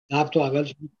تو اول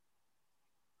شد.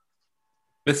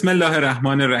 بسم الله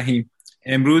الرحمن الرحیم.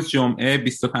 امروز جمعه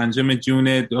 25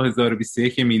 جون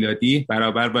 2021 میلادی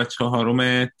برابر با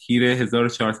 4 تیر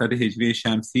 1400 هجری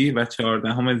شمسی و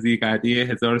 14 ذی‌قعده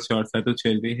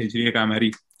 1440 هجری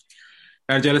قمری.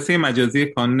 در جلسه مجازی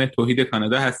کانون توحید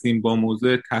کانادا هستیم با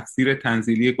موضوع تفسیر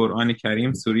تنزیلی قرآن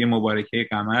کریم سوره مبارکه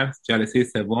قمر، جلسه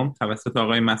سوم توسط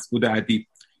آقای مسعود ادیب.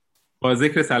 با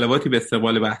ذکر صلواتی به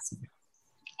استقبال بحث.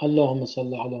 اللهم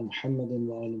صل علی محمد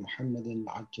و آل محمد و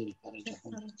عجل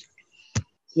فرجهم.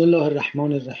 بسم الله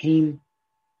الرحمن الرحیم.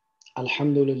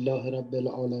 الحمد لله رب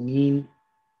العالمین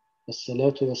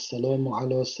والصلاة والسلام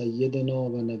علی سیدنا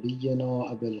و نبینا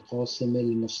ابی القاسم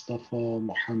المصطفى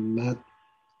محمد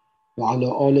و علی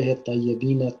آله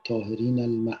الطیبین الطاهرین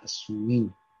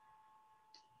المعصومین.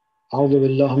 اعوذ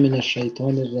بالله من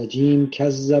الشیطان الرجیم.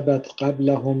 کذبت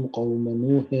قبلهم قوم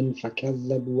نوح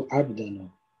فکذبوا عبدنا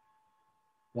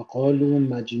وقالوا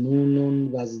مجنون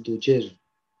وازدجر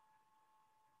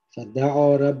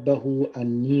فدعا ربه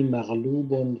انی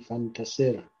مغلوب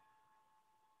فانتصر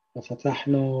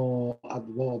ففتحنا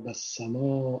ابواب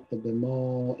السماء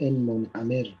بماء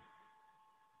منهمر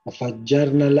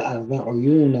وفجرنا الارض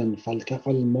عیونا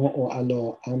فالتقى الماء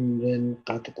على امر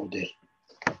قد قدر.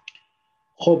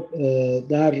 خب،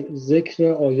 در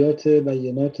ذکر آیات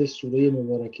بینات سوره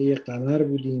مبارکه قمر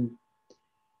بودیم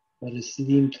و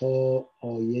رسیدیم تا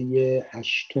آیه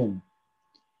 8.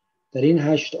 در این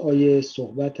 8 آیه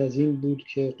صحبت از این بود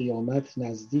که قیامت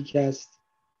نزدیک است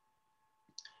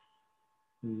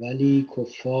ولی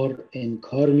کفار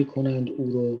انکار میکنند او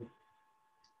رو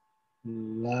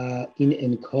و این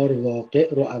انکار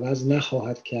واقع رو عوض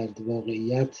نخواهد کرد.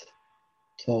 واقعیت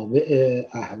تابع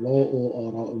اهوا و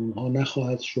آراء اونها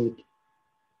نخواهد شد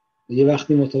و یه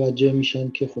وقتی متوجه میشن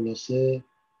که خلاصه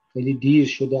خیلی دیر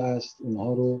شده است،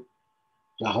 اونها رو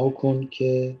رها کن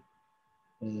که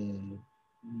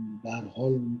در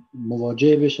حال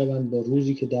مواجه بشوند با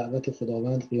روزی که دعوت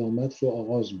خداوند قیامت رو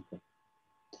آغاز میکنه.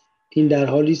 این در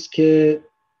حالی است که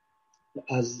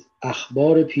از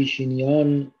اخبار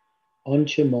پیشینیان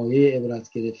آنچه مایه عبرت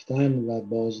گرفتن و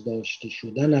بازداشته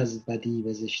شدن از بدی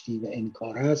و زشتی و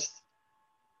انکار است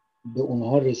به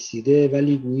اونها رسیده،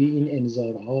 ولی گویی این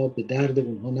انذارها به درد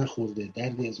اونها نخورده،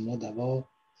 دردی از اونها دوا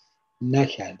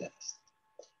نکرده است.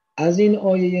 از این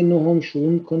آیه 9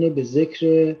 شروع کنه به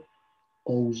ذکر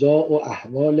اوضاع و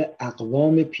احوال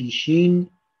اقوام پیشین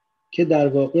که در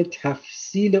واقع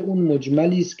تفصیل اون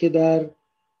مجملی است که در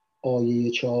آیه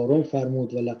 4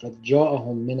 فرمود ولقد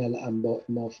جاءهم من الانباء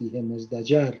ما فیه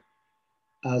مزدجر.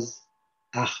 از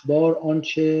اخبار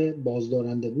آنچه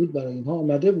بازدارنده بود برای اینها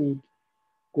آمده بود،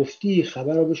 گفتی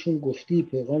خبر رو بهشون گفتی،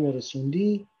 پیغام رو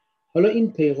رسوندی. حالا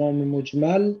این پیغام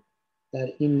مجمل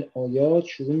در این آیات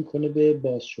شروع کنه به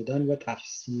باز شدن و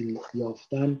تفصیل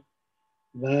یافتن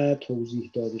و توضیح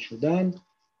داده شدن،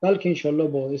 بلکه انشالله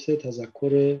باعث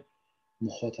تذکر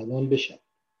مخاطبان بشه.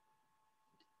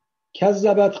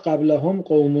 کذبت قبلهم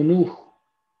قوم نوح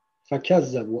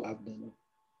فکذبوا عبدنا.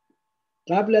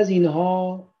 قبل از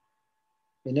اینها،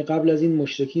 یعنی قبل از این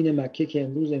مشرکین مکه که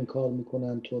امروز انکار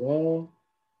میکنن تو را،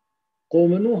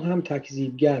 قوم نوح هم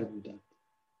تکذیبگر بودند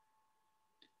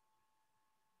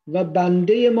و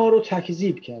بنده ما رو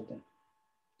تکذیب کردند.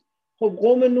 خب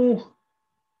قوم نوح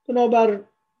بنابر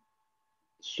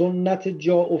سنت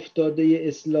جا افتاده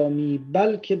اسلامی،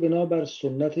 بلکه بنابر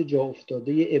سنت جا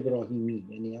افتاده ابراهیمی،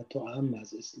 یعنی حتی اهم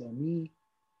از اسلامی،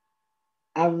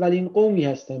 اولین قومی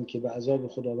هستند که به عذاب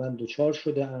خداوند دچار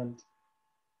شده اند.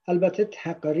 البته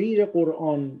تقریر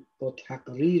قرآن با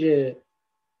تقریر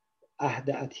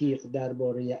عهد عتیق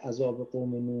درباره عذاب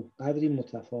قوم نوح قدری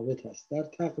متفاوت است. در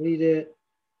تقریر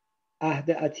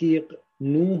عهد عتیق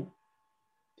نوح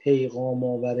پیغام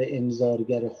آور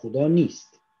انذارگر خدا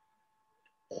نیست.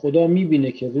 خدا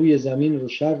میبینه که روی زمین رو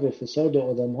شر و فساد و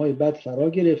آدمهای بد فرا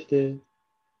گرفته،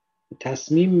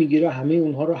 تصمیم میگیره همه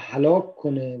اونها رو هلاک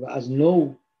کنه و از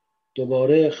نو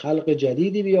دوباره خلق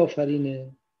جدیدی بیافرینه.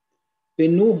 به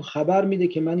نوح خبر میده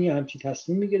که من یه همچی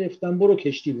تصمیم میگرفتم، برو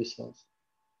کشتی بساز.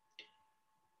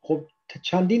 خب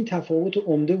چندین تفاوت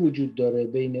عمده وجود داره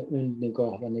بین اون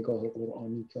نگاه و نگاه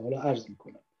قرآنی که حالا عرض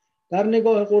میکنم. در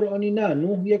نگاه قرآنی نه،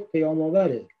 نوح یک پیام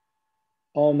آوره،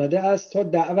 آمده است تا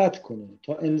دعوت کنه،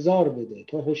 تا انذار بده،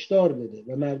 تا هشدار بده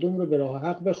و مردم رو به راه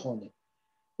حق بخوانه.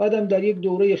 بعدم در یک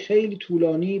دوره خیلی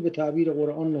طولانی به تعبیر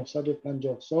قرآن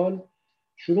 950 سال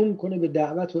شروع میکنه به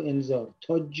دعوت و انذار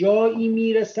تا جایی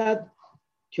میرسد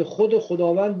که خود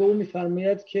خداوند به او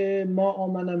میفرماید که ما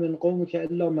آمن من قومک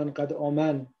الا من قد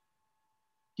آمن.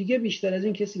 دیگه بیشتر از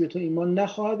این کسی به تو ایمان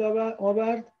نخواهد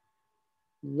آورد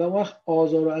و وقت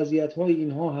آزار و اذیت‌های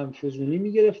اینها هم فزونی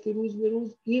میگرفته روز به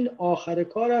روز. این آخر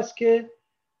کار است که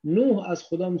نوح از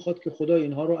خدا میخواد که خدا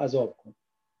اینها رو عذاب کن.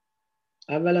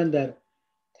 اولا در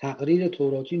تقریر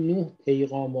توراتی نوح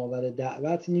پیغام آور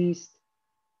دعوت نیست،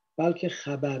 بلکه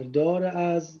خبردار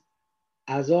از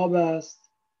عذاب است.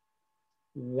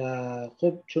 و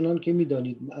خب چنان که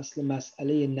میدانید اصل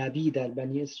مسئله نبی در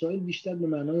بنی اسرائیل بیشتر به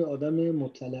معنای آدم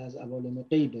مطلع از عوالم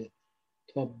غیبه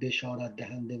تا بشارت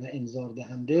دهنده و انذار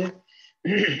دهنده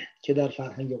که در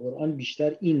فرهنگ قرآن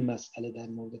بیشتر این مسئله در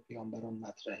مورد پیامبران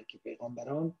مطرحه که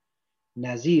پیامبران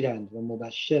نذیرند و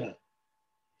مبشرند.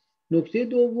 نکته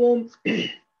دوم،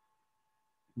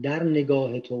 در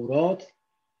نگاه تورات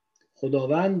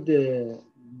خداوند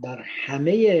بر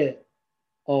همه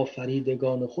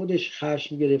آفریدگان خودش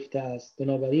خشم گرفته است.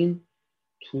 بنابراین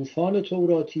طوفان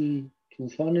توراتی،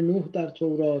 طوفان نوح در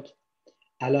تورات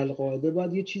علالقاعده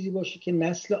باید یه چیزی باشه که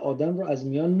نسل آدم رو از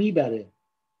میان میبره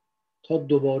تا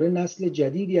دوباره نسل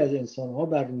جدیدی از انسانها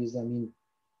بر روی زمین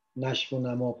نشو و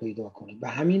نما پیدا کنه. به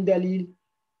همین دلیل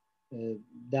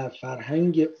در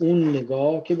فرهنگ اون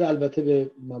نگاه که البته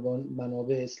به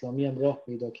منابع اسلامی هم راه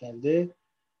پیدا کرده،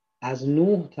 از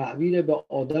نوح تعبیر به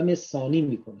آدم ثانی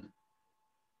میکنن،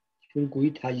 چون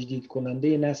گویی تجدید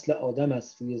کننده نسل آدم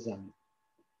است روی زمین.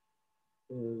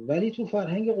 ولی تو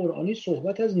فرهنگ قرآنی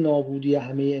صحبت از نابودی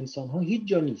همه انسان ها هیچ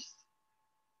جا نیست.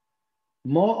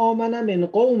 ما آمن من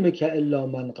قومک الا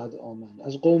من قد آمن،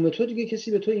 از قوم تو دیگه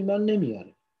کسی به تو ایمان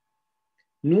نمیاره.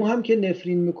 نوح هم که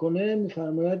نفرین میکنه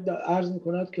میفرماید، عرض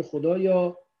میکند که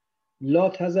خدایا لا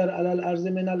تذر علی الارض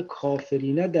من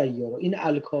الکافرین دیارا. این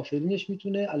الکافرینش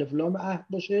میتونه الف لام عهد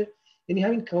باشه، یعنی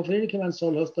همین کافرینی که من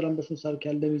سالهاست دارم بهشون سر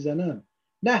کله میزنم،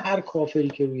 نه هر کافری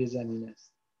که روی زمین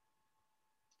است.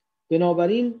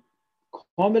 بنابراین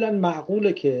کاملا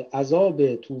معقوله که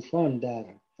عذاب طوفان در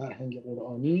فرهنگ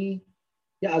قرآنی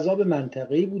یه عذاب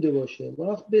منطقه‌ای بوده باشه.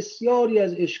 وقت بسیاری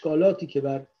از اشکالاتی که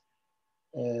بر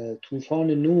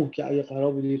طوفان نوح که اگه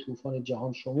قرار بوده طوفان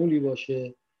جهان شمولی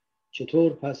باشه،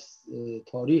 چطور پس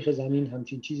تاریخ زمین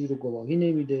همچین چیزی رو گواهی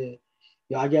نمیده؟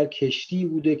 یا اگر کشتی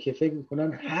بوده که فکر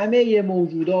میکنن همه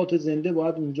موجودات زنده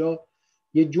باید اونجا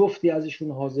یه جفتی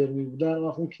ازشون حاضر میبودن،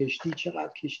 اون کشتی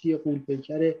چقدر کشتی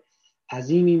غول‌پیکر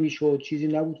عظیمی میشد، چیزی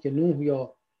نبود که نوح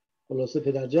یا خلاصه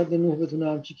پدرجد نوح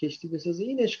بتونه همچی کشتی بسازه.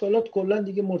 این اشکالات کلا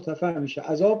دیگه مرتفع میشه.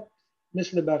 عذاب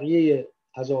مثل بقیه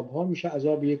عذاب‌ها میشه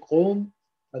عذاب یک قوم،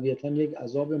 طبیعتاً یک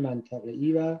عذاب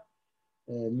منطقه‌ای و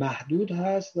محدود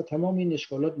هست و تمام این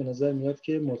اشکالات به نظر میاد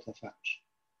که مرتفع میشه.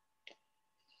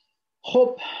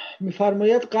 خب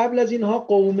میفرماید قبل از اینها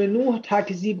قوم نوح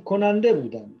تکذیب کننده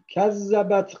بودند.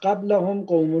 کذبت قبلهم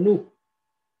قوم نوح.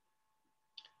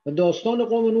 و داستان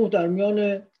قوم نوح در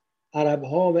میان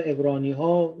عربها و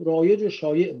عبرانیها رایج و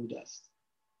شایع بوده است.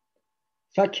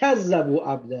 فکذبوا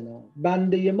عبدنا،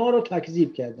 بنده ما رو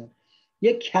تکذیب کردن.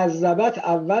 یک کذبت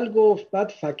اول گفت، بعد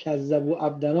فکذبوا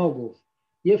عبدنا گفت،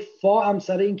 یه فا هم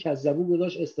سر این کذبو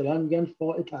گذاشت، اصطلاحاً میگن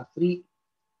فاء تفریع.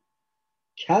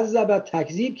 کذبت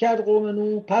تکذیب کرد قوم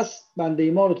نوح، پس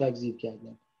بنده ما رو تکذیب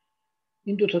کردن.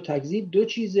 این دو تا تکذیب دو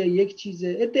چیزه، یک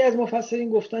چیزه. عده از مفسرین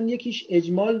گفتن یکیش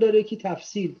اجمال داره، یکی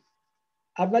تفصیل.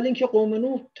 اول اینکه قوم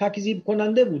نوح تکذیب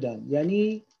کننده بودن،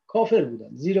 یعنی کافر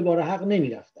بودن، زیر بار حق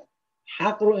نمیرفتن،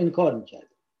 حق رو انکار میکردن.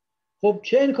 خب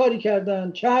چه انکاری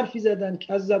کردن؟ چه حرفی زدن؟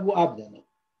 کذبوا عبدنا.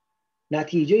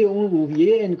 نتیجه اون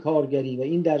روحیه انکارگری و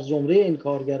این در زمره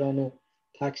انکارگران و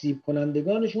تکذیب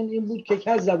کنندگانشون این بود که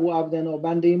کذبوا عبدنا،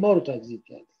 بنده ما رو تکذیب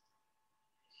کرد.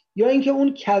 یا اینکه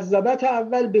اون کذبت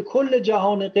اول به کل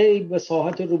جهان غیب و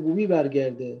ساحت ربوبی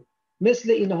برگرده،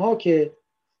 مثل اینها که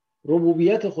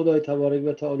ربوبیت خدای تبارک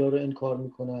و تعالی رو انکار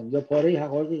میکنن یا پاره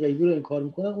حقایق غیبی رو انکار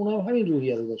میکنن، اونها هم همین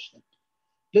روحیه رو داشتن.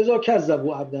 لذا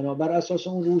کذبوا عبدنا، بر اساس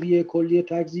اون روحیه کلی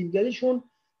تکذیبگریشون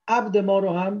عبد ما رو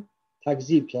هم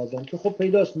تکذیب کردن. که خب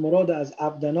پیداست مراد از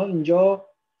عبدنا اینجا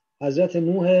حضرت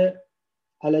نوح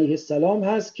علیه السلام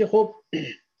هست که خب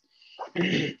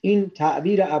این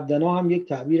تعبیر عبدنا هم یک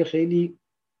تعبیر خیلی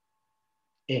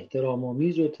احترام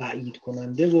آمیز و تأیید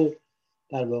کننده و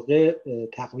در واقع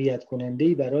تقویت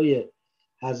کننده‌ای برای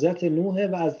حضرت نوح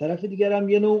و از طرف دیگر هم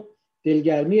یه نوع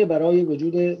دلگرمی برای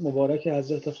وجود مبارک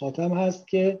حضرت خاتم هست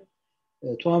که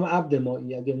تو هم عبد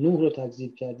مایی. اگه نوح رو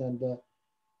تکذیب کردن و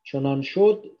چنان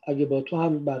شد، اگه با تو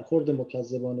هم برخورد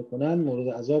مکذبانه کنن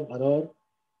مورد عذاب قرار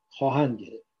خواهند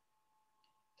گرفت.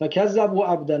 فکذبوا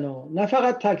عبدنا، نه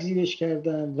فقط تکذیبش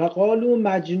کردن، و قالوا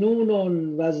مجنون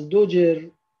و ازدجر،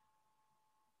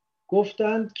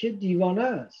 گفتند که دیوانه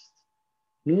است.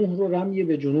 نوح رو رمی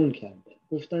به جنون کردن،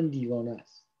 گفتن دیوانه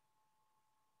است.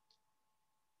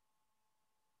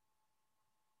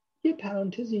 یه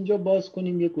پرانتز اینجا باز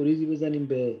کنیم، یه گریزی بزنیم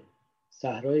به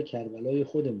صحرای کربلای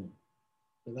خودمون،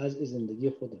 به وضع زندگی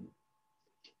خودمون.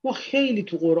 ما خیلی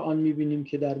تو قرآن میبینیم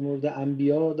که در مورد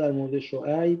انبیا، در مورد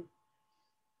شعیب،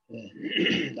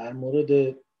 در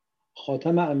مورد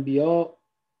خاتم انبیا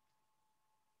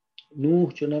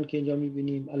نوح، چنان که اینجا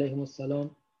میبینیم علیهم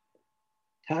السلام،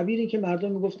 تعبیری که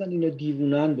مردم میگفتن اینا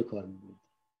دیوونن به کار میبرد.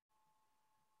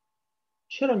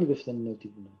 چرا میگفتن اینا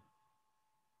دیوونن؟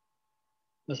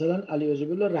 مثلا علیه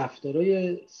بالله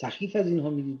رفتارای سخیف از اینها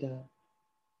میدیدن.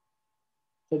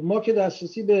 خب ما که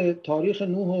دسترسی به تاریخ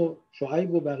نوح و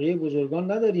شعیب و بقیه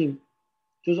بزرگان نداریم،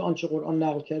 جز آنچه قرآن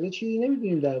نقل کرده چیزی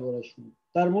نمیدونیم دربارشون.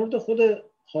 در مورد خود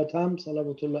خاتم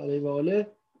صلوات الله علیه و آله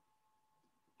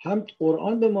هم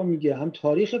قرآن به ما میگه، هم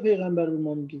تاریخ پیغمبر به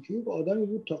ما میگه که یک آدمی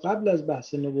بود تا قبل از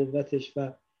بحث نبوتش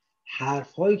و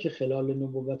حرفهایی که خلال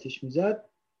نبوتش میزد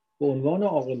به عنوان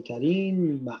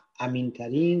عاقل‌ترین،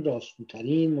 امین‌ترین،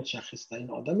 راستگوترین،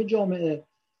 متشخص‌ترین آدم جامعه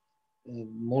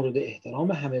مورد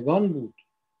احترام همگان بود.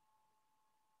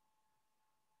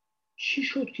 چی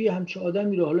شد که همچه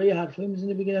آدمی رو حالا یه حرفایی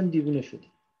میزنه بگیرن دیوونه شده؟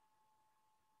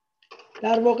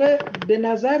 در واقع به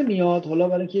نظر میاد، حالا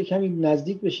برای اینکه کمی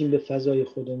نزدیک بشیم به فضای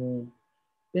خودمون،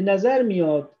 به نظر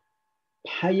میاد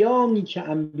پیامی که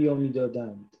انبیا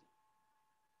میدادند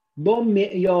با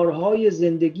معیارهای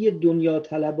زندگی دنیا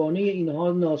طلبانه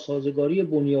اینها ناسازگاری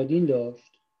بنیادین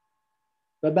داشت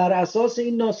و بر اساس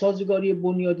این ناسازگاری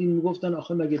بنیادین میگفتن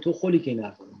آخه مگه تو خلی که این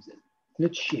حرف رو میزنی؟ نه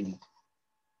چی میگه؟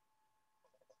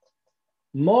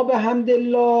 ما به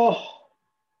حمدالله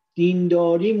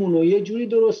دینداریمون رو یه جوری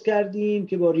درست کردیم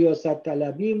که با ریاست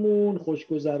طلبیمون،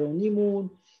 خوشگذرانیمون،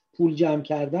 پول جمع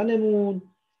کردنمون،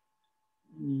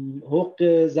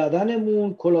 حق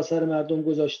زدنمون، کلا سر مردم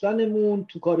گذاشتنمون،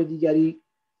 تو کار دیگری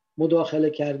مداخله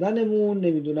کردنمون،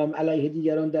 نمیدونم علیه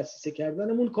دیگران دسیسه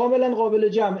کردنمون کاملا قابل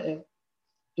جمعه.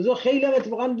 لذا خیلی هم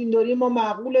اتفاقا دینداری ما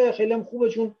معقوله، خیلی هم خوبه،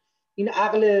 چون این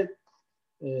عقل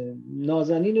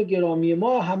نازنین و گرامی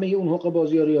ما همه اون حق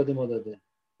بازی ها رو یاد ما داده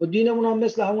و دینمون هم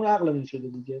مثل همون عقلمون شده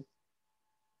دیگه.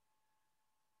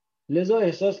 لذا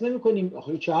احساس نمی کنیم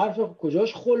آخه چه حرف،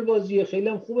 کجاش خل بازیه. خیلی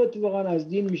هم خوب اتفاقا از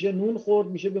دین میشه نون خورد،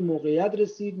 میشه به موقعیت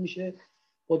رسید، میشه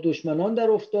با دشمنان در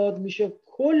افتاد، میشه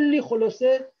کلی.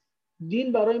 خلاصه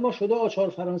دین برای ما شده آچار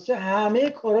فرانسه. همه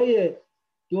کارهای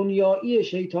دنیایی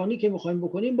شیطانی که میخوایم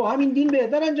بکنیم با همین دین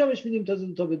بهتر انجامش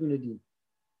میدیم تا بدون دین.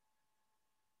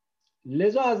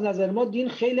 لذا از نظر ما دین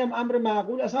خیلی هم امر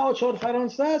معقول، اصلا آچار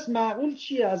فرانسه است. معقول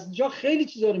چیه؟ از جا خیلی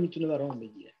چیزا رو میتونه برام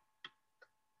بگیره.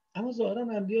 اما ظاهرا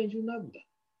انبیا اینجور نبودن،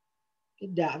 یه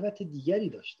دعوت دیگری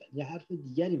داشتن، یه حرف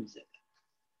دیگری میزدن.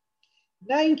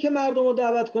 نه اینکه مردم رو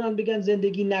دعوت کنن بگن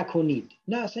زندگی نکنید،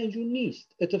 نه اصلا اینجور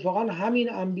نیست. اتفاقا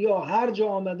همین انبیا هر جا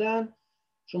آمدن،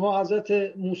 شما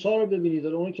حضرت موسی رو ببینید،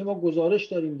 اون که ما گزارش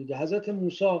داریم دیگه، حضرت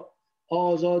موسی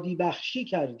آزادی بخشی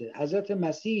کرده، حضرت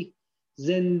مسیح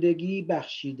زندگی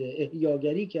بخشیده،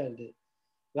 احیاگری کرده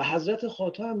و حضرت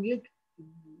خاتم یک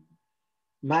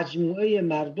مجموعه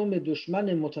مردم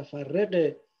دشمن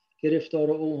متفرق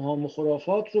گرفتار اوهام و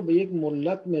خرافات رو به یک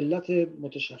ملت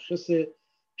متشخص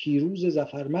پیروز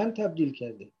ظفرمند تبدیل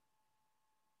کرده.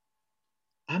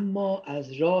 اما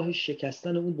از راه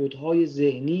شکستن اون بت‌های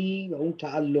ذهنی و اون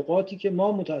تعلقاتی که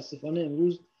ما متاسفانه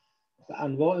امروز به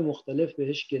انواع مختلف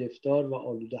بهش گرفتار و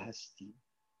آلوده هستیم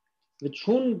و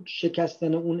چون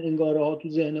شکستن اون انگاره ها تو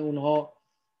ذهن اونها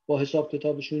با حساب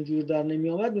کتابشون جور در نمی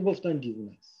آمد، میگفتن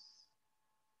دیوونه است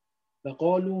و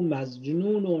قالو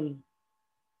مجنون.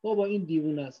 بابا این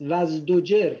دیوونه است.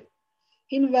 وزدوجر،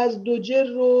 این وزدوجر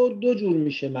رو دو جور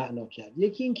میشه معنا کرد.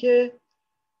 یکی این که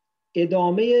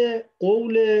ادامه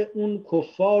قول اون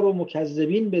کفار و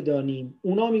مکذبین بدانیم.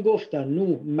 اونا میگفتن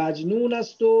نوح مجنون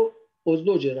است و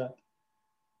ازدوجره،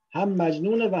 هم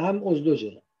مجنونه و هم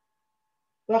ازدوجره.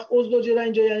 وقت ازدوجره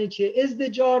اینجا یعنی چیه؟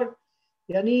 ازدجار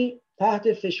یعنی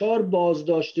تحت فشار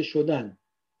بازداشته شدن.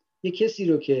 یه کسی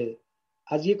رو که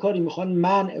از یه کاری میخوان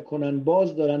منع کنن،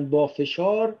 باز دارن با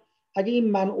فشار. اگه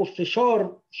این منع و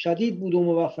فشار شدید بود و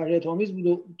موفقیت آمیز بود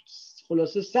و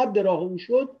خلاصه سد راه او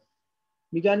شد،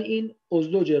 میگن این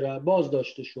ازدوجره،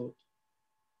 بازداشته شد.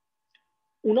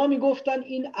 اونا میگفتن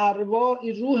این ارواح،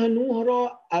 این روح نوح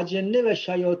را اجنه و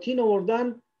شیاطین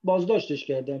آوردن بازداشتش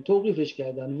کردن، توقیفش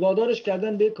کردن، وادارش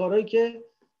کردن به کارهایی که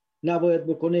نباید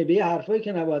بکنه، به حرفایی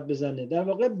که نباید بزنه. در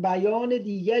واقع بیان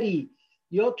دیگری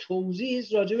یا توضیحی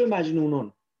راجع به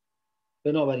مجنونون.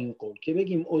 بنابراین قول که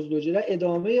بگیم ازدوجره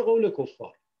ادامه قول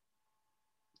کفار.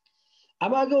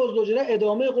 اما اگه ازدوجره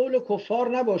ادامه قول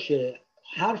کفار نباشه،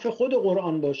 حرف خود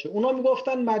قرآن باشه، اونا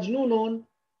میگفتن مجنونون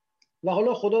و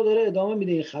حالا خدا داره ادامه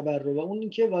میده این خبر رو و اون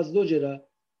اینکه وزدوجره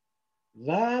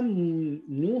و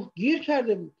نوح گیر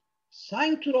کرده بود،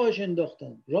 سنگ تو راهش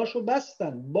انداختن، راهشو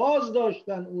بستن، باز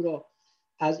داشتن او را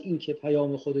از اینکه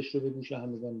پیام خودش رو به گوش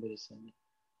همگان برسونه.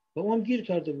 و اون گیر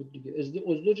کرده بود دیگه.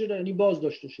 ازدواج یعنی باز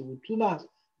داشته شده بود، تو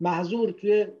محظور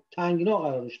توی تنگنا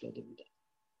قرارش داده بودن.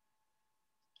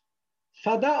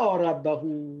 فدعا ربه.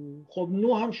 خب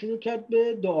نوح هم شروع کرد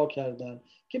به دعا کردن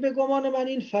که به گمان من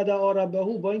این فدعا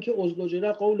ربه با اینکه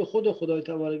ازدوجره قول خدای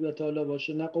تبارک و تعالی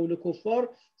باشه نه قول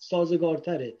کفار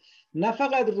سازگارتره. نه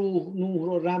فقط نوح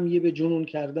رو رمیه به جنون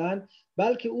کردن،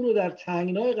 بلکه او رو در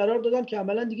تنگنای قرار دادن که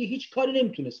عملا دیگه هیچ کاری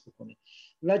نمیتونست بکنه.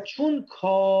 و چون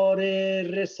کار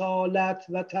رسالت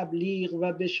و تبلیغ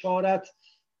و بشارت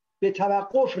به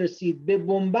توقف رسید، به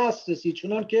بنبست رسید،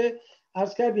 چنان که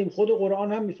عرض کردیم خود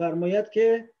قرآن هم میفرماید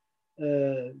که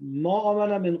ما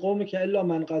آمن من قوم که الا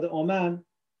من قد آمن،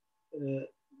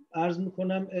 عرض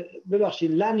میکنم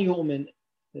ببخشید لن یؤمن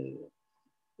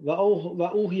و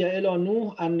اوحی الی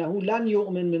نوح انه لن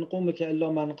یؤمن من قوم که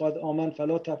الا من قد آمن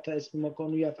فلا تبتئس بما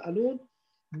کانوا یفعلون.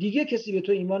 دیگه کسی به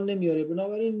تو ایمان نمیاره،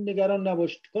 بنابراین نگران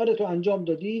نباش، کار تو انجام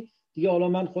دادی دیگه، حالا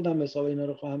من خودم حساب اینا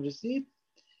رو خواهم رسید.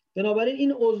 بنابراین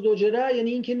این ازدوجره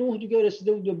یعنی این که نوح دیگه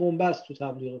رسیده بود به بنبست تو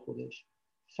تبلیغ خودش.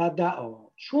 فدعا،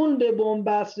 چون به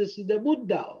بنبست رسیده بود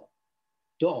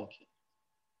دعا کرد.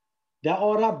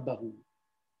 دعا ربه،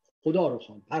 خدا رو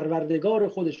خواند، پروردگار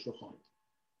خودش رو خواند.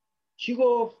 چی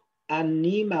گفت؟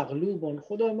 انی مغلوبون،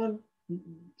 خدا من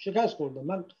شکست خوردم،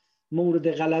 من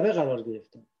مورد غلبه قرار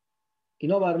گرفتم،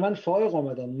 اینا بر من فائق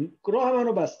آمدن، راه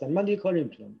منو بستن، من دیگه کاری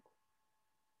نمیتونم بکنم.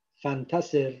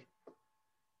 فانتصر،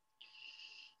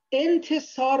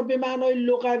 انتصار به معنای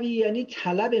لغوی یعنی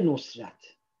طلب نصرت.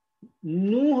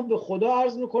 نوح به خدا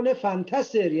عرض میکنه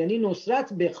فانتصر یعنی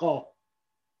نصرت بخواه.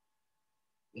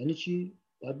 یعنی چی؟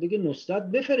 باید بگه نصرت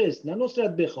بفرست، نه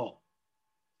نصرت بخواه.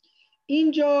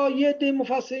 اینجا یه عده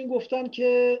مفسرین گفتن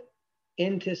که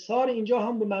انتصار اینجا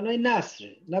هم به معنای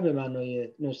نصره، نه به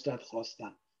معنای نصرت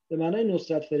خواستن، به معنای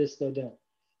نصرت فرستادن،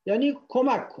 یعنی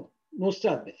کمک کن،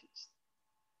 نصرت بفرست.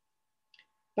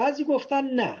 بعضی گفتن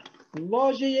نه،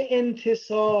 واژه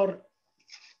انتصار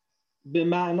به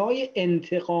معنای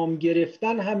انتقام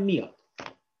گرفتن هم میاد،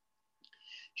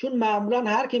 چون معمولا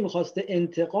هر که میخواسته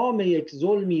انتقام یک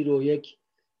ظلمی رو، یک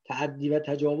تعدی و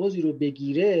تجاوزی رو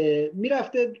بگیره،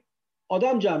 میرفته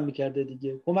آدم جمع میکرده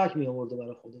دیگه، کمک میآورده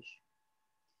برای خودش،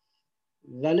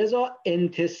 ولذا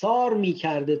انتصار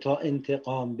میکرده تا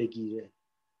انتقام بگیره.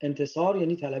 انتصار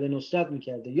یعنی طلب نصرت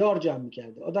میکرده، یار جمع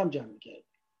میکرده، آدم جمع میکرده.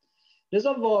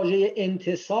 لذا واژه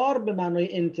انتصار به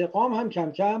معنای انتقام هم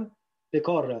کم کم به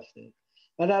کار رفته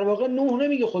و در واقع نوح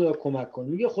نمیگه خدا کمک کن،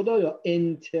 میگه خدایا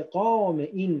انتقام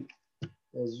این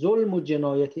ظلم و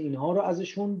جنایت اینها رو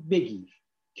ازشون بگیر،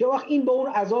 که وقت این با اون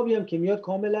عذابی هم که میاد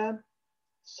کاملا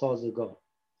سازگار.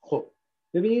 خب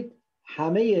ببینید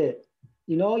همه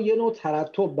اینا یه نوع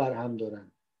ترتب بر هم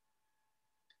دارن.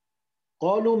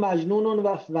 قالوا مجنون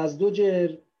و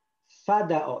وازدجر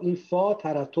فدعا، این فا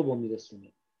ترتب رو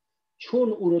میرسونه. چون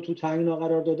او رو تو تنگنا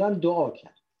قرار دادن دعا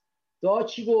کرد. دعا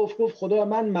چی گفت؟ گفت خدا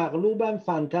من مغلوبم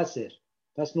فانتصر،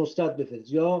 پس نصرت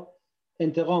بفرست یا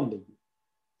انتقام بگیر.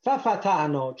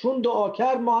 ففتحنا، چون دعا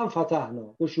کرد ما هم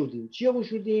فتحنا، گشودیم. چی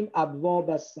گشودیم؟ ابواب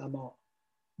السما،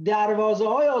 دروازه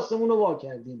های آسمون رو وا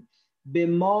کردیم. به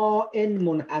ماء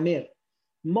منهمر،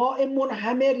 ماء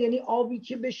منهمر یعنی آبی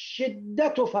که به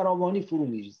شدت و فراوانی فرو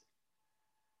میریزه.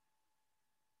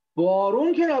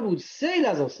 بارون که نبود، سیل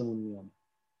از آسمون میام.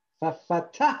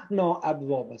 ففتحنا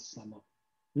ابواب السما،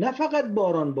 نه فقط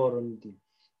باران میدیم،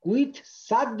 گویی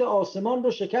سد آسمان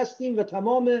رو شکستیم و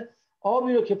تمام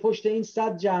آبی رو که پشت این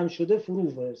سد جمع شده فرو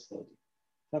فرستادیم.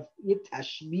 یه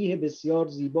تشبیه بسیار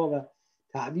زیبا و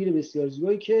تعبیر بسیار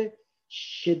زیبایی که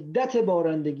شدت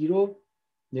بارندگی رو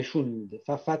نشون میده.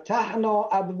 ففتحنا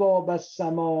ابواب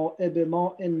السماء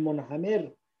بماء منهمر،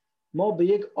 ما به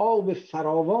یک آب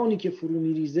فراوانی که فرو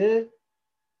میریزه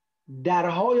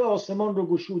درهای آسمان رو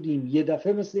گشودیم. یه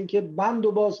دفعه مثل این که بند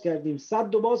رو باز کردیم،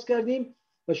 سد رو باز کردیم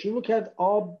و شروع کرد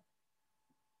آب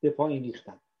به پایین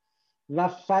ریختن. و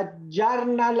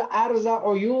فجرنا الارض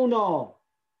عیونا،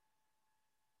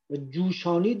 و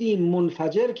جوشانیدیم،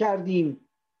 منفجر کردیم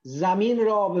زمین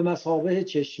را به مثابه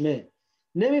چشمه.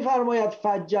 نمیفرماید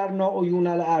فجرنا عیون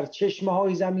الارض، چشمه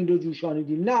های زمین رو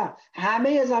جوشانیدیم، نه،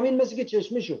 همه زمین مثل که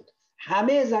چشمه شد،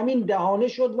 همه زمین دهانه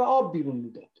شد و آب بیرون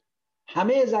میداد،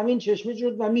 همه زمین چشمه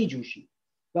شد و می جوشید.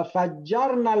 و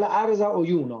فجرنا الارض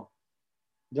عیونا،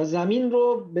 و زمین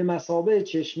رو به مثابه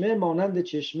چشمه، مانند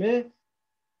چشمه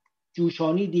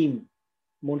جوشانیدیم،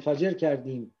 منفجر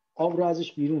کردیم، آب رو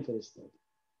ازش بیرون فرستادیم.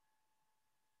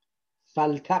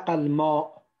 فالتقى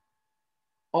الماء،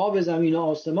 آب زمین و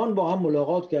آسمان با هم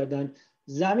ملاقات کردند،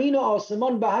 زمین و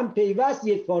آسمان به هم پیوست،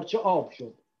 یک پارچه آب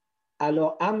شد. علی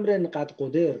امر قد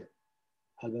قدر،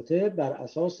 البته بر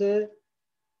اساس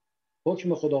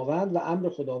حکم خداوند و امر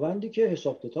خداوندی که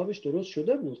حساب کتابش درست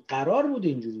شده بود، قرار بود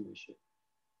اینجوری بشه،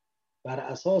 بر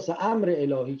اساس امر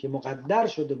الهی که مقدر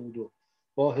شده بود و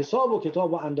با حساب و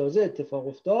کتاب و اندازه اتفاق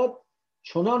افتاد.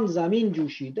 چنان زمین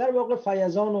جوشید، در واقع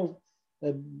فیضان و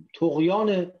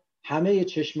طغیان همه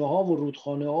چشمه ها و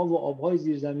رودخانه ها و آبهای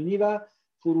زیرزمینی و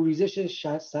فروریزش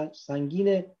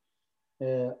سنگین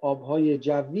آبهای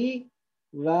جوی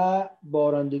و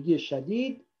بارندگی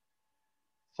شدید.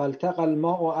 فالتقى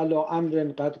الماء على امر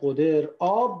قد قدر،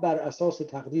 آب بر اساس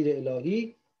تقدیر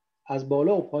الهی از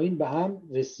بالا و پایین به هم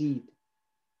رسید.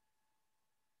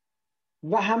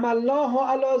 و حملناه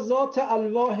علی ذات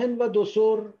الواح و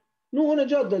دسر، نوح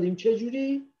نجات دادیم.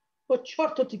 چجوری؟ با 4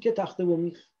 تا تیکه تخته و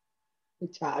میخ.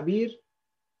 این تعبیر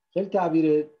خیلی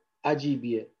تعبیر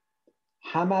عجیبیه.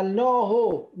 حملناه،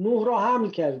 نوح را حمل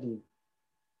کردیم،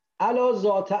 علی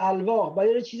ذات الواح،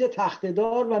 برای چیز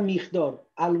تخته‌دار و میخدار.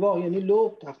 الواح یعنی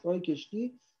لوح، تخته‌های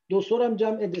کشتی. دسر هم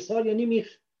جمع دسار یعنی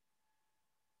میخ.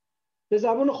 به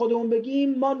زبان خودمون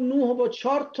بگیم ما نوح با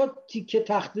 4 تا تیکه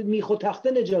تخته، میخ و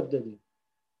تخته نجات دادیم.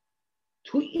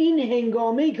 تو این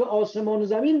هنگامه‌ای که آسمان و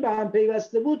زمین به هم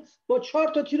پیوسته بود، با 4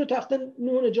 تا تیر و تخته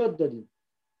نوح نجات دادیم.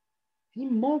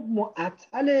 این ما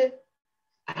معطل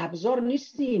ابزار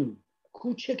نیستیم.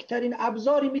 کوچکترین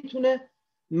ابزاری میتونه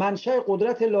منشأ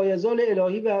قدرت لایزال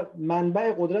الهی و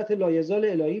منبع قدرت لایزال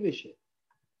الهی بشه.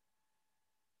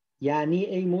 یعنی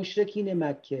ای مشرکین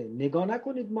مکه، نگاه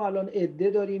نکنید ما الان عده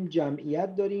داریم،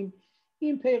 جمعیت داریم،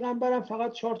 این پیغمبرم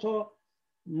فقط 4 تا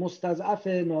مستضعف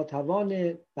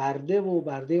ناتوان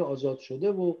برده آزاد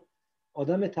شده و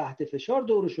آدم تحت فشار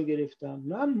دورشو گرفتم.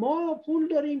 نه، ما پول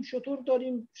داریم، شتر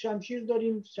داریم، شمشیر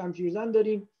داریم، شمشیرزن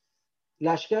داریم،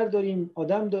 لشکر داریم،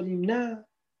 آدم داریم. نه،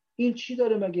 این چی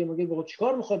داره مگه بگو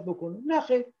چیکار میخواد بکنه؟ نه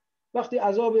خیر، وقتی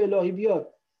عذاب الهی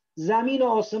بیاد زمین و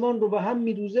آسمان رو به هم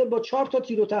میدوزه، با 4 تا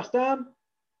تیر و تختم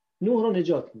نوح رو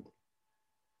نجات میده.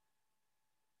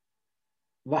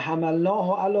 و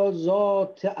حملناه علی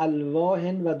ذات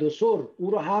الواح و دسر،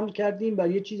 او رو حمل کردیم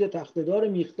بر یه چیز تخته‌دار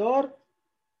میخدار.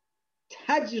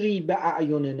 تجری به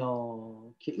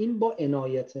اعیننا، که این با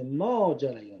عنایت ما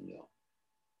جریان یافت.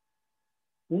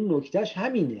 اون نکتهش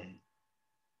همینه.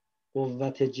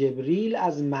 قوت جبریل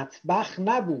از مطبخ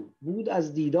نبود، بود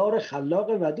از دیدار خلاق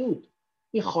ودود.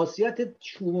 این خاصیت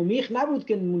چوب و میخ نبود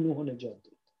که نوح نجات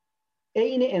داد،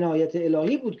 عین عنایت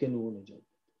الهی بود که نوح نجات داد.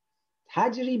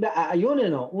 تجری به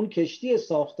اعیننا، اون کشتی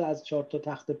ساخته از 4 تا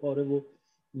تخت پاره و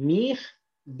میخ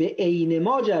به عین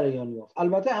ما جریان یافت.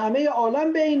 البته همه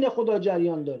عالم به عین خدا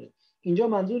جریان داره. اینجا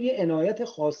منظور یه عنایت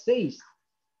خاصه است،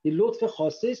 یه لطف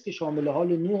خاصه است که شامل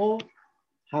حال نوح و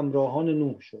همراهان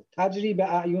نوح شد. تجری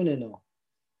به اعیننا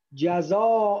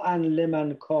جزاء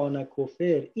لمن کان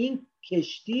کفر، این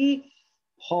کشتی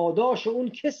پاداش اون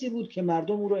کسی بود که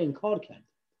مردم او رو انکار کرد.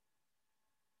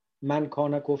 من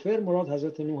کان کفر مراد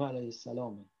حضرت نوح علیه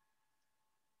السلام.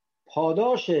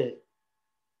 پاداش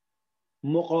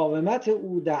مقاومت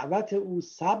او، دعوت او،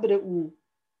 صبر او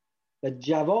و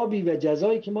جوابی و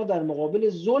جزایی که ما در مقابل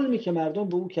ظلمی که مردم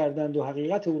به او کردند و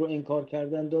حقیقت او رو انکار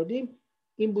کردند دادیم،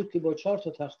 این بود که با 4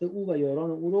 تا تخته او و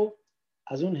یاران او رو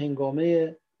از اون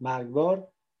هنگامه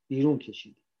مرگبار بیرون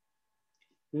کشیدیم.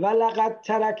 ولقد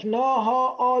ترکناها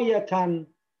آیةً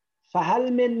فهل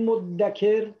من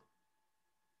مدکر،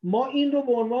 ما این رو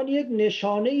به عنوان یک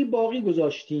نشانه‌ای باقی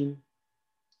گذاشتیم،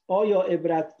 آیا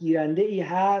عبرت گیرنده ای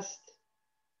هست؟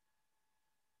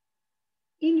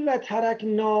 این و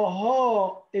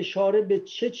ترکناها اشاره به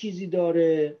چه چیزی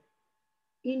داره؟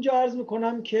 اینجا عرض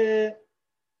میکنم که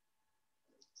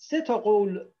 3 تا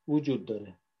قول وجود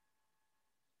داره.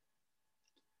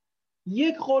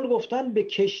 یک قول گفتن به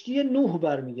کشتی نوح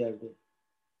برمیگرده.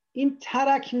 این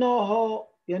ترکناها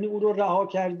یعنی او رو رها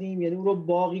کردیم، یعنی او رو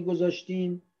باقی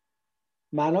گذاشتیم،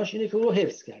 معناش اینه که او رو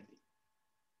حفظ کردیم.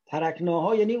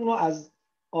 ترکناها یعنی اونو از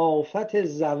آفت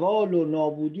زوال و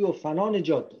نابودی و فنا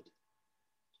نجات دادیم.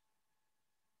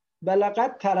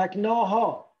 بلقد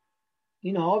ترکناها،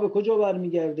 اینها به کجا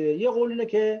برمیگرده؟ یه قول اینه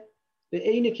که به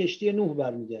عین کشتی نوح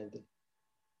برمیگرده.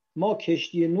 ما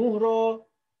کشتی نوح را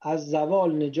از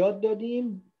زوال نجات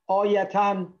دادیم،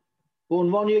 آیتاً به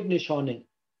عنوان یک نشانه.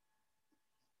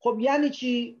 خب یعنی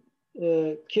چی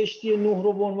کشتی نوح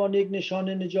رو به عنوان یک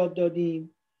نشانه نجات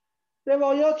دادیم؟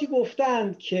 روایاتی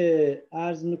گفتند که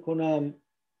عرض میکنم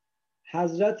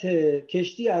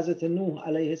کشتی حضرت نوح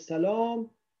علیه السلام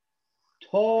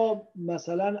تا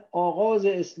مثلا آغاز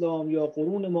اسلام یا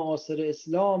قرون معاصر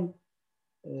اسلام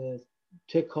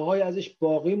تکه های ازش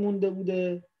باقی مونده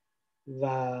بوده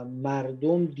و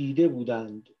مردم دیده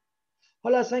بودند.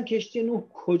 حالا اصلا کشتی نوح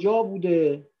کجا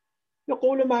بوده؟ یه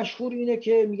قول مشهور اینه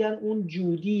که میگن اون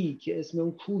جودی که اسم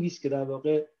اون کوهی است که در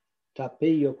واقع تپه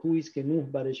یا کوهی است که نوح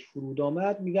برش فرود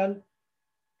آمد، میگن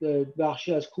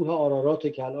بخشی از کوه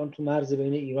آرارات که الان تو مرز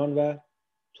بین ایران و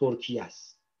ترکیه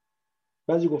است.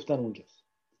 بعضی گفتن اونجاست،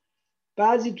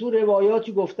 بعضی تو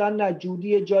روایاتی گفتن نه،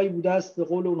 جودی جایی بوده است به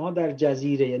قول اونها در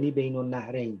جزیره، یعنی بین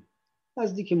النهرین،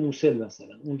 نزدیک موصل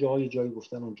مثلا، اونجاهای جایی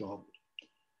گفتن اونجاها بود.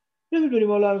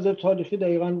 نمیدونیم حالا از نظر تاریخی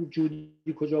دقیقاً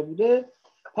جودی کجا بوده.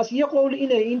 پس یه قول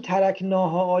اینه این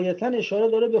ترکناها آیتاً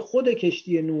اشاره داره به خود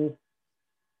کشتی نوح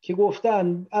که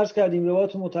گفتن، عرض کردیم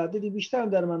روایات متعددی بیشتر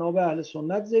در منابع اهل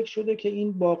سنت ذکر شده که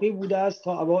این باقی بوده است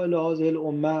تا اوائل هذه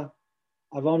الامه،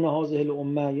 اوان هذه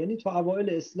الامه، یعنی تا اوائل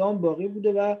اسلام باقی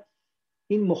بوده و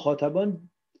این مخاطبان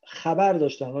خبر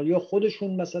داشتن، یا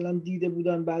خودشون مثلا دیده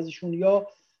بودن بعضیشون، یا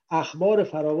اخبار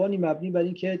فراوانی مبنی بر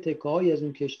این که تکه‌هایی از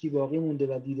اون کشتی باقی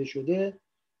مونده و دیده شده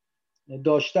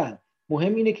داشتن.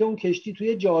 مهم اینه که اون کشتی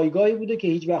توی جایگاهی بوده که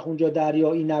هیچ وقت اونجا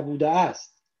دریایی نبوده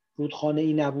است،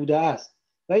 رودخانه‌ای نبوده است،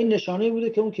 و این نشانه بوده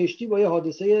که اون کشتی با یه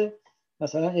حادثه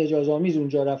مثلا اعجازآمیز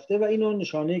اونجا رفته و اینو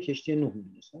نشانه کشتی نوح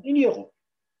می‌دونستن. این یه قول.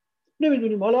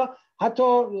 نمیدونیم حالا حتی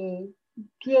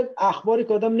توی اخباری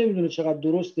که آدم نمیدونه چقدر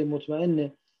درسته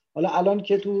مطمئنه، حالا الان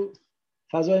که تو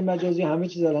فضای مجازی همه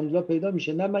چیز الحمدلله پیدا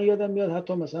میشه، نه من یادم میاد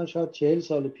حتی مثلا شاید 40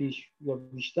 سال پیش یا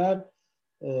بیشتر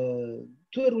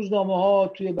توی روزنامه ها،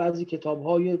 توی بعضی کتاب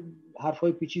های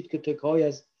حرفای پیچید که تکه های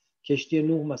از کشتی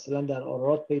نوح مثلا در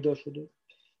آرارات پیدا شده.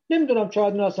 نمیدونم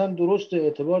شاید این اصلا درست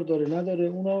اعتبار داره نداره،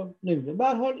 اونا نمیدونم. به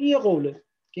هر حال این قوله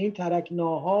که این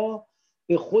ترکناها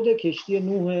به خود کشتی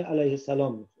نوح علیه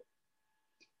السلام میخوره.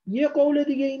 یه قول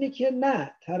دیگه اینه که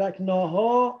نه،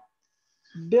 ترکناها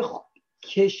به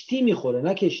کشتی میخوره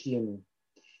نه کشتی نوح.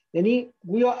 یعنی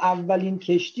گویا اولین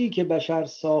کشتی که بشر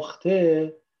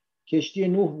ساخته کشتی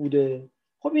نوح بوده.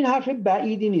 خب این حرف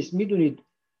بعیدی نیست. میدونید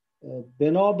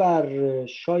بنابر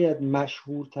شاید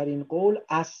مشهورترین قول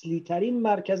اصلی ترین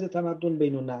مرکز تمدن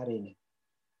بین النهرینه،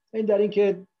 این در این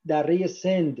که دره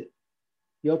سند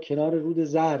یا کنار رود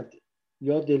زرد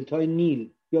یا دلتای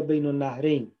نیل یا بین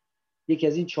النهرین، یکی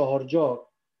از این 4 جا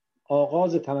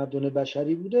آغاز تمدن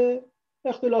بشری بوده.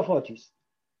 اختلافاتی است،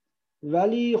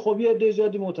 ولی خب یه عده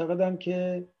زیادی معتقدن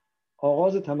که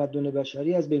آغاز تمدن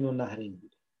بشری از بین النهرین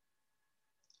بوده.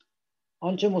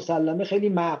 آنچه مسلمه خیلی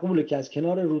معقوله که از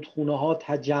کنار رودخونه ها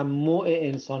تجمع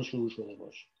انسان شروع شده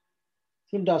باشه،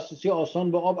 چون دسترسی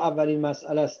آسان به آب اولین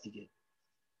مسئله است دیگه.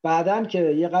 بعدن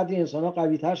که یه قدری انسان ها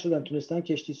قوی تر شدن تونستن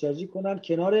کشتی سازی کنن،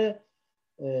 کنار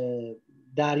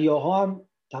دریاها هم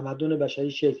تمدن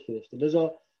بشری شکل گرفته.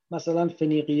 لذا مثلا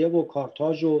فنیقیه و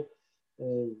کارتاژ و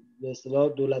به اصطلاح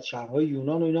دولت شهرهای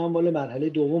یونان و اینا هم مال مرحله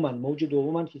دومن، موج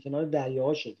دومن که کنار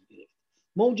دریاها شکل گرفت.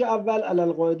 موج اول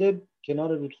علالقاعده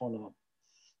کنار رودخانه ها.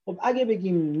 خب اگه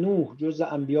بگیم نوح جزء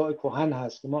انبیاء کهن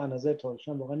هست که ما از نظر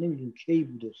تاریخی واقعا نمیدونیم کی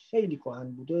بوده، خیلی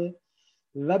کهن بوده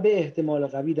و به احتمال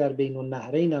قوی در بین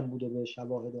النهرین هم بوده به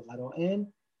شواهد و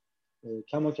قرائن،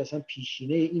 کما که اصلا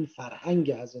پیشینه این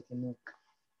فرهنگ حضرت نوح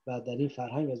و در این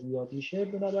فرهنگ از او یاد میشه،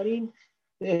 بنابراین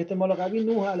به احتمال قوی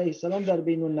نوح علیه السلام در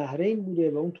بین النهرین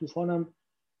بوده و اون طوفان هم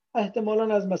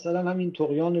احتمالاً از مثلا همین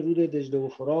طغیان رود دجله و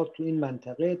فرات تو این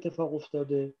منطقه اتفاق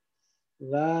افتاده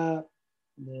و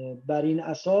بر این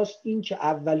اساس این که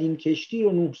اولین کشتی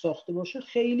رو نوح ساخته باشه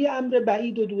خیلی امر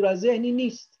بعید و دور از ذهنی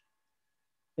نیست.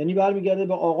 یعنی برمیگرده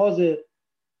به آغاز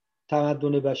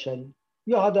تمدن بشری،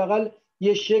 یا حداقل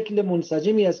یه شکل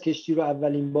منسجمی از کشتی رو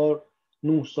اولین بار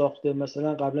نوح ساخته.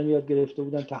 مثلا قبلا یاد گرفته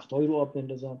بودن تخت‌هایی رو آب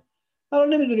بندازن،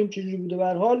 حالا نمیدونیم چجوری بوده. به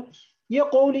هر حال یه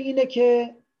قول اینه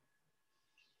که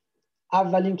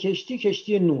اولین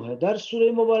کشتی نوحه. در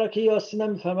سوره مبارکه یاسین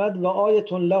میفرماد و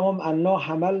آیة لهم انا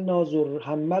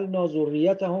حملنا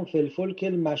ذریتهم فی الفلک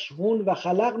المشحون و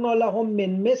خلقنا لهم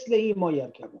من مثله ما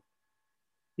یرکبون.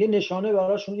 یه نشانه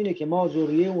براشون اینه که ما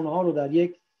ذریه اونها رو در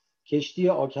یک کشتی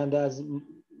آکنده از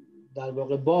در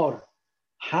واقع بار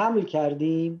حمل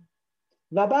کردیم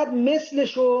و بعد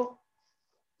مثلشو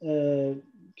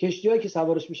کشتی‌هایی که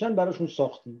سوارش میشن براشون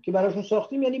ساختیم. که براشون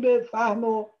ساختیم یعنی به فهم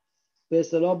و به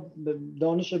اصطلاح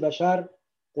دانش بشر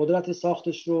قدرت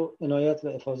ساختش رو عنایت و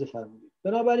افاضه فرمودید.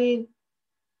 بنابراین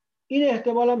این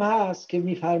احتمال هم هست که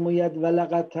میفرماید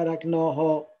ولقد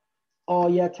ترکناها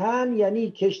آیتن،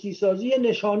 یعنی کشتی سازی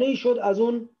نشانه‌ای شد از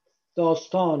اون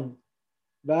داستان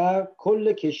و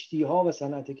کل کشتی ها و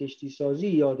صنعت کشتی سازی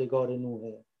یادگار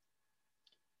نوحه.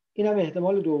 این هم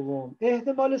احتمال دوم.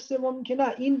 احتمال سوم که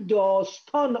نه، این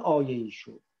داستان آیه‌ای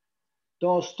شد.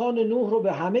 داستان نوح رو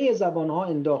به همه زبانها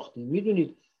انداختیم.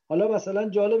 میدونید حالا مثلا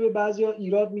جالب، بعضیا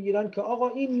ایراد میگیرن که آقا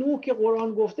این نوح که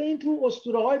قرآن گفته این تو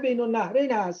اسطوره‌های بین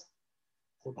النهرین هست.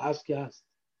 خب هست که هست،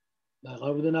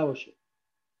 قرار بوده نباشه؟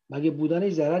 مگه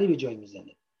بودنش ضرری به جای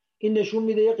میزنه؟ این نشون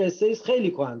میده یه قصه است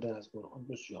خیلی کهن‌تر از قرآن.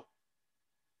 بسیار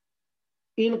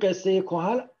این قصه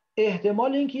کهن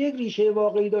احتمال اینکه یک ریشه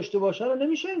واقعی داشته باشه رو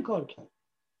نمیشه انکار کرد.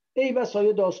 ای بسا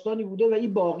یه داستانی بوده و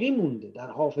این باقی مونده در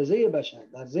حافظه بشر،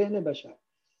 در ذهن بشر،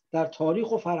 در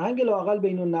تاریخ و فرهنگ لااقل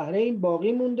بین النهرین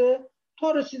باقی مونده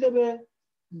تا رسیده به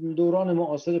دوران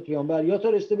معاصر پیامبر یا تا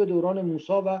رسیده به دوران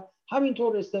موسی و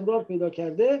همینطور استمرار پیدا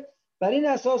کرده. بر این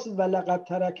اساس ولقد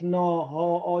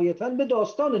ترکناها آیتا به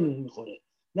داستان نوح میخوره،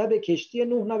 نه به کشتی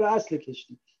نوح، نه به اصل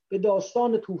کشتی، به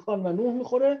داستان طوفان و نوح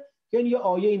میخوره که این یه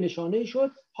آیه نشانه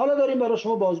شد. حالا داریم برای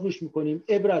شما بازگوش میکنیم،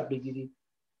 عبرت بگیرید.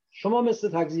 شما مثل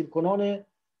تکذیب کنان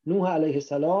نوح علیه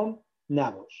السلام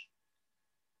نباش.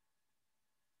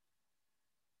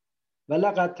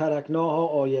 ولقد ترکناها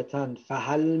آیتا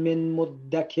فهل من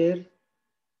مدکر.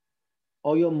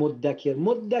 آیا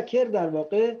مدکر در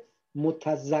واقع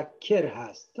متذکر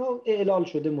هست، تا اعلال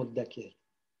شده مدکر.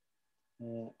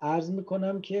 عرض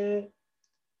میکنم که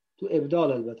تو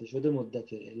ابدال البته شده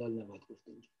مدکر، اعلال نباید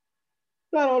گفته اینجا.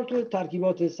 به هر حال تو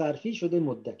ترکیبات صرفی شده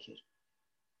مدکر.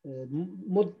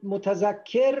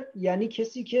 متذکر یعنی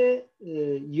کسی که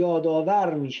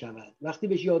یادآور میشود. وقتی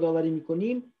بهش یادآوری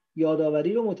میکنیم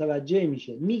یادآوری رو متوجه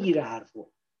میشه، میگیره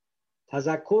حرفو،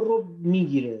 تذکر رو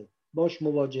میگیره، باش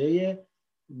مواجهه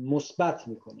مثبت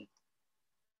میکنه.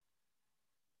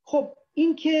 خب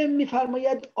این که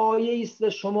میفرماید آیه است و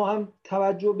شما هم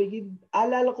توجه بگید،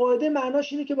 علالقاعده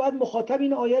معناش اینه که باید مخاطب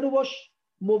این آیه رو باش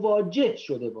مواجه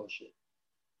شده باشه.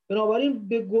 بنابراین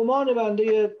به گمان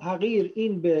بنده حقیر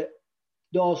این به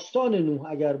داستان نوح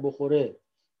اگر بخوره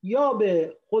یا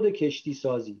به خود کشتی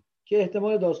سازی که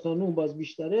احتمال داستان نوح باز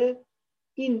بیشتره،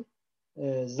 این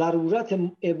ضرورت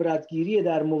عبرتگیری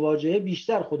در مواجهه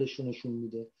بیشتر خودشونشون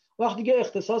میده. وقتی که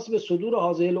اختصاص به صدور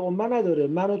حاضر الامه نداره،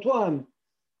 من و تو هم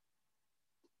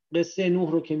قصه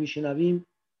نوح رو که میشنویم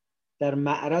در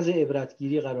معرض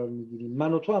عبرتگیری قرار میگیریم.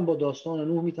 من و تو هم با داستان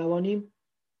نوح میتوانیم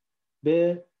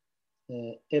به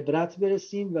عبرت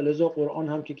برسیم و لذا قرآن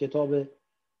هم که کتاب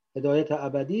هدایت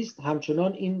ابدی است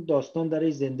همچنان این داستان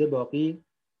درش زنده باقی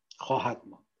خواهد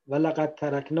ماند. ولقد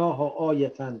ترکناها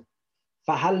آیتا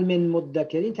فهل من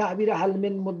مدکر. این تعبیر هل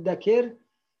من مدکر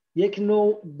یک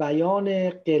نوع بیان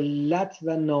قلت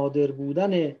و نادر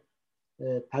بودن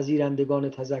پذیرندگان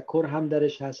تذکر هم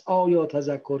درش هست. آیا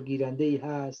تذکر گیرنده ای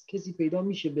هست؟ کسی پیدا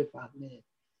میشه بفهمه؟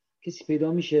 کسی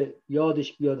پیدا میشه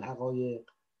یادش بیاد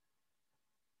حقایق؟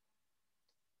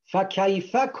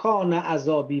 فکیف کان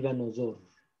عذابی و نذر.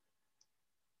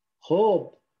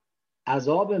 خب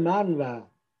عذاب من و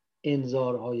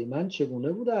انذارهای من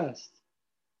چگونه بوده است؟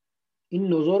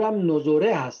 این نذرم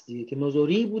نذره هستی که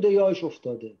نذری بوده یاش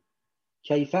افتاده.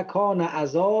 کیف کان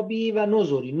عذابی و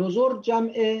نذری. نذر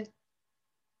جمع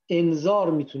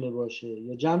انذار میتونه باشه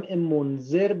یا جمع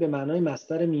منذر به معنای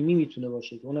مصدر میمی میتونه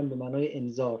باشه که اونم به معنای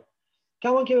انذار،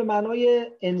 کمان که به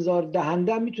معنای انذار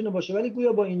دهنده میتونه باشه، ولی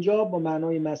گویا با اینجا با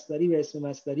معنای مصدری و اسم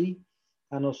مصدری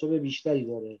تناسب بیشتری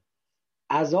داره.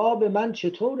 عذاب من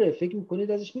چطوره؟ فکر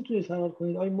میکنید ازش میتونید فرار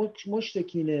کنید؟ آیا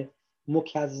مشرکین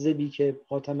مکذبی که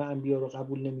خاتم انبیا رو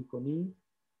قبول نمیکنید؟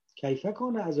 کیف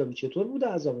کان عذابی، چطور بوده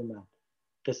عذاب من؟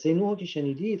 قصه نوح که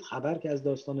شنیدید، خبر که از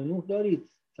داستان نوح دارید،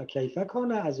 فکیف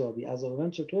کان عذابی، عذاب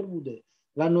من چطور بوده؟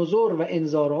 و نذر و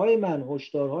انذارهای من،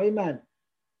 هشدارهای من.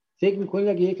 فکر میکنید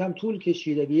اگه یکم طول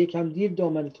کشید، اگه یکم دیر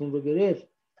دامنتون رو گرفت،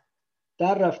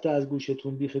 در رفته از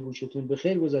گوشتون، بیخ گوشتون، به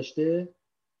خیر گذشته؟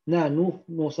 نه، نوح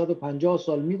 950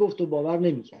 سال میگفت و باور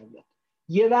نمیکرد.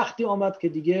 یه وقتی آمد که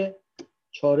دیگه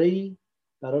چاره‌ای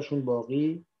براشون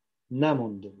باقی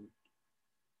نمانده بود.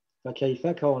 و کیف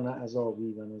کان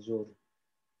عذابی و نذر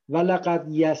ولقد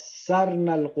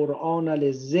یسرنا القرآن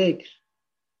للذکر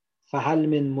فهل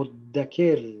من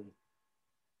مدکر.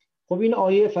 خب این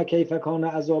آیه فکیف کان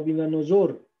عذابی و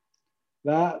نذر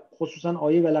و خصوصا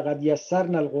آیه ولقد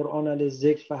یسرنا القرآن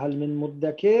للذکر فهل من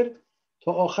مدکر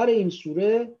تا آخر این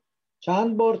سوره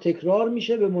چند بار تکرار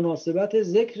میشه به مناسبت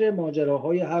ذکر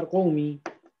ماجراهای هر قومی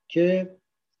که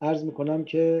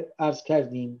عرض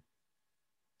کردیم.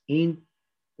 این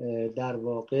در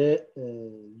واقع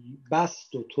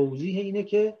بسط و توضیح اینه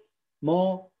که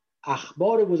ما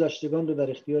اخبار گذشتگان رو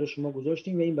در اختیار شما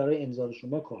گذاشتیم و این برای انذار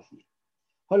شما کافیه.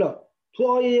 حالا تو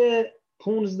آیه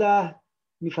 15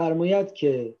 میفرماید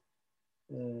که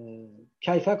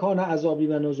کیف کان عذابی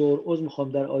و نذر. میخوام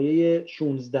در آیه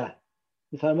 16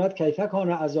 میفرماید کیف کان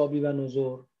عذابی و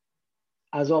نذر،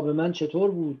 عذاب من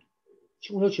چطور بود؟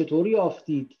 اونو چطوری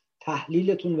یافتید؟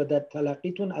 تحلیلتون و در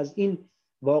تلقیتون از این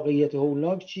واقعیت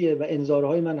هولناک چیه؟ و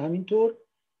انذارهای من همینطور.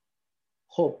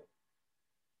 خب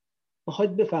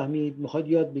میخواید بفهمید، میخواید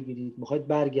یاد بگیرید، میخواید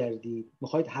برگردید،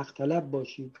 میخواید حق طلب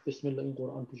باشید، بسم الله این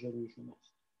قرآن پیش روی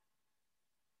شماست.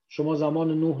 شما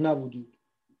زمان نوح نبودید،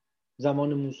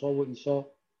 زمان موسی و عیسی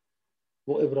و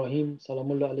با ابراهیم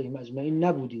سلام الله علیهم اجمعین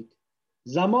نبودید.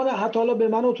 زمان حتی حالا به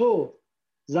من و تو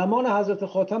زمان حضرت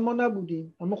خاتم ما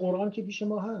نبودیم، اما قرآن که پیش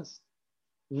ما هست.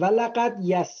 ولقد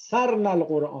یسرنا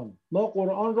القرآن، ما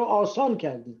قرآن رو آسان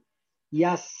کردیم.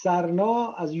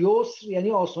 یسرنا از یسر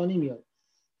یعنی آسانی میاد.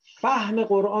 فهم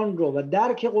قرآن رو و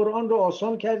درک قرآن رو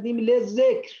آسان کردیم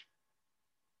لذکر،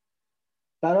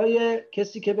 برای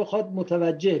کسی که بخواد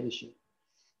متوجه بشه.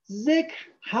 ذکر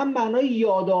هم معنای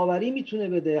یادآوری میتونه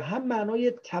بده، هم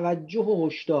معنای توجه و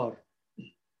هشدار.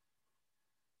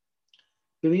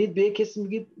 ببینید به یک کسی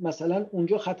میگید مثلا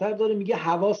اونجا خطر داره، میگه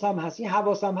حواسم هست. این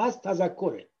حواسم هست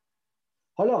تذکره.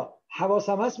 حالا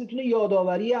حواسم هست میتونه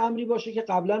یادآوری امری باشه که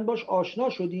قبلا باش آشنا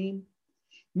شدیم،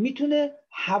 میتونه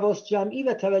حواس جمعی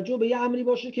و توجه به یه امری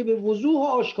باشه که به وضوح و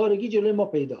آشکارگی جلوی ما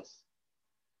پیداست.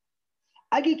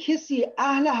 اگه کسی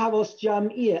اهل حواس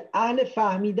جمعیه، اهل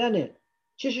فهمیدنه،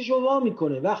 چششو وا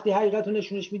میکنه، وقتی حقیقت رو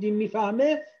نشونش میدیم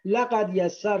میفهمه. لقد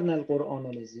یسرنا القرآن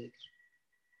للذکر.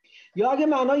 یا اگه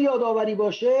معنای یادآوری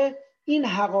باشه، این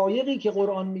حقایقی که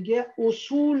قرآن میگه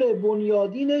اصول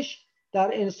بنیادینش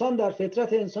در انسان، در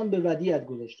فطرت انسان به ودیعت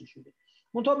گذاشته شده.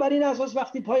 منتها بر این اساس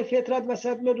وقتی پای فطرت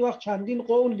وسط میاد، وقت چندین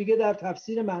قول دیگه در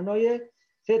تفسیر معنای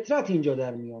فطرت اینجا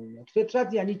در میاد.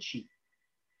 فطرت یعنی چی؟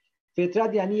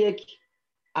 فطرت یعنی یک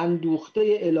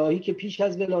اندوخته الهی که پیش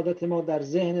از ولادت ما در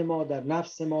ذهن ما، در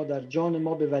نفس ما، در جان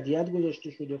ما به ودیعت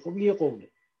گذاشته شده. خب یه قوله.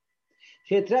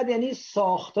 فطرت یعنی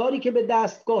ساختاری که به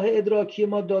دستگاه ادراکی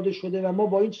ما داده شده و ما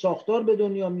با این ساختار به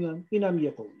دنیا میایم. اینم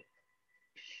یه قوله.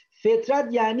 فطرت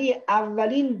یعنی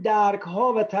اولین درک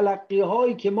ها و تلقی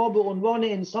هایی که ما به عنوان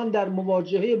انسان در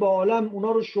مواجهه با عالم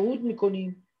اونا رو شهود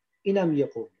میکنیم. اینم یه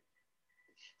قوله.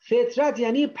 فطرت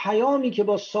یعنی پیامی که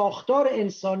با ساختار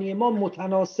انسانی ما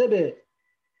متناسبه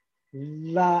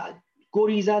و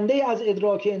گریزنده از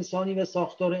ادراک انسانی و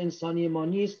ساختار انسانی ما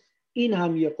نیست. این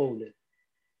هم یه قوله.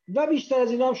 و بیشتر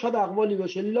از اینا هم شاید اقوالی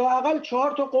باشه. لااقل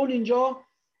 4 تا قول اینجا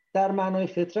در معنای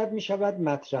فطرت می شود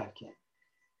مطرح کرد.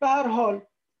 به هر حال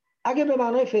اگه به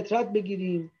معنای فطرت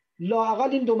بگیریم، لااقل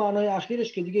این 2 معنای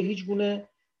اخیرش که دیگه هیچ گونه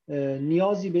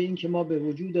نیازی به این که ما به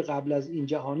وجود قبل از این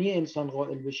جهانی انسان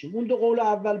قائل بشیم. اون 2 قول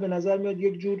اول به نظر میاد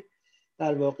یک جور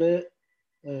در واقع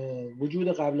وجود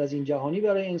قبل از این جهانی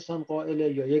برای انسان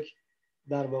قائله، یا یک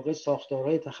در واقع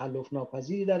ساختارهای تخلف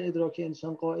ناپذیری در ادراک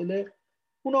انسان قائله.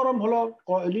 اونا رو هم حالا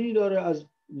قائلینی داره، از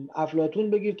افلاطون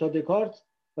بگیر تا دکارت،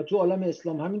 و تو عالم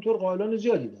اسلام همینطور قائلان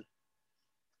زیادی داره.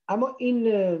 اما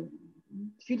این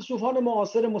فیلسوفان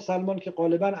معاصر مسلمان که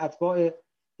غالبا اتباع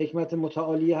حکمت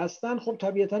متعالیه هستن، خب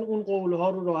طبیعتا اون قولها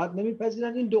رو راحت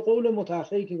نمیپذیرن. این 2 قول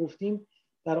متأخری که گفتیم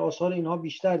در آثار اینها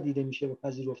بیشتر دیده میشه و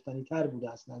پذیرفتنی تر بوده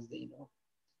است نزد اینها.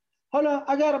 حالا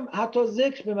اگر حتی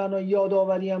ذکر به معنای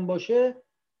یادآوری هم باشه،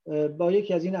 با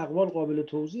یکی از این اقوال قابل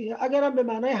توضیحه. اگر هم به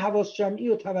معنای حواس جمعی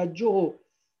و توجه و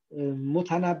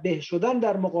متنبه شدن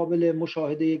در مقابل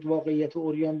مشاهده یک واقعیت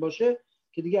عریان باشه،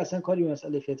 که دیگه اصلا کاری به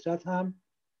مسئله فطرت هم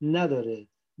نداره.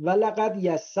 ولقد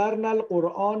یسرنا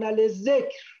القرآن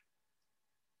للذکر.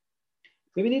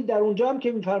 ببینید در اونجا هم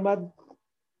که میفرماد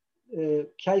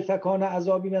کیف کان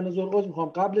عذابی و نذر، میخوام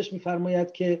قبلش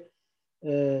میفرماید که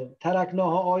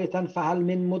ترکناها آیتا فهل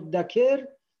من مدکر.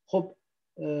 خب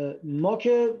ما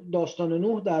که داستان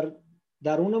نوح در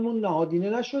درونمون نهادینه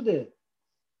نشده،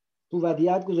 تو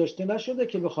ودیعت گذاشته نشده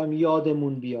که بخوایم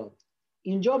یادمون بیاد.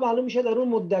 اینجا معلوم میشه در اون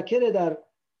مدکره، در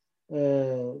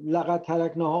لقد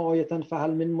ترکناها آیتا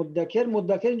فهل من مدکر.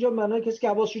 مدکر اینجا معنای کسی که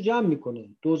حواسشو جمع میکنه،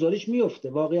 دوزاریش میفته،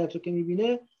 واقعیت رو که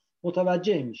میبینه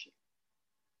متوجه میشه.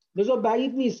 لذا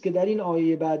بعید نیست که در این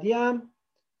آیه بعدی هم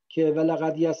که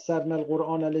ولقد یسرنا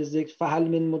القرآن للذکر فهل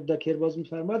من مدکر باز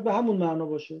میفرماد به همون معنا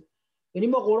باشه. یعنی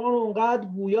ما قرآن رو اونقدر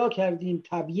گویا کردیم،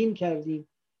 تبیین کردیم،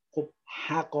 خب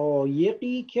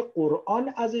حقایقی که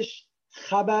قرآن ازش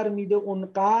خبر میده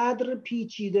اونقدر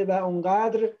پیچیده و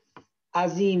اونقدر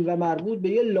عظیم و مربوط به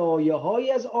یه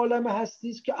لایه‌هایی از عالم هستی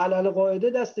است که علل قاعده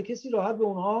دست کسی راحت به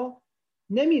اونها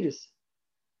نمیرسه.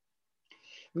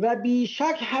 و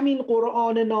بیشک همین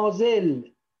قرآن نازل،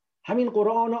 همین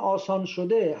قرآن آسان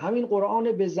شده، همین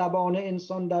قرآن به زبان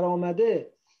انسان در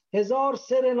آمده 1000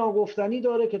 سر ناگفتنی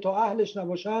داره که تا اهلش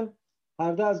نباشن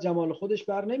پرده از جمال خودش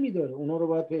بر نمیداره. اونا رو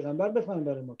باید پیغمبر بفهم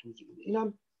برای ما توضیح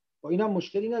بده. با اینم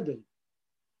مشکلی نداریم.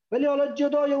 ولی حالا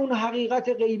جدای اون حقیقت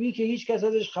غیبی که هیچ کس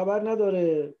ازش خبر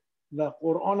نداره و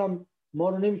قرآن هم ما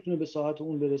رو نمیتونه به ساحت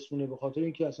اون برسونه، به خاطر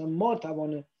اینکه اصلا ما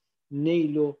توان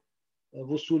نیل و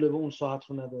وصول به اون ساحت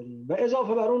رو نداریم، و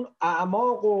اضافه بر اون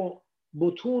اعماق و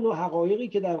بطون و حقایقی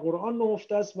که در قرآن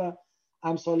نهفته است و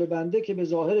امثال بنده که به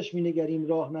ظاهرش مینگریم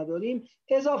راه نداریم،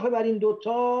 اضافه بر این 2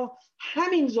 تا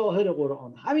همین ظاهر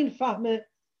قرآن، همین فهم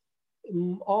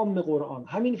عام قرآن،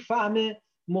 همین فهم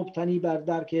مبتنی بر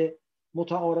درک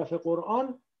متعارف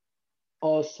قرآن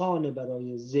آسانه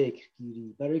برای ذکر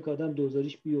گیری، برای که آدم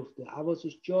دوزاریش بیفته،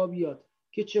 حواسش جا بیاد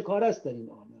که چه کار است در این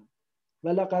عالم.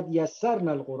 ولقد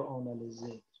یسرنا القرآن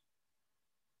للذکر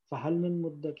فهل من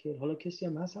مدکر. حالا کسی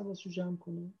هم هست حواسش جمع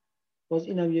کنه؟ باز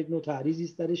اینم یک نوع تعریضی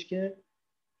است درش که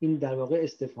این در واقع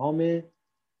استفهام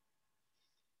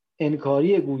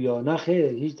انکاری گویا، نه خیر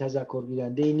هیچ تذکر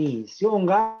گیرنده نیست. یا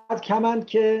اونقدر کمند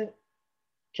که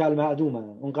کالمعدومن،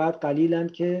 اونقدر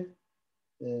قلیلند که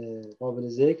قابل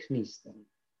ذکر نیستن.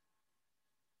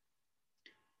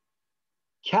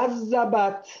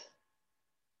 کذبت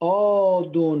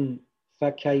عاد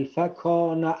فکیف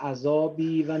کان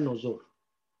عذابی و نذر.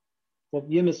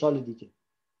 خب یه مثال دیگه،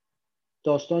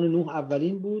 داستان نوح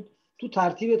اولین بود، تو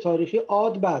ترتیب تاریخی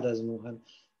عاد بعد از نوح هم.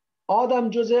 عادم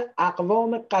جز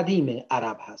اقوام قدیم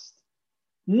عرب هست.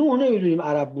 نوح نمیدونیم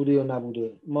عرب بوده یا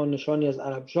نبوده، ما نشانی از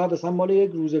عرب، شاید اصلا مال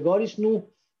یک روزگاریست نوح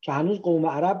که هنوز قوم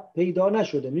عرب پیدا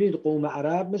نشده. میدونید قوم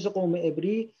عرب مثل قوم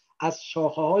عبری از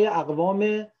شاخه های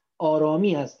اقوام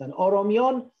آرامی هستند.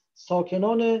 آرامیان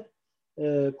ساکنان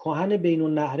کهن بین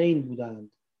النهرین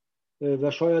بودند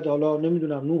و شاید حالا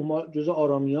نمیدونم نوح جز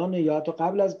آرامیانه یا حتی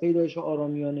قبل از پیدایش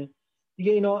آرامیانه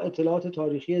دیگه. اینا اطلاعات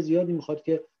تاریخی زیادی میخواد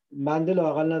که بنده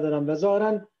لااقل ندارم و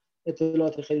ظاهراً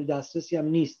اطلاعات خیلی دسترسی هم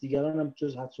نیست، دیگران هم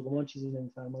جز حدس و گمان چیزی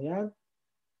نمیفرمایند.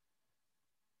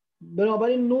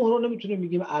 بنابراین نوح رو نمیتونیم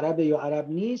بگیم عربه یا عرب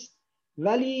نیست،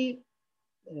 ولی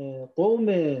قوم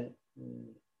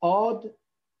عاد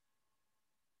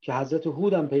که حضرت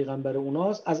هود هم پیغمبر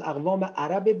اوناست از اقوام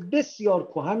عرب بسیار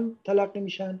کهن تلقی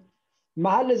میشن.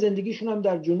 محل زندگیشون هم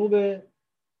در جنوب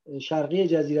شرقی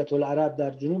جزیره العرب،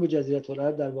 در جنوب جزیره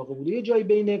العرب در واقع بوده، یه جای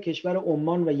بین کشور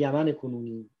عمان و یمن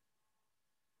کنونی.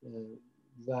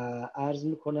 و عرض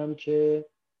میکنم که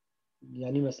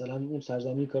یعنی مثلا اون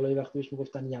سرزمین که الان وقتی بهش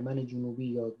میگفتن یمن جنوبی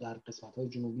یا در قسمت‌های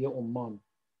جنوبی عمان،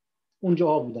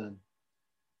 اونجاها بودن.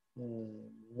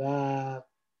 و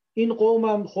این قوم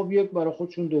هم خب یک برای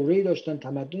خودشون دوره‌ای داشتن،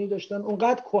 تمدنی داشتن،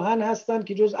 اونقدر کهن هستن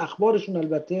که جز اخبارشون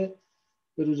البته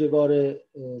به روزگار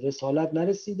رسالت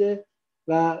نرسیده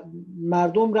و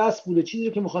مردم رسم بوده چیزی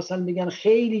رو که می‌خواستن بگن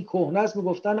خیلی کهنه است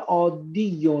میگفتن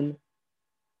عادیون.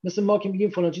 مثل ما که میگیم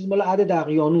فلان چیز مال عهد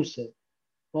دقیانوسه،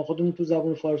 ما خودمون تو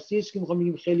زبان فارسی است که میخوام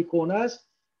بگیم خیلی کهنه است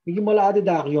میگیم مال عهد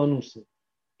دقیانوسه.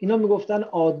 اینا میگفتن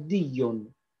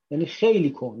عادیون یعنی خیلی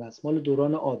کهنه است، مال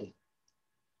دوران عاده.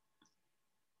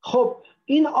 خب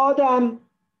این آدم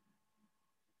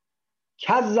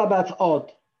کذبت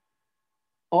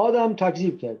آدم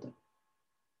تکذیب کرده.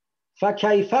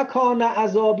 فکیف کان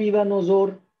عذابی و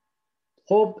نذر.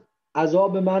 خب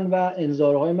عذاب من و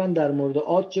انذارهای من در مورد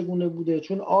عاد چگونه بوده؟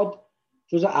 چون عاد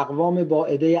جز اقوام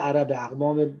باعده عرب،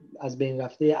 اقوام از بین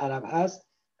رفته عرب هست،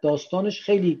 داستانش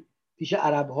خیلی پیش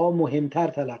عربها مهمتر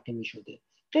تلقی می شده.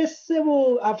 قصه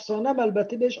و افسانه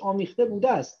البته بهش آمیخته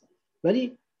بوده است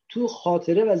ولی تو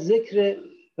خاطره و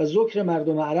ذکر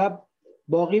مردم عرب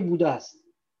باقی بوده است.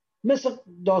 مثل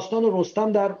داستان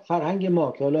رستم در فرهنگ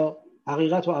ما که حالا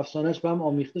حقیقت و افسانهش به هم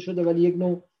آمیخته شده ولی یک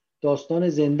نوع داستان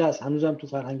زنده است، هنوزم تو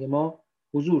فرهنگ ما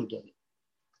حضور داره.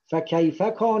 فکیف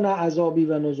کان عذابی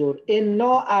و نذر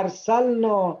انا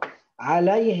ارسلنا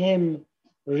علیهم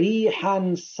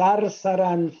ریحا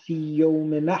صرصرا فی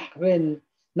یوم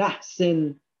نحس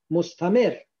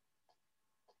مستمر.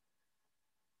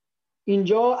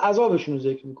 اینجا عذابشون رو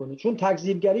ذکر میکنه چون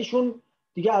تکذیبگریشون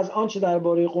دیگه از آنچه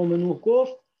درباره قوم نوح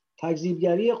گفت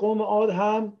تکذیبگری قوم عاد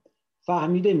هم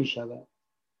فهمیده میشود.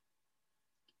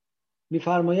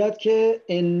 میفرماید که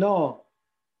انا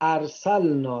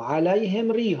ارسلنا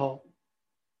علیهم ریحا،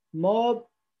 ما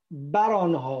بر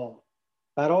آنها،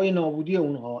 برای نابودی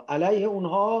اونها، علیه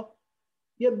اونها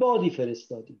یه بادی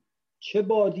فرستادیم. چه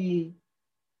بادی؟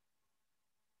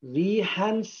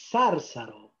 ریحا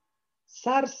سرسرا.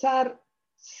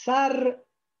 سر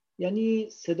یعنی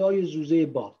صدای زوزه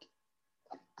باد،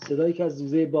 صدایی که از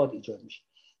زوزه باد ایجاد میشه.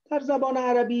 در زبان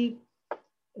عربی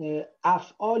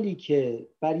افعالی که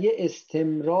بر یه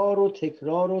استمرار و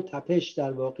تکرار و تپش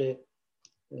در واقع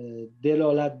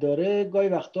دلالت داره گاهی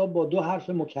وقتا با دو حرف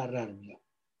مکرر میاد،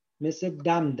 مثل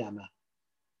دمدمه،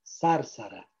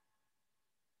 سرسره،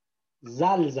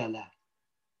 زلزله،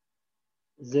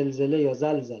 زلزله یا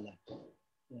زلزله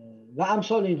و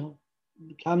امثال اینها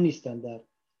کم نیستن در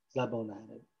زبان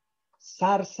عربی.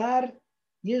 سرسر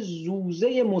یه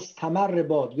زوزه مستمر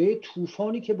باد یا یه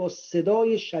طوفانی که با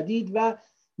صدای شدید و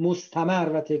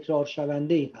مستمر و تکرار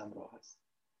شونده همراه است.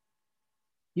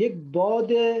 یک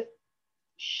باد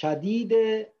شدید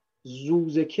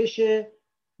زوزکش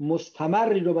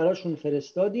مستمری رو براشون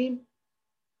فرستادیم.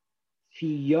 فی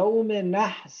یوم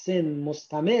نحس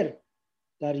مستمر،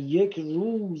 در یک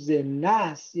روز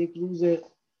نحس، یک روز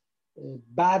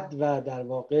بد و در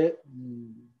واقع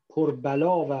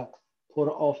پربلا و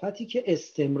پرآفتی که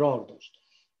استمرار داشت.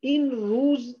 این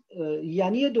روز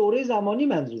یعنی یه دوره زمانی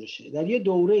منظورشه، در یه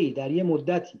دوره‌ای، در یه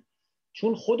مدتی،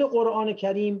 چون خود قرآن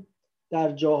کریم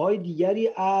در جاهای دیگری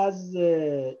از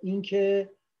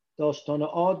اینکه داستان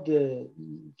عاد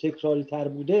تکراری تر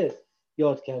بوده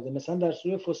یاد کرده. مثلا در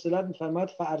سوره فصلت می‌فرماید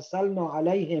فارسلنا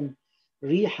علیهم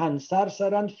ریحا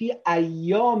صرصرا فی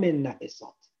ایام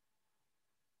نحسات.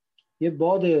 یه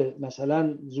باد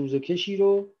مثلا زوزکشی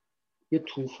رو، یه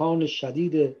طوفان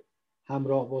شدید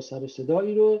همراه با سر و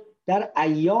صدایی رو در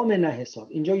ایام نحسات،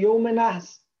 اینجا یوم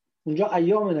نحس اونجا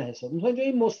ایام نحسات، اینجا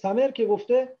این مستمر که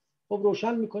گفته خب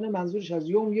روشن میکنه منظورش از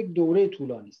یوم یک دوره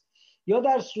طولانی است. یا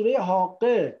در سوره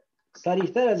حاقه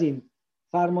صریح‌تر از این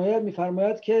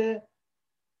میفرماید که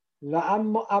و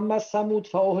اما ثمود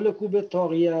فاهلکوا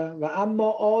بالطاغیه و اما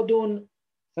عاد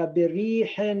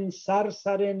فبریح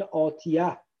صرصر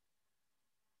آتیه.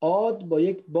 عاد با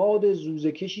یک باد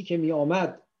زوزکشی که می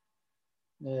آمد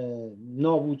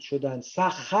نابود شدن.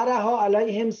 سخرها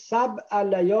علیهم 7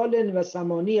 لیال و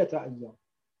 8 ایام.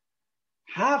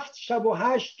 7 شب و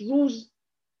 8 روز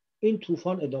این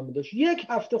طوفان ادامه داشت. یک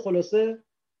هفته خلاصه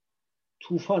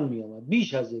طوفان می آمد،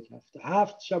 بیش از یک هفته.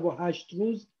 7 شب و 8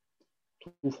 روز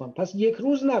طوفان، پس یک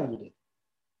روز نبوده.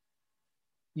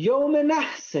 یوم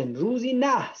نحس، روزی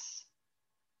نحس.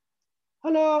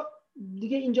 حالا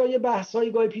دیگه اینجا یه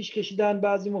بحثایی گاهی پیش کشیدن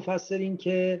بعضی مفسرین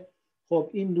که خب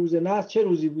این روز نحس چه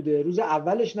روزی بوده؟ روز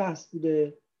اولش نحس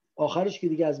بوده، آخرش که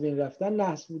دیگه از بین رفتن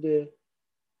نحس بوده.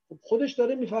 خب خودش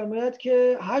داره میفرماید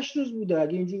که 8 روز بوده.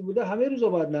 اگه اینجوری بوده همه روزا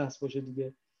باید نحس باشه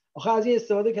دیگه. آخه از این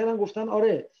استفاده کردن، گفتن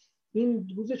آره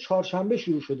این روز چهارشنبه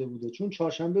شروع شده بوده، چون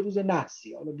چهارشنبه روز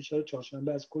نحسی. حالا بیچاره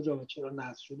چهارشنبه از کجا و چرا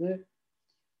نحس شده؟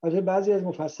 البته بعضی از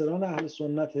مفسران اهل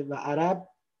سنت و عرب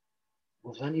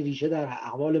گفتن این ریشه در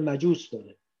اقوال مجوس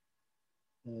داره،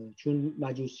 چون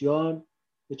مجوسیان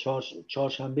به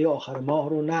چهارشنبه آخر ماه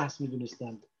رو نحس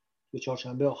میدونستند، به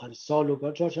چهارشنبه آخر سال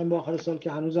و چهارشنبه آخر سال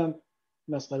که هنوزم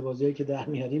مسخره بازیایی که در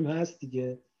میاریم هست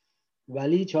دیگه،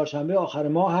 ولی چهارشنبه آخر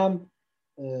ماه هم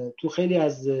تو خیلی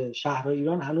از شهرهای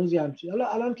ایران هنوزی همچین. حالا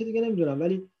الان که دیگه نمیدونم،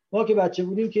 ولی ما که بچه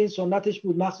بودیم که این سنتش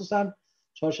بود، مخصوصا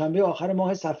چهارشنبه آخر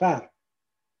ماه صفر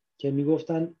که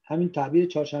میگفتن همین تعبیر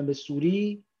چهارشنبه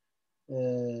سوری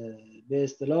به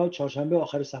اصطلاح چهارشنبه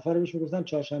آخر سفر رو بهش میگفتن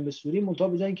چهارشنبه سوری، منتها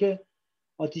به جای اینکه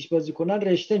آتش بازی کنن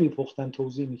رشته میپختن،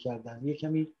 توزیع میکردن، یه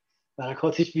کمی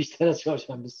برکاتش بیشتر از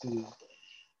چهارشنبه سوری.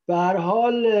 به هر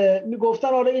حال میگفتن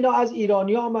آره اینا از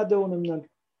ایرانیا آمده و نمیدونم.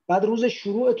 بعد روز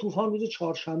شروع طوفان روز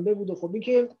چهارشنبه بوده. خب این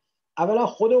که اولا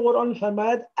خود قرآن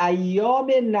میفرماید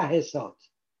ایام نحسات،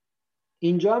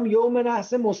 اینجا هم یوم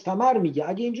نحس مستمر میگه.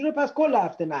 اگه اینجوره پس کل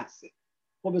هفته نحسه.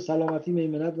 خب به سلامتی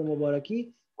میمنت و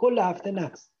مبارکی کل هفته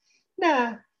نحس.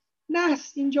 نه،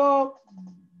 نحس اینجا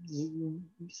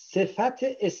صفت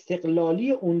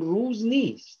استقلالی اون روز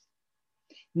نیست.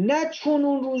 نه چون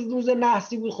اون روز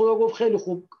نحسی بود خدا گفت خیلی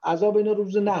خوب عذاب اینا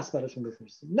روز نحس براشون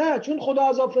بفرستیم. نه، چون خدا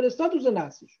عذاب فرستاد روز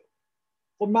نحسی شد.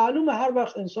 خب معلومه هر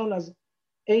وقت انسان از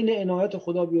عین عنایت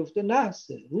خدا بیفته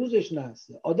نحسه، روزش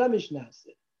نحسه، آدمش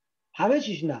نحسه، همه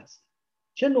چیش نحسه.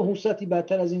 چه نحوستی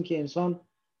بدتر از این که انسان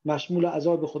مشمول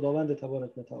عذاب خداوند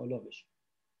تبارک و تعالی بشه.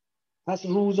 پس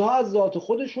روزها از ذات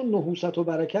خودشون نحوست و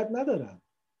برکت ندارن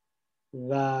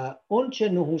و اون چه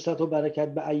نحوست و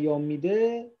برکت به ایام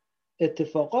میده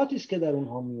اتفاقاتی است که در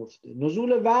اونها میفته.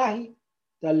 نزول وحی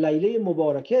در لیله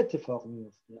مبارکه اتفاق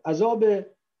میفته، عذاب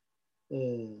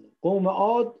قوم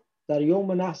عاد در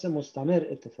یوم نحس مستمر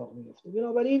اتفاق میفته.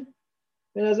 بنابراین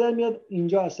به نظر میاد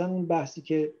اینجا اصلا اون بحثی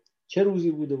که چه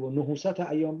روزی بوده و نحوست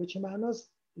ایام به چه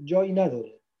معناست جایی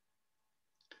نداره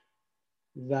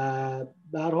و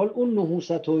به هر حال اون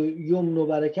نحوست و یمن و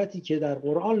برکتی که در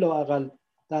قرآن لااقل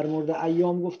در مورد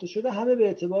ایام گفته شده همه به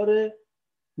اعتبار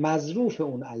مظروف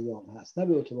اون ایام هست، نه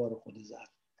به اعتبار خود ظرف.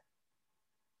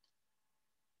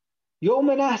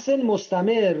 یوم نحس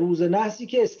مستمر، روز نحسی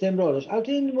که استمرارش.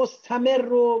 البته این مستمر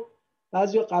رو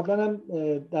بعضی قبلا هم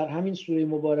در همین سوره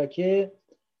مبارکه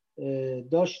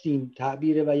داشتیم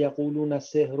تعبیر و یقولون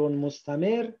سحر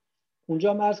مستمر.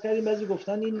 اونجا هم عرض کردیم بعضی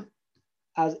گفتن این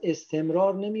از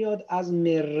استمرار نمیاد، از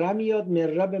مره میاد.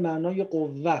 مره به معنای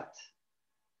قوت،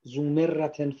 ذو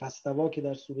مرة فاستوی که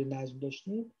در سوره نجم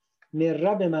داشتیم،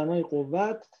 مره به معنای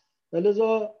قوت.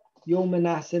 ولذا یوم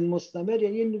نحس مستمر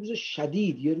یعنی یه روز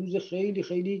شدید، یه روز خیلی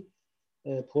خیلی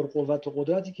پرقوت و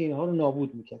قدرتی که اینها رو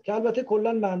نابود میکرد. که البته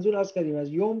کلا منظور از کردیم از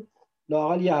یوم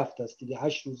لااقل یه هفته است دیگه،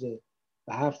 8 روزه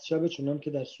و 7 شب، چنان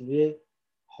که در سوره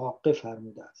حاقه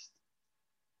فرموده است.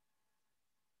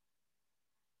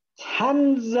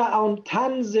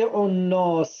 تنزع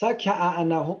الناس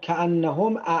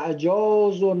کأنهم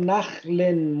اعجاز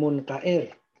نخل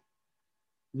منقعر.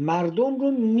 مردم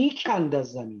رو میکند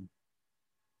از زمین.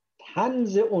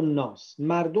 تنزع الناس،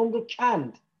 مردم رو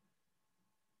کند.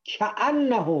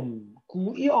 کأنهم،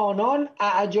 گویی آنان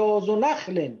اعجاز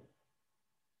نخل،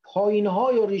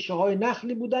 پایین‌های و ریشه های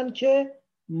نخلی بودن که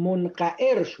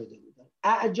منقعر شده بودن.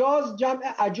 اعجاز جمع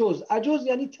عجز. عجز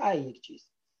یعنی ته یک چیز،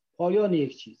 پایان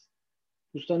یک چیز.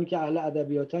 دوستانی که اهل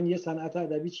ادبیاتن، یه صنعت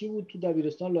ادبی چی بود تو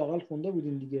دبیرستان لااقل خونده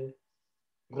بودیم دیگه،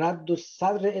 رد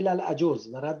الصدر الی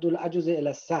العجز و رد العجز الی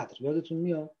الصدر. یادتون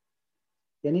میاد؟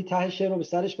 یعنی ته شعر رو به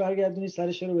سرش برگردونی،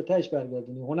 سر شعر رو به تهش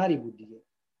برگردونی. هنری بود دیگه.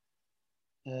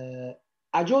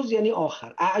 عجز یعنی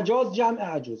آخر. اعجاز جمع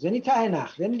عجز یعنی ته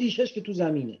نخل، یعنی ریشش که تو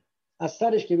زمینه، از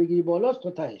سرش که بگیری بالاست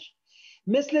تا تهش.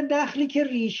 مثل نخلی که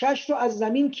ریشش رو از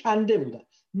زمین کنده بودن.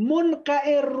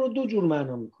 منقعر رو دو جور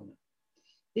معنا میکنه.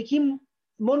 یکی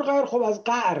منقعر خب از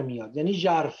قعر میاد، یعنی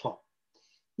ژرفا.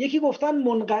 یکی گفتن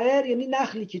منقعر یعنی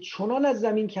نخلی که چنان از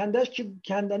زمین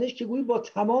کندنش که گویی با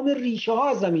تمام ریشه ها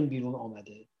از زمین بیرون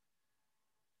آمده.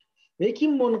 و یکی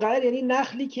منقعر یعنی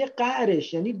نخلی که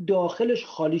قعرش یعنی داخلش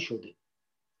خالی شده،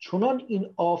 چنان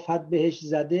این آفت بهش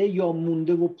زده یا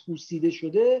مونده و پوسیده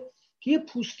شده که یه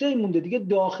پوسته مونده دیگه،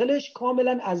 داخلش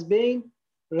کاملا از بین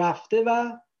رفته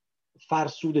و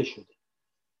فرسوده شده.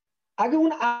 اگه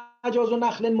اون اعجاز و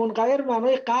نخل منقعر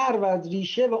معنای قعر و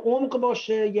ریشه و عمق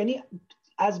باشه، یعنی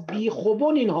از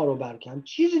بیخوبون اینها رو برکن،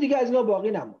 چیزی دیگه از اینا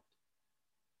باقی نموند.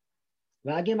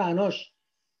 و اگه معناش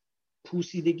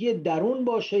پوسیدگی درون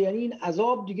باشه، یعنی این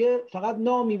عذاب دیگه فقط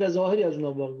نامی و ظاهری از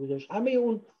اونها باقی گذاشت، همه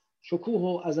اون شکوه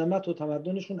و عظمت و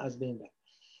تمدنشون از بین رفت.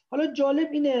 حالا جالب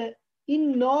اینه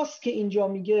این ناس که اینجا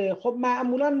میگه، خب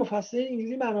معمولا مفسرین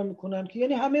اینجوری معنا میکنن که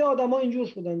یعنی همه آدما اینجور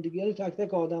شدن دیگه، یعنی تک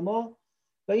تک آدما.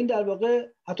 و این در واقع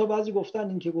حتی بعضی گفتن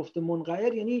این که گفته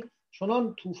منقعر یعنی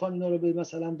چنان طوفان اینا رو به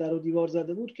مثلا در و دیوار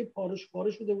زده بود که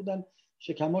پاره شده بودن،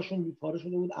 شکماشون پاره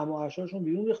شده بود، امعاشاشون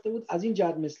بیرون ریخته بود، از این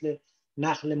جهت مثل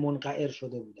نخل منقعر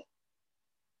شده بودن.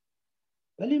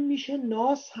 ولی میشه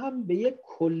ناس هم به یک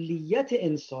کلیت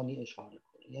انسانی اشاره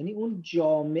کنه، یعنی اون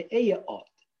جامعه عاد،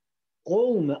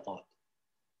 قوم عاد.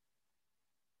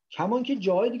 کمان که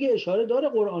جای دیگه اشاره داره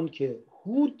قرآن که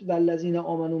هود و الذین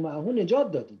آمنوا معه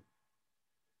نجات دادیم.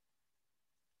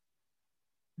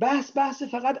 بحث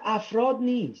فقط افراد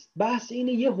نیست، بحث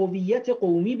اینه یه هویت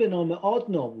قومی به نام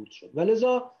عاد نابود شد.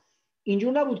 ولذا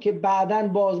اینجور نبود که بعداً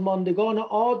بازماندگان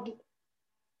عاد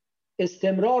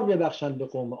استمرار ببخشند به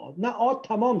قوم عاد. نه، عاد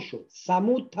تمام شد،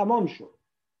 ثمود تمام شد،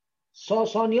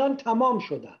 ساسانیان تمام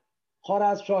شدن،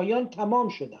 خوارزمشاهیان تمام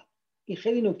شدن. این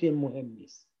خیلی نکته مهمی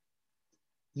است.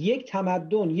 یک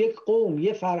تمدن، یک قوم،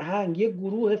 یک فرهنگ، یک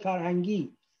گروه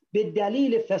فرهنگی به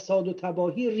دلیل فساد و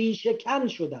تباهی ریشه کن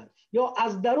شدن یا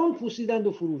از درون پوسیدند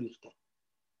و فرو ریختن.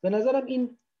 به نظرم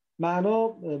این معنا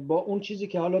با اون چیزی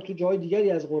که حالا تو جای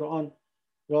دیگری از قرآن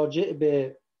راجع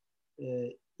به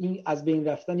این از بین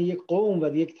رفتن یک قوم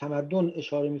و یک تمدن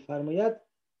اشاره می‌فرماید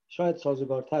شاید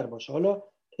سازگارتر باشه. حالا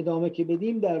ادامه که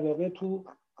بدیم در واقع تو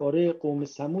باره قوم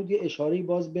ثمود یه اشاره‌ای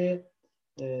باز به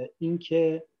این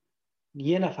که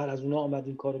یه نفر از اونا آمد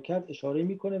این کارو کرد اشاره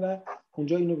میکنه و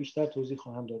اونجا اینو بیشتر توضیح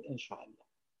خواهم داد ان شاء الله.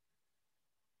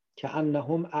 که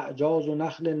انهم اعجاز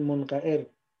نخل منقعر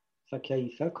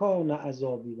فکیف کان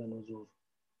عذابی و نذر.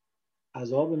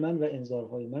 عذاب من و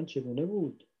انذارهای من چگونه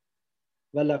بود؟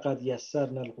 ولقد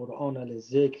یسرنا القرآن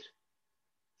للذکر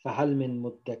فهل من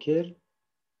مدکر.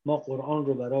 ما قرآن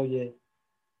رو برای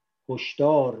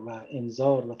هشدار و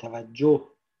انذار و توجه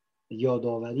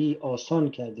یادآوری آسان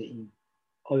کرده ایم.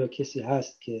 آیا کسی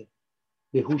هست که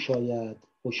به هوش آید،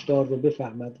 هشدار رو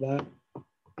بفهمد و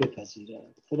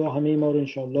بپذیرد؟ خدا همه ما رو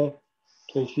انشاءالله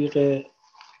توفیق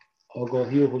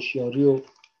آگاهی و هوشیاری و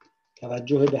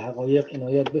توجه به حقایق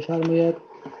عنایت بفرماید.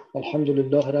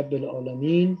 الحمدلله رب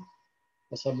العالمین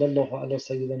و صلی الله علی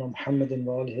سیدنا محمد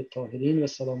و آله الطاهرین و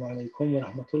السلام علیکم و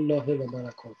رحمت الله و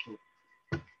برکاته.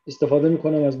 استفاده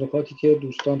میکنم از نکاتی که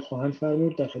دوستان خواهند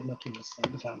فرمود، در خدمتتون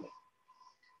هستم. بفرمایید.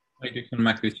 دکتر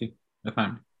مکریچی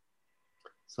بفرمایید.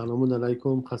 سلام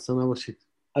علیکم، خسته نباشید.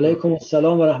 علیکم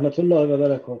السلام و رحمت الله و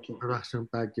برکاته.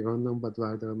 ببخشید بگیراندم بعد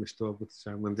وردم اشتباه بود،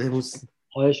 شرمنده. روز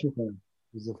خواهش میکنم.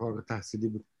 روز فارغ تحصیلی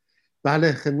بود.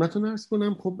 بله خدمتتون عرض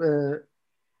کنم. خب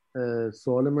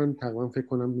سوال من تقریبا فکر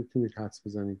کنم میتونید حدس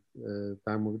بزنید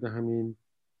در مورد همین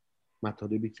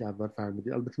مطالبی که اول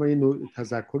فرمودید. البته من یه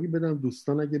تذکری بدم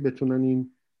دوستان اگه بتونن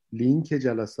این لینک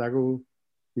جلسه رو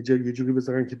یه جوری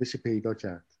بذارن که بشه پیدا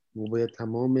کرد. ما باید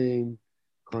تمام این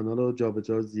کانال رو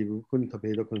جابجا زیر کنیم تا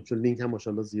پیدا کنیم، چون لینک هم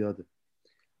ماشاءالله زیاده،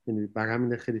 یعنی برای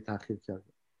همین خیلی تاخیر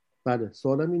کرده. بله،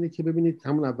 سوالم اینه که ببینید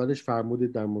همون اولش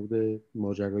فرمودید در مورد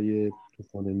ماجرای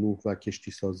طوفان نوح و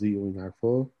کشتی سازی و این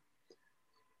حرفا.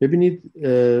 ببینید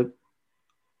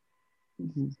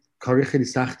کار خیلی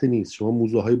سختی نیست. شما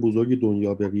موزه های بزرگ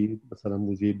دنیا برید، مثلا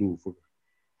موزه لوور،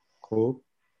 خب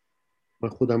من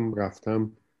خودم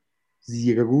رفتم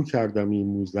زیر رو کردم این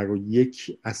موزه رو،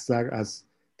 یک اثر از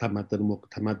تمدن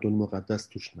مقدس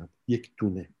توش نبود، یک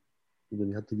دونه.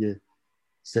 میدونی حتی یه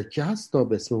سکه هست تا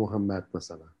به اسم محمد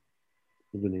مثلا،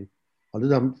 میدونی. حالا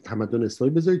در تمدن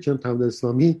اسلامی بذارید، چون تمدن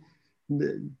اسلامی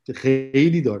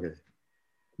خیلی داره،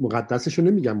 مقدسش رو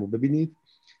نمیگم. و ببینید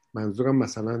منظورم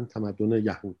مثلا تمدن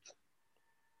یهود،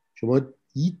 شما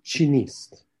هیچی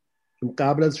نیست.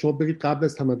 قبل از شما برید قبل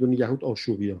از تمدن یهود،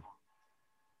 آشوریان،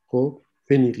 خب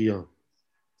فنیقیان،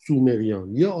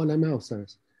 سومریان، یه عالمه آثار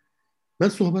است. من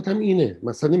صحبتم اینه،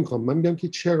 مثلا نمیخوام من میگم که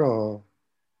چرا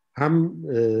هم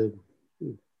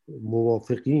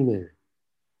موافقین به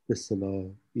اصطلاح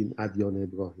این ادیان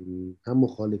ابراهیمی هم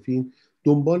مخالفین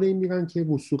دنبال این میرن که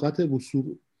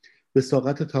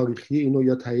وثاقت تاریخی اینو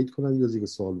یا تایید کنن یا زیر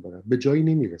سوال برن، به جایی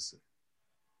نمیرسه.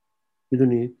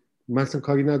 میدونید مثلا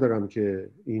کاری ندارم که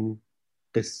این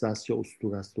قصه است یا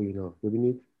اسطوره است و اینا.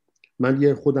 ببینید من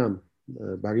یه خودم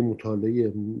برای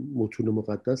مطالعه متون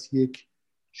مقدس یک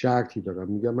شرطی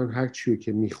دارم، میگم من هر چیو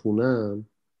که میخونم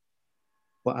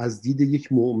با از دید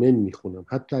یک مؤمن میخونم،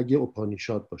 حتی اگه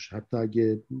اپانیشاد باشه، حتی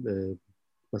اگه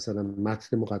مثلا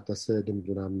متن مقدس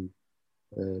نمیدونم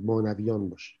مانویان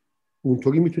باشه،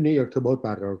 اونطوری میتونه ارتباط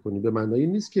برقرار کنی. به معنای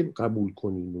نیست که قبول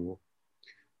کنین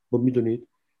و میدونید.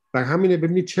 بر همینه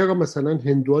ببینید چرا مثلا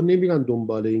هندوها نمیرن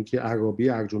دنبال این که عرابی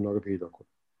ارجونا رو پیدا کنن،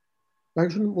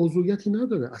 برایشون موضوعیتی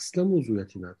نداره، اصلا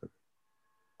موضوعیتی نداره.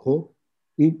 خب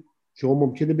این شما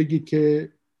ممکنه بگید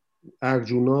که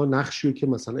ارجونا نقشی که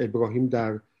مثلا ابراهیم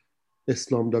در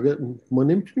اسلام داره، ما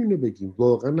نمیتونیم اینو بگیم،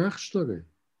 واقعا نقش داره.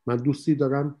 من دوستی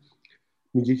دارم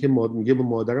میگه که میگه به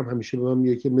مادرم همیشه به من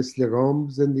میگه که مثل رام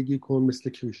زندگی کن، مثل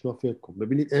کریشنا فکر کن.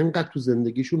 ببینید انقدر تو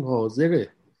زندگیشون حاضره،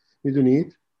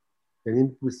 میدونید.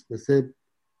 یعنی مثل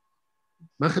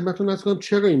من خدمتتون عرض کنم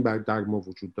چرا این در ما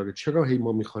وجود داره، چرا هی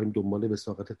ما میخوایم دنبال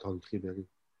وثاقت تاریخی بریم،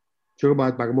 چرا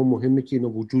باید برای ما مهمه که اینا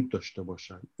وجود داشته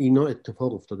باشن. اینا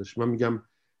اتفاق افتادش. من میگم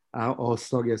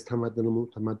آثاری از تمدن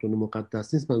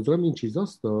مقدس نیست، منظورم این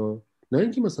چیزاست، نه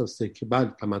اینکه مثلا سکه،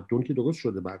 بله تمدن که درست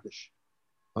شده بعدش.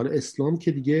 آره اسلام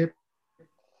که دیگه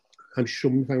همیشه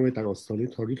شما میفهمید در آستانه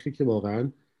تاریخی که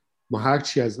واقعا ما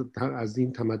هرچی از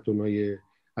این تمدن‌های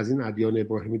از این ادیان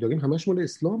ابراهیمی داریم همش مال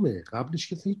اسلامه، قبلش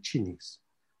که هیچی نیست.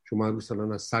 شما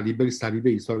مثلا از صلیب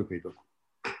عیسی رو پیدا کن،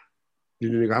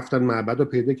 یعنی رفتن معبد رو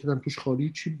پیدا کردن توش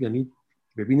خالی، چی یعنی.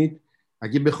 ببینید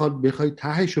اگه بخواید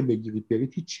تهش رو بگیرید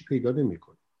برید هیچی پیدا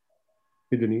نمی‌کنید،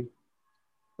 میدونید.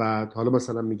 بعد حالا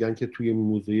مثلا میگن که توی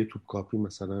موزه توپکاپی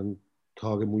مثلا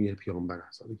تار موی پیامبر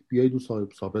هست، بیایید و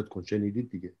ثابت کن، شنیدید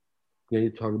دیگه، یعنی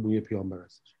تار موی پیامبر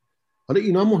هستش. حالا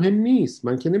اینا مهم نیست،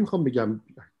 من که نمیخوام بگم،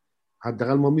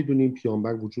 حداقل ما میدونیم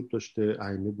پیامبر وجود داشته،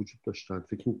 ائمه وجود داشتن،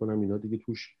 فکر میکنم اینا دیگه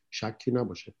توش شکی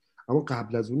نباشه. اما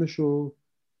قبل از اونشو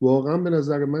واقعا به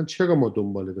نظر من چرا ما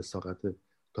دنبال وثاقت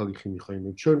تاریخی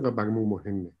میخوایم؟ چرا اینقدر برامون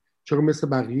مهمه؟ چرا مثل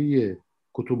بقیه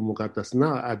کتب مقدس،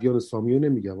 نه ادیان سامی رو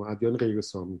نمیگم، ادیان غیر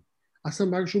سامی، اصلا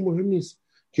براشون مهم نیست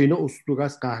که اینا اسطوره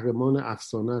است، قهرمان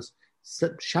افسانه است.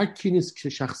 شکی نیست که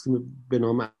شخصی به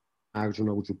نام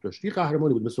ارجونا وجود داشت، یه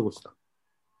قهرمانی بود مثل رستم،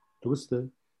 درسته؟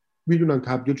 میدونن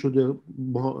تبدیل شده،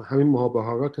 همین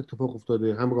مهابهارات اتفاق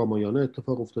افتاده، هم رامایانه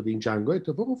اتفاق افتاده، این جنگ‌ها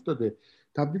اتفاق افتاده،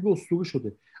 تبدیل به اسطوره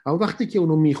شده. اما وقتی که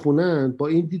اونو میخونن با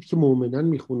این دید که مؤمنن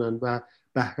میخونن و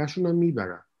بهرهشون هم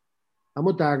میبرن.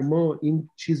 اما در ما این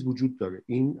چیز وجود داره،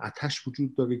 این آتش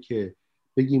وجود داره که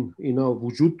بگیم اینا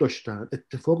وجود داشتن،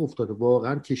 اتفاق افتاده،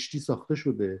 واقعا کشتی ساخته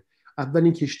شده،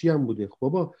 اولین کشتی هم بوده. خب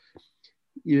بابا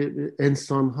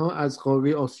انسان ها از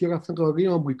قاره آسیا رفتن قاره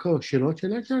آمریکا، شنا که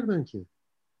نکردن که،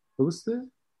 درسته؟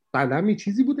 قلمی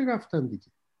چیزی بوده رفتن دیگه،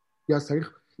 یا طریق.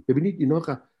 ببینید اینا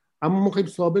اما ما خیلی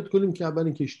ثابت کنیم که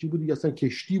اولین کشتی بوده، یا اصلا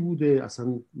کشتی بوده،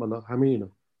 اصلا بالا همه اینا.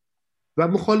 و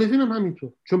مخالفین هم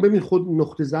همینطور، چون ببین خود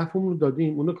نقطه ضعفمون رو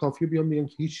دادیم، اونا کافیه بیان میگن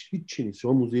که هیچ چی نیست.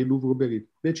 شما موزه لوور رو برید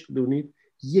بچینید،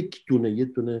 یک دونه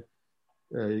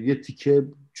یه تیکه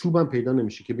چوبم پیدا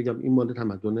نمیشه که بگم این مال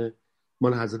تمدن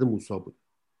مال حضرت موسی بود،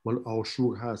 مال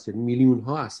آشور هست. یعنی میلیون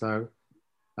ها اثر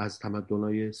از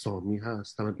تمدن‌های سامی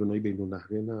هست، تمدن‌های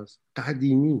بین‌النهرین هست،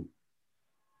 قدیمی.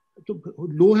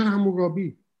 لوح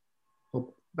حمورابی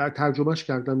خب بر ترجمهش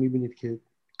کردم میبینید که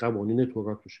قوانین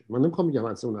تورات توشه. من نمیخوام بگم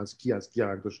اصلا اون از کی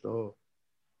برداشته ها،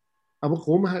 اما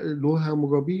قوم لوح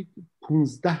حمورابی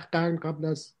 15 قرن قبل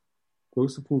از،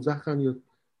 درست 15 قرن یا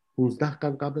 15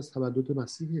 قرن قبل از تولد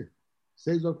مسیحه،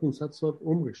 3500 سال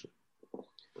عمرشه.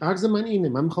 عرض من اینه،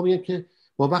 من میخوام بگم که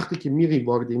ما وقتی که میریم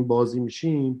وارد این بازی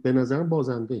میشیم به نظر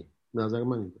بازنده ایم. نظر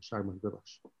من اینه. شرمنده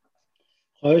باش.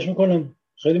 خواهش میکنم،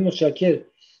 خیلی متشکر.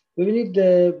 ببینید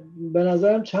به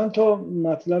نظرم چند تا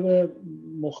مطلب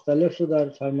مختلف رو در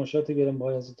فرمایشات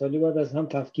گرانبهای حضرت باید از هم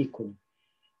تفکیک کنیم.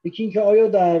 یکی اینکه آیا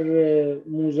در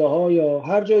موزه ها یا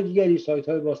هر جای دیگری، سایت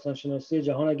های باستانشناسی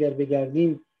جهان اگر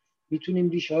بگردیم میتونیم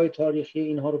ریشه های تاریخی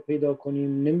اینها رو پیدا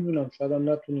کنیم؟ نمیدونم، شاید هم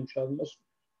نتونیم، شاید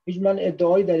هیچ من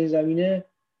ادعایی در این زمینه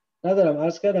ندارم.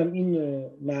 عرض کردم این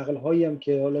نقل هایی هم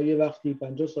که حالا یه وقتی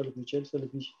 50 سال پیش 40 سال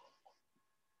پیش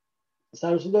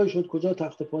سر و صدا شد کجا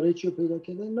تخت پاره چی رو پیدا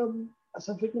کردن، اینا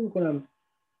اصلا فکر نمی کنم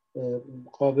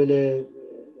قابل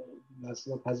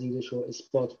مثلا پذیرش و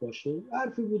اثبات باشه.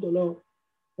 حرفی بود، حالا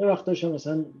یه وقتاش هم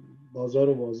مثلا بازار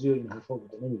و بازی و این حرفا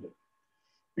بوده، نمیدونم.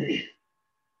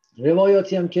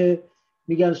 روایاتی هم که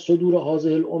میگن صدور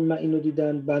حاضر الامه اینو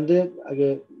دیدن، بنده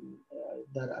اگه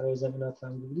در عرای زمینات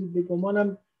فهمیدید به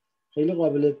گمانم خیلی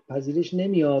قابل پذیرش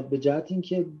نمیاد، به جهت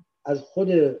اینکه از خود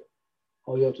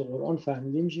آیات قرآن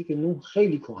فهمیده میشه که نوح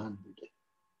خیلی کهن بوده،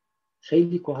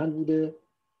 خیلی کهن بوده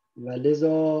و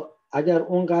لذا اگر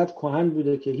اونقدر کهن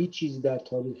بوده که هیچ چیزی در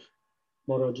تاریخ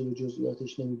ما راجع به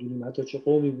جزئیاتش نمیدونیم، حتی چه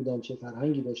قومی بودن، چه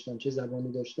فرهنگی داشتن، چه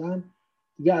زبانی داشتن،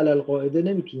 دیگه علالقاعده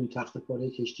نمیتونیم تخت پاره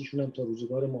کشتیشون هم تا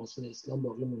روزگار معاصر اسلام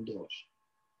باقی مونده باشه.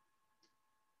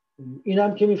 این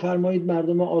هم که میفرمایید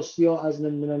مردم آسیا از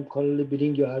نمیدونم کانال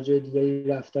برینگ یا هر جای دیگری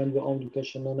رفتن و آمریکا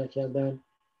شنا نکردن،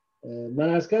 من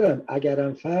عرض کردم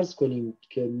اگرم فرض کنیم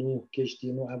که نوح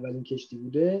اولین کشتی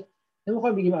بوده،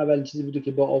 نمیخوام بگیم اولین چیزی بوده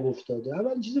که با آب افتاده،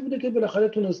 اولین چیزی بوده که بالاخره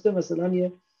تونسته مثلا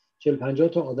یه 40-50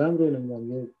 تا آدم رو،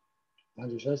 نمیدونم یه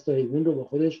 50-60 تا حیوان رو با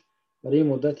خودش برای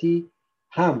مدتی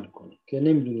حمل کنه، که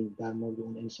نمیدونیم در مورد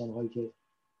اون انسان‌هایی که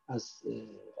از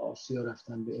آسیا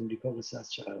رفتن به امریکا قصه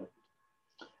از چه قرار بود.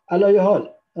 علایه حال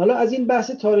حالا از این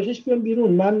بحث تاریخیش بیام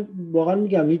بیرون، من واقعا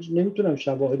میگم هیچ نمیتونم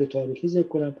شواهد تاریخی ذکر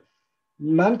کنم.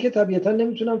 من که طبیعتا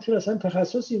نمیتونم، چون اصلا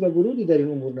تخصصی و ورودی در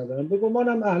این امور ندارم، به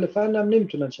گمانم اهل فنم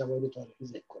نمیتونن شواهد تاریخی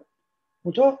ذکر کنن.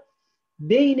 منتها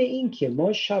بین این که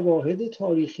ما شواهد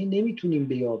تاریخی نمیتونیم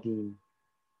بیابیم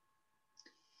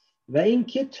و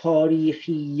اینکه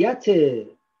تاریخیت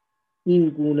این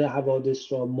گونه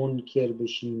حوادث را منکر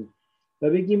بشیم و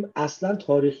بگیم اصلا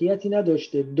تاریخیتی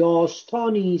نداشته،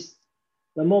 داستانی است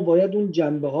و ما باید اون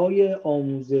جنبه‌های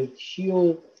آموزشی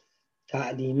و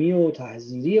تعلیمی و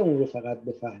تحذیری اون رو فقط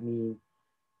بفهمیم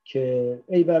که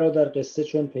ای برادر قصه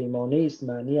چون پیمانه است،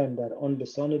 معنی اندر آن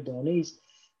بسان دانه است،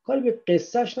 کاری به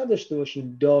قصهش نداشته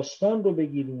باشیم، داستان رو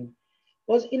بگیریم.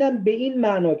 باز اینم به این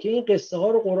معنا که این قصه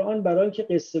ها رو قرآن برای اینکه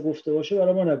قصه گفته باشه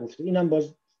برای ما نگفته، اینم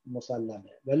باز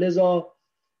مسلمه. و لذا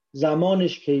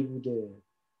زمانش کی بوده،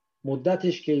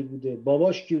 مدتش کی بوده،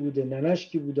 باباش کی بوده، ننش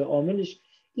کی بوده، عاملش،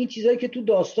 این چیزایی که تو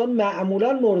داستان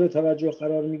معمولا مورد توجه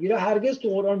قرار میگیره هرگز تو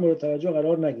قرآن مورد توجه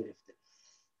قرار نگرفته.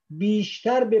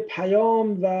 بیشتر به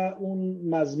پیام و اون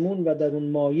مضمون و در اون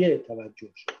مایه توجه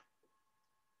شد.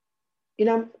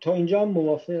 اینم تا اینجا هم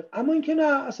موافق. اما اینکه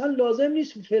نه اصلا لازم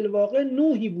نیست فی الواقع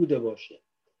نوحی بوده باشه.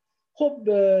 خب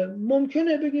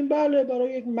ممکنه بگیم بله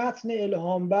برای یک متن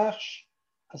الهام بخش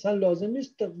اصلا لازم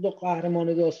نیست دو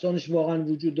قهرمان داستانش واقعا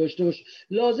وجود داشته باشه،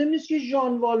 لازم نیست که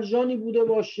ژان والژانی بوده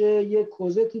باشه، یک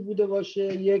کوزتی بوده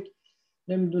باشه، یک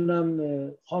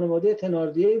نمیدونم خانواده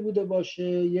تناردیه بوده باشه،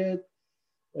 یک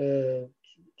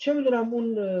چه میدونم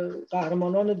اون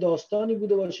قهرمانان داستانی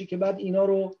بوده باشه که بعد اینا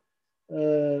رو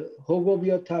هوگو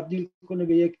بیاد تبدیل کنه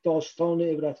به یک داستان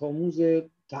عبرت آموز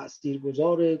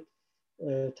تاثیرگذار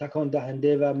تکان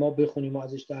دهنده و ما بخونیم و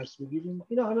ازش درس بگیریم.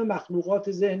 اینا همه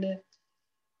مخلوقات ذهن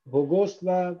هوگوست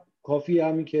و کافی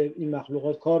همین که این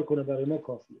مخلوقات کار کنه برای ما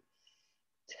کافیه.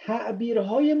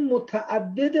 تعبیرهای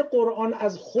متعدد قرآن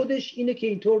از خودش اینه که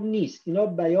اینطور نیست، اینا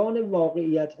بیان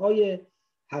واقعیت‌های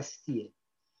هستیه،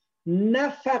 نه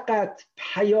فقط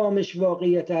پیامش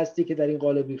واقعیت هستی که در این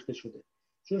قالب ریخته شده.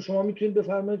 چون شما میتونید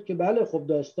بفرمایید که بله خب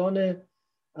داستان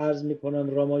عرض میکنم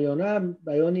رامایانه هم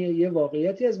بیان یه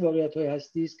واقعیتی از واقعیت‌های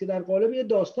هستی است که در قالب یه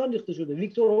داستان ریخته شده.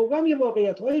 ویکتور هوگو هم یه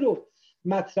واقعیت‌هایی رو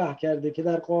مطرح کرده که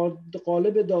در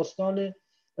قالب داستان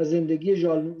و زندگی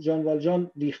ژان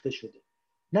والژان ریخته شده.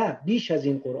 نه، بیش از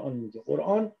این قرآن میگه.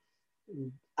 قرآن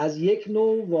از یک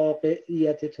نوع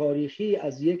واقعیت تاریخی،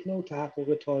 از یک نوع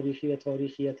تحقق تاریخی و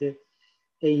تاریخیت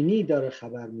عینی داره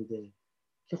خبر میده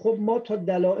که خب ما تا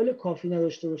دلایل کافی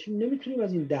نداشته باشیم نمیتونیم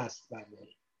از این دست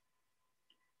برداریم.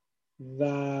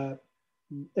 و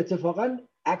اتفاقا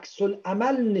عکس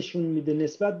العمل نشون میده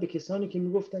نسبت به کسانی که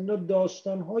میگفتن اینا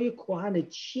داستانهای کهنه،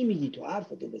 چی میگی تو،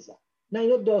 حرفتو بزن. نه،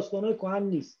 اینا داستانهای کهن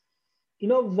نیست،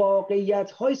 اینا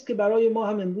واقعیت هاییست که برای ما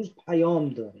هم امروز پیام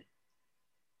داره.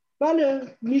 بله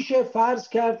میشه فرض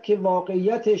کرد که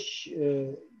واقعیتش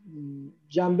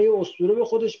جنبه اسطوره به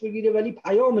خودش بگیره ولی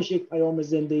پیامش یک پیام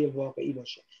زنده واقعی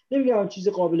باشه. نمیگم چیز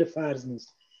قابل فرض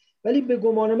نیست، ولی به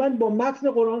گمان من با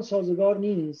متن قرآن سازگار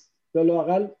نیست، یا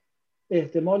لااقل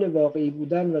احتمال واقعی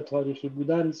بودن و تاریخی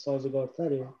بودن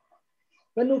سازگارتره.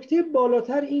 و نکته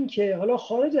بالاتر این که حالا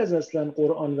خارج از اصلا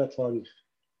قرآن و تاریخ،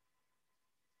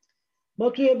 ما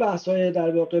توی بحث‌های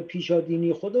در واقع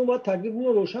پیشادینی خودمون باید تکلیفمون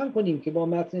رو روشن کنیم که با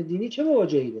متن دینی چه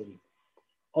مواجهه‌ای داریم.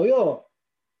 آیا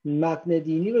متن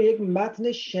دینی رو یک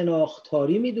متن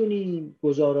شناختاری میدونیم،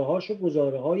 گزاره‌هاشو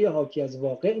گزاره‌های حاکی از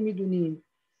واقع میدونیم،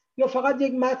 یا فقط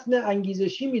یک متن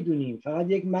انگیزشی میدونیم، فقط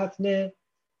یک متن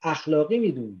اخلاقی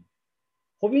میدونیم؟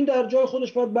 خب این در جای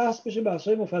خودش باید بحث بشه،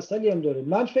 بحث‌های مفصلی هم داره.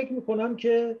 من فکر میکنم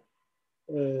که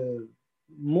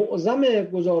معظم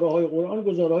گزاره‌های قرآن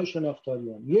گزاره‌های شناختاری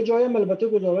هستند. یه جایی هم البته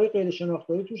گزاره‌های غیر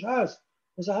شناختاری توش هست،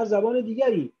 مثل هر زبان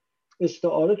دیگری،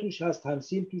 استعاره توش هست،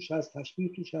 تمثیل توش هست، تشبیه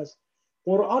توش هست.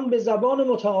 قرآن به زبان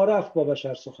متعارف با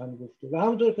بشر سخن گفته و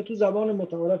همونطور که تو زبان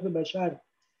متعارف بشر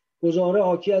گزاره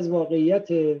حاکی از واقعیت،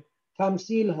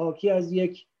 تمثیل حاکی از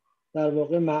یک در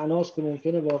واقع معناست که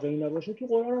ممکنه واقعی نباشه، تو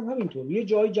قرآن هم همینطور. یه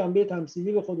جایی جنبه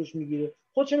تمثیلی به خودش میگیره،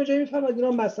 خودش هم جایی میفهمه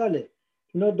اینا مسئله،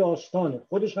 اینا داستانه،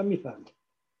 خودش هم میفهمه،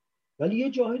 ولی یه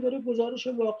جایی داره گزارش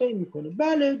واقعی میکنه.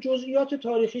 بله جزئیات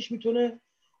تاریخیش میتونه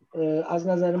از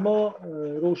نظر ما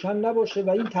روشن نباشه و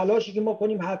این تلاشی که ما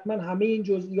کنیم حتما همه این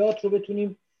جزئیات رو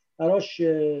بتونیم براش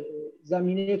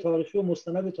زمینه تاریخی و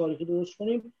مستند تاریخی درست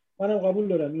کنیم، منم قبول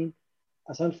دارم این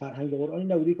اصلا فرهنگ قرآنی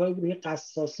نبوده، کاری بوده که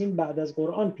قصاصین بعد از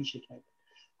قرآن پیشه کرد.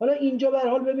 حالا اینجا به هر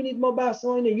حال ببینید ما بحث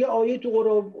ما اینه، یه آیه تو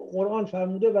قرآن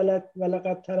فرموده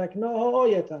ولقد ترکناها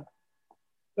آیتا،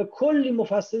 و کلی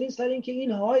مفسرین سر این که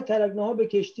این های ترکناها به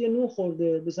کشتی نوح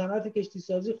خورده، به صنعت کشتی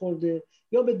سازی خورده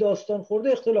یا به داستان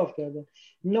خورده اختلاف کردن.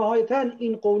 نهایتا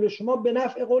این قول شما به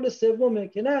نفع قول سومه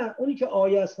که نه، اونی که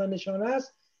آیه است و نشانه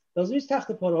است لازم نیست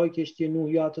تخت پاره کشتی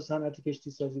نوح یا حتی صنعت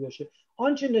کشتی سازی باشه.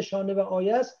 آنچه نشانه و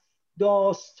آیه است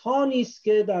داستانی است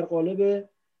که در قالب،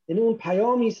 یعنی اون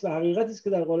پیامی است و حقیقتی است که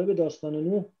در قالب داستان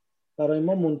نوح برای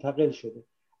ما منتقل شده.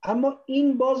 اما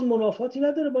این باز منافاتی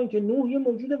نداره با اینکه نوح یه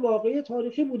موجود واقعی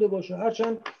تاریخی بوده باشه،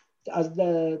 هرچند از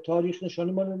تاریخ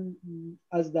نشانه ما،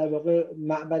 از در واقع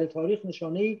معبر تاریخ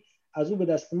نشانه‌ای از او به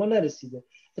دست ما نرسیده.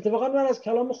 اتفاقا من از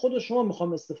کلام خود شما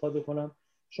میخوام استفاده کنم.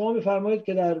 شما میفرمایید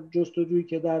که در جستجویی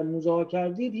که در موزه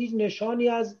کردید هیچ نشانی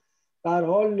از به هر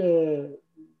حال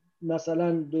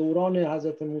مثلا دوران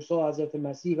حضرت موسی، حضرت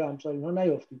مسیح و امثال اینها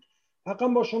نیافتید. حقا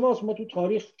با شماست، ما تو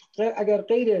تاریخ اگر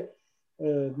غیر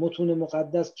متون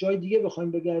مقدس جای دیگه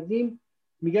بخوایم بگردیم،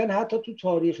 میگن حتی تو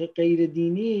تاریخ غیر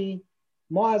دینی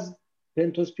ما از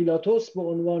پنتوس پیلاتوس به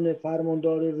عنوان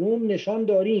فرماندار روم نشان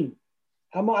داریم،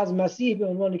 اما از مسیح به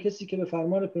عنوان کسی که به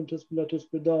فرمان پنتوس پیلاتوس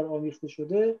به دار آویخته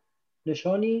شده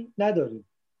نشانی نداریم.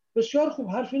 بسیار خوب،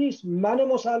 حرفی نیست. من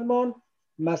مسلمان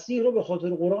مسیح رو به خاطر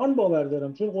قرآن باور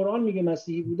دارم، چون قرآن میگه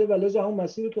مسیحی بوده و لذا هم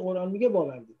مسیح رو که قرآن میگه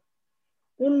باور دارم.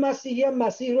 اون مسیحی هم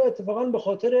مسیح رو اتفاقا به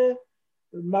خاطر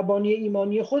مبانی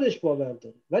ایمانی خودش باور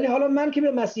داره. ولی حالا من که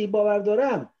به مسیح باور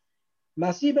دارم،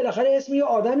 مسیح بالاخره اسم یه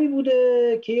آدمی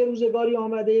بوده که یه روزگاری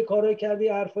آمده یه کارایی کرده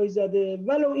یه حرفایی زده،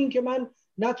 ولو این که من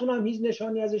نتونم هیچ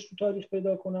نشانی ازش تو تاریخ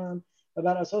پیدا کنم و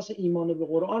بر اساس ایمان به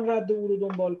قرآن رد او رو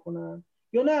دنبال کنم،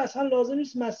 یا نه اصلا لازم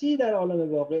نیست مسیح در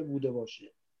عالم واقع بوده باشه.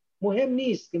 مهم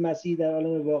نیست که مسیح در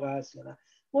عالم واقع هست یا نه،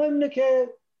 مهم اینه که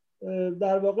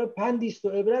در واقع پندی است و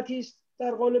عبرتی است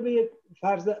در قالب یک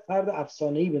فرد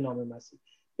افسانه‌ای به نام مسیح.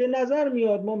 به نظر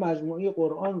میاد ما مجموعه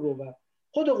قرآن رو و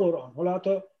خود قرآن، حالا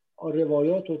حتی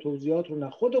روایات و توضیحات رو نه،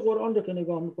 خود قرآن رو که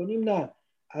نگاه میکنیم، نه،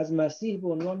 از مسیح به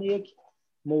عنوان یک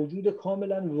موجود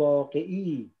کاملا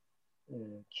واقعی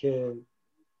که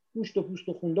گوشت و پوست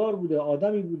و خوندار بوده،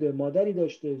 آدمی بوده، مادری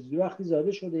داشته، یه وقتی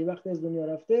زاده شده، یه وقتی از دنیا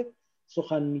رفته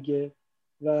سخن میگه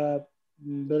و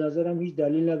به نظرم هیچ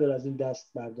دلیل نداره از این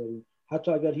دست برداریم،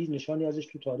 حتی اگر هیچ نشانی ازش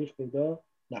تو تاریخ پیدا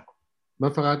نکنیم.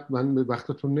 من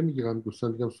وقتتون نمیگیرم،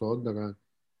 دوستان دیگه سوال دارن.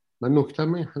 من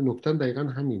نکتم دقیقا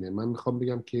همینه. من میخوام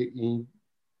بگم که این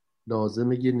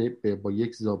لازمه با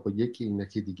یک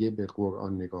عینک دیگه به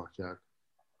قرآن نگاه کرد.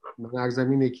 من عرضم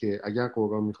اینه که اگر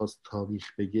قرآن میخواست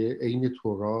تاریخ بگه، عین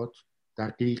تورات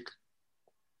دقیق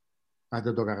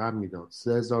عدد و رقم میداد.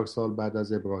 3000 سال بعد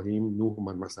از ابراهیم نوح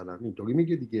اومد مثلا، اینطوری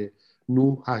میگه دیگه.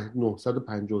 نوح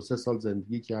 953 سال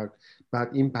زندگی کرد، بعد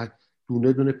این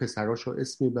دونه دونه پسراشو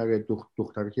اسم میبره،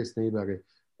 دختره که اسم میبره،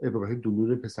 ابراهیم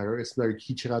دونه پسرا اسم میبره،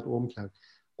 کی چقدر عمر کرد.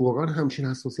 قرآن همچین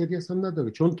حساسیتی اصلا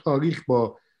نداره، چون تاریخ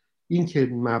با این که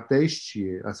مبدأش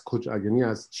چیه، از کجا، یعنی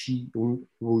از چی اون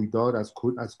رویداد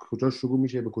از کجا شروع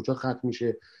میشه به کجا ختم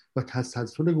میشه و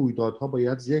تسلسل رویدادها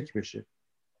باید ذکر بشه.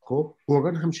 خب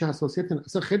قرآن همیشه حساسیت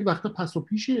اصلا خیلی وقتا پس و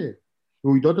پیشه.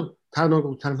 رویداد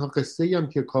تنها قصه ای هم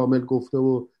که کامل گفته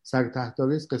و سر تحت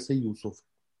داره قصه یوسف.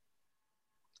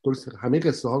 درسته همه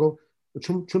قصه ها رو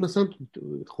چون اصلا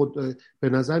خود به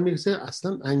نظر میرسه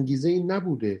اصلا انگیزه این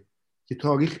نبوده که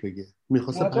تاریخ بگه،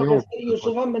 میخواسته پیام. قصه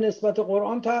یوسف هم به نسبت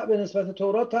قرآن به نسبت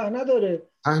تورات ته نداره.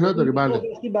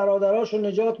 بله. وقتی برادراشو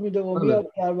نجات میده و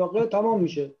میاد در واقع تمام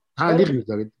میشه. تعلیق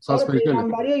میذارید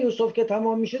پیغمبری یوسف که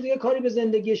تمام میشه دیگه کاری به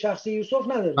زندگی شخصی یوسف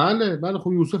نداره. بله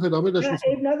خب یوسف ادامه داشت.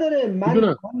 عیب نداره.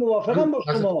 من موافقم با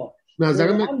شما.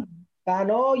 نظر من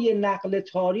بنای نقل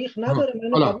تاریخ نداره.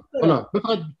 حالا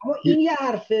اما این یه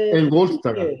حرفه. انگلت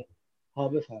دارم.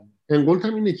 بفرمایید. انگلت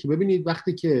هم اینه که ببینید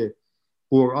وقتی که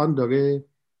قرآن داره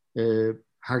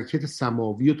حرکت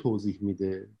سماوی رو توضیح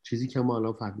میده، چیزی که ما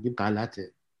الان فهمیدیم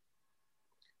غلطه،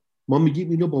 ما میگیم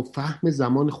اینو با فهم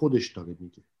زمان خودش داره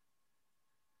میگه.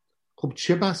 خب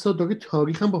چه بسا داره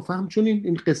تاریخ هم با فهم، چون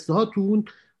این قصه ها تو اون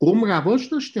قوم رواج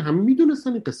داشته، همه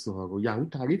میدونستن این قصه ها رو، یهود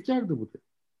تعریف کرده بوده،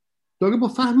 داره با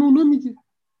فهم اونا میگه.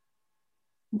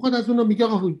 میخواد از اونا میگه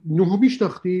آقا نوح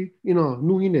میشناختی؟ اینا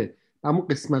نوح اینه، اما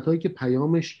قسمت هایی که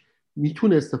پیامش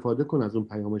میتونه استفاده کنه از اون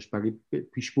پیامش برای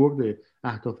پیشبرد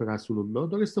اهداف رسول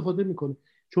الله داره استفاده میکنه.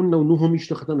 چون نوح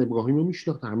میشناختن، ابراهیم رو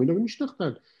میشناختن، همه رو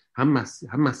میشناختن، هم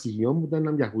مسیحیان بودن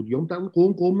هم یهودیان بودن.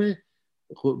 قوم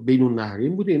بین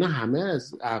النهرین بوده، اینا همه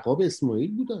از اعقاب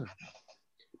اسماعیل بودن.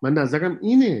 من نظرم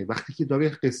اینه وقتی که داره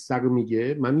قصه رو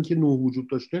میگه، من اینکه نوح وجود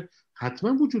داشته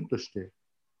حتما وجود داشته،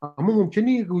 اما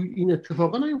ممکنه این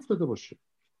اتفاقا نیفتاده باشه.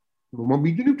 ما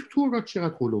میدونیم تو تورات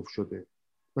چقدر غلوف شده.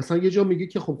 مثلا یه جا میگه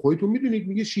که خب خودتون میدونید،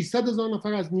 میگه 600,000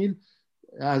 نفر از نیل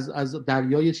از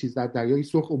دریای در دریای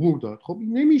سرخ عبور داد. خب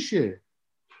این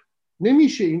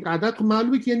نمیشه این عدد خب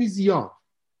معلومه که یعنی زیاد،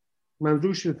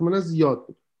 منظورش احتمالاً زیاد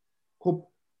بود.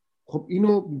 خب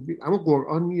اینو اما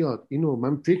قرآن میاد اینو،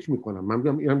 من فکر میکنم،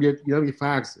 من میگم یه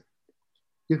فرضه،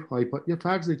 یه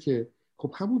فرضه که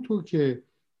خب همونطور که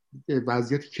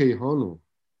وضعیت کیهانو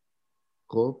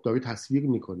خب داره تصویر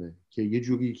میکنه که یه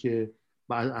جوری که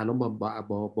الان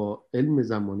با علم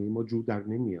زمانی ما جور در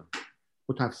نمیاد،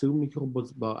 با تفسیر میکنه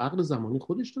که با عقل زمانی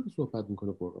خودش داره صحبت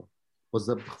میکنه قرآن،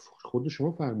 خود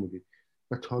شما فرمودید.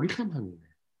 و تاریخ هم همینه،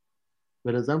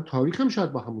 به نظرم تاریخ هم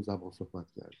شاید با همون زبان صحبت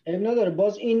کرد. اب نداره.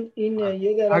 باز این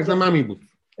یه درجه همین بود.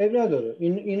 اب نداره.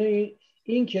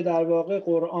 این که در واقع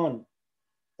قرآن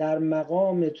در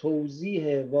مقام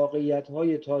توضیح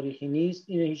واقعیت‌های تاریخی نیست،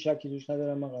 این هیچ شکی توش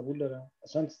ندارم، من قبول دارم،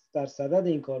 اصلا در صدد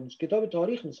این کار نیست، کتاب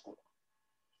تاریخ نیست قرآن.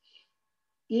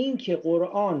 این که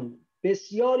قرآن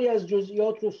بسیاری از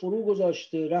جزئیات رو فرو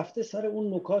گذاشته، رفته سر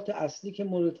اون نکات اصلی که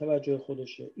مورد توجه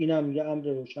خودشه، اینم یه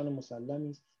امر روشن و مسلم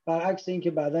نیست. برعکس این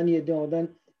که بعدن یه عده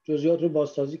آمدن جزئیات رو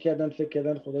بازسازی کردن، فکر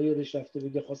کردن خدا یادش رفته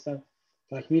بگه، خواستن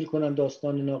تکمیل کنن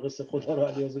داستان ناقص خدا رو،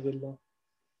 علیاذ بالله.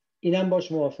 اینم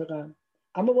باش موافقم.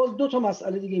 اما باز دو تا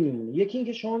مسئله دیگه میمونه. یکی این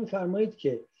که شما میفرمایید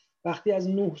که وقتی از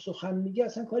نوح سخن میگه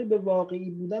اصلا کاری به واقعی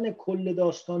بودن کل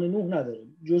داستان نوح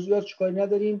نداریم، جزئیاتش کاری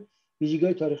نداریم،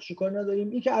 ویژگی‌های تاریخی کار نداریم.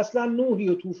 این که اصلا نوحی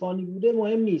و طوفانی بوده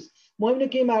مهم نیست، مهم اینه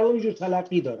که این مردم اینجور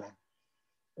تلقی دارن.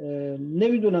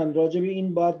 نمیدونم راجع به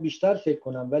این باید بیشتر فکر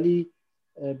کنم، ولی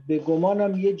به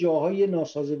گمانم یه جاهای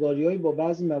ناسازگاری‌هایی با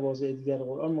بعضی مواضع دیگر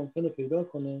قرآن ممکنه پیدا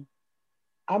کنه.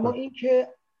 اما این که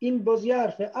این بازی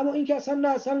حرفه، اما این که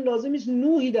اصلا لازم نیست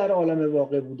نوحی در عالم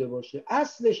واقع بوده باشه،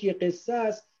 اصلش یه قصه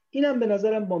است. اینم به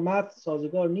نظرم با متن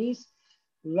سازگار نیست.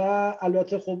 و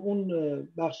البته خب اون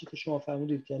بخشی که شما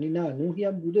فرمودید یعنی نه نوحی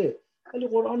هم بوده، ولی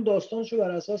قرآن داستانشو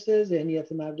بر اساس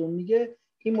ذهنیت مردم میگه،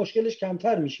 این مشکلش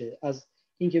کمتر میشه از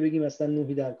این که بگیم اصلا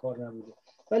نوحی در کار نبوده.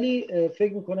 ولی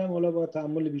فکر میکنم حالا با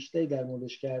تأمل بیشتری در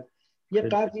موردش کرد، یه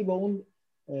قدری با اون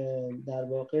در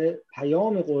واقع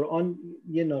پیام قرآن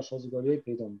یه ناسازگاری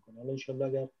پیدا میکنه. حالا انشالله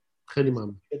اگر خیلی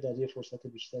ممنون در یه فرصت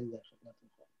بیشتری در خدمتتون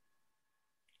خواهم.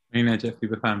 این نجفی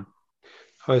بفهم.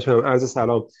 خواهش می‌کنم. عرض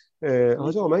سلام.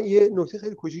 حاج آقا من یه نکته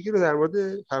خیلی کوچیکی رو در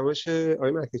مورد فرمایش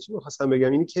آقای مکیچی می‌خواستم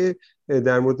بگم، اینی که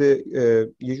در مورد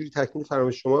یه جوری تکمیل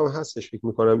فرمایش شما هم هستش فکر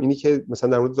می‌کنم، اینی که مثلا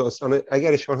در مورد داستان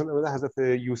اگر اشاره نموده حضرت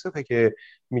یوسفه که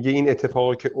میگه این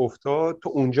اتفاقی که افتاد تو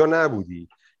اونجا نبودی،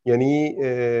 یعنی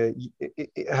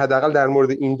حداقل در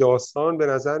مورد این داستان به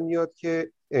نظر میاد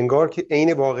که انگار که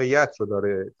عین واقعیت رو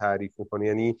داره تعریف میکنه،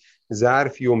 یعنی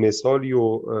ظرفی و مثالی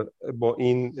و با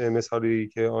این مثالی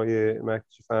که آقای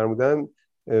مکیچی فرمودن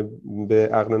به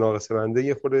عقل ناقص بنده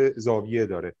یه خورده زاویه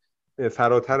داره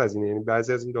فراتر از اینه. یعنی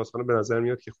بعضی از این داستانا به نظر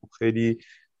میاد که خب خیلی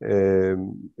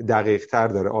دقیق تر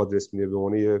داره آدرس میده، به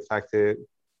عنوان یه فکت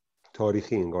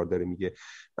تاریخی انگار داره میگه.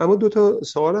 اما دو تا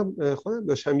سوالم خودم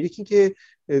داشتم. یکی که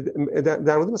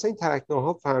در مورد مثلا این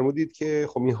ترکناها فرمودید که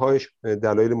خب اینهاش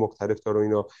دلایل مختلف داره و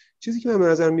اینا. چیزی که من به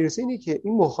نظر میرسه اینه که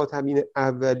این مخاطبین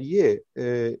اولیه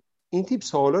این تیپ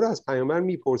سوالا رو از پیامبر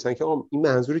میپرسن که این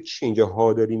منظور چیه، اینجا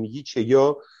ها داری میگی چه،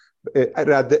 یا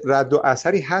رد و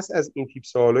اثری هست از این تیپ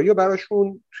سوالا، یا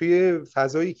براشون توی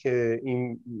فضایی که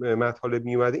این مطالب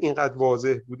میومده اینقدر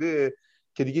واضح بوده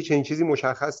که دیگه چنین چیزی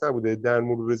مشخص نبوده، در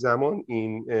مرور زمان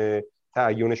این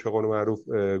تعیینش به قول معروف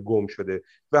گم شده.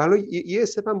 و حالا یه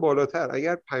استپ بالاتر،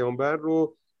 اگر پیامبر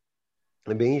رو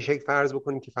به این شکل فرض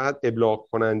بکنیم که فقط ابلاغ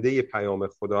کننده پیام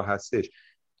خدا هستش،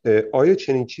 آیا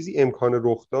چنین چیزی امکان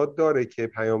رخ داد داره که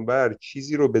پیامبر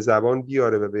چیزی رو به زبان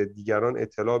بیاره و به دیگران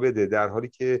اطلاع بده در حالی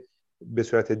که به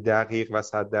صورت دقیق و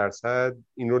 100%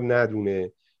 این رو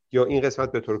ندونه، یا این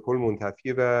قسمت به طور کل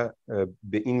منتفیه و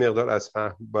به این مقدار از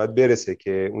فهم باید برسه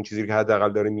که اون چیزی که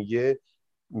حداقل داره میگه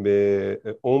به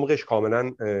عمقش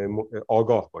کاملا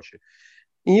آگاه باشه؟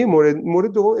 این یه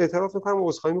مورد دوم، اعتراف میکنم و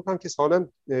عذرخواهی میکنم که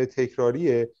سوالم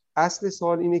تکراریه. اصل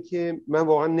سوال اینه که من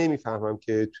واقعا نمیفهمم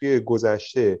که توی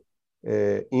گذشته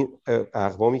این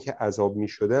اقوامی که عذاب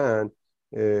میشدن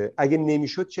اگه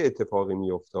نمیشد چه اتفاقی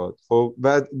میافتاد. خب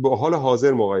و با حال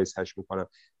حاضر مقایسهش میکنم.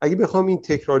 اگه بخوام این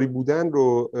تکراری بودن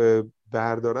رو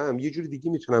بردارم، یه جوری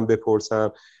دیگه میتونم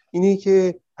بپرسم، اینه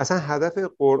که اصلا هدف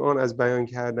قرآن از بیان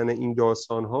کردن این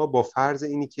داستانها با فرض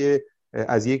اینی که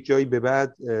از یک جایی به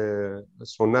بعد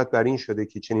سنت بر این شده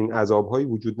که چنین عذابهایی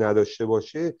وجود نداشته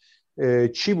باشه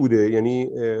چی بوده؟ یعنی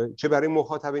چه برای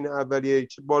مخاطبین اولیه،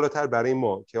 چه بالاتر برای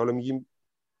ما که حالا میگیم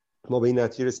ما به این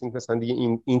نتیجه رسیدیم مثلا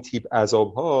دیگه این تیپ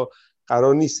عذابها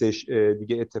قرار نیستش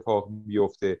دیگه اتفاق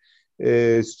بیفته.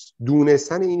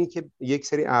 دونستن اینی که یک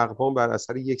سری اقوام بر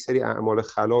اثر یک سری اعمال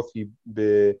خلافی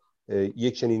به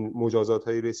یک چنین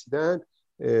مجازاتایی رسیدن،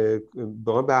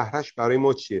 واقعا بهرهش برای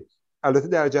ما چیه؟ البته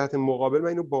در جهت مقابل من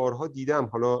اینو بارها دیدم،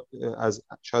 حالا از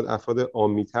شاید افراد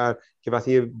عامی‌تر، که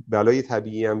وقتی یه بلای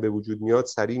طبیعی هم به وجود میاد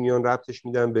سریع میان ربطش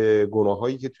میدن به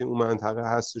گناهایی که توی اون منطقه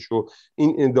هستش و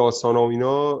این داستانا و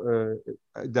اینا.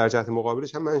 در جهت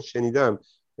مقابلش هم من شنیدم،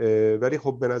 ولی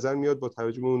خب به نظر میاد با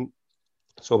توجه به اون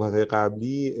صحبت‌های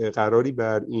قبلی قراری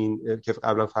بر این که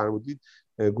قبلا فرمودید،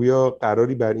 گویا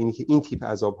قراری بر اینی که این تیپ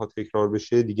عذاب‌ها تکرار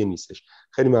بشه دیگه نیستش.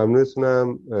 خیلی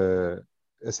ممنونتونم،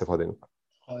 استفاده می‌کنم.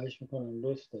 خواهش میکنم،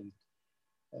 لطف دارید.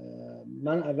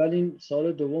 من اول این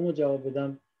سوال دوم رو جواب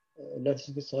بدم.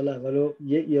 علتش که سوال اول رو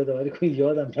یادآوری کنید،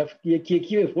 یادم رفت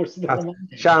یکی بپرسید.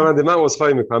 شرمنده، من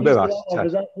عذرخواهی میکنم، ببخشید.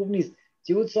 حافظه‌ام خوب نیست.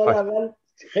 چی بود سوال اول؟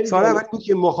 خیلی سوال اول بود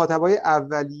که مخاطبای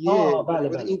اولیه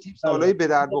بله. این تیپ سوالای به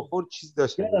درد بخور چیز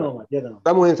داشتن. یادم.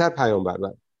 و مهمتر پیامبر.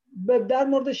 در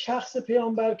مورد شخص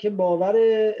پیامبر که باور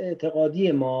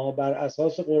اعتقادی ما بر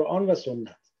اساس قرآن و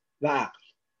سنت و عقل،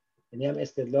 یعنی هم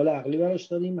استدلال عقلی براش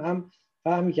داریم، هم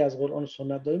فهمی که از قرآن و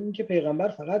سنت داریم، این که پیغمبر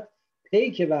فقط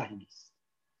پیک وحی نیست.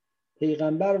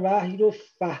 پیغمبر وحی رو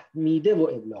فهمیده و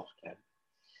ابلاغ کرده.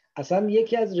 اصلا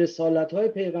یکی از رسالت‌های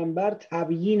پیغمبر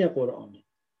تبیین قرآنه.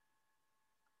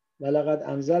 ولقد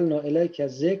انزلنا الیک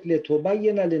الذکر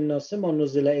لتبین للناس ما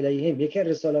نزل الیهم. یکی از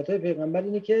رسالت‌های پیغمبر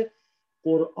اینه که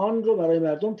قرآن رو برای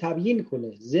مردم تبیین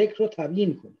کنه، ذکر رو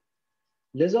تبیین کنه.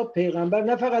 لذا پیغمبر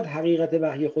نه فقط حقیقت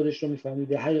وحی خودش رو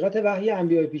میفهمیده، حقیقت وحی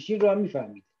انبیاء پیشین رو هم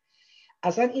میفهمیده.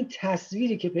 اصلا این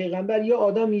تصویری که پیغمبر یه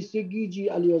آدمی است، یه گیجی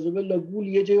علیاذ بالله گول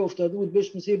یه جای افتاده بود،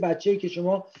 بهش مثل بچه‌ای که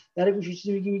شما در گوش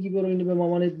چیزی میگی برو اینو به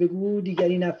مامانت بگو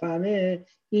دیگری نفهمه،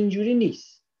 اینجوری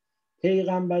نیست.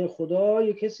 پیغمبر خدا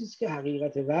یه کسی است که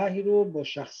حقیقت وحی رو با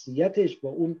شخصیتش، با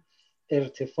اون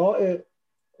ارتفاع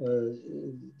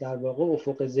در واقع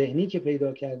افق ذهنی که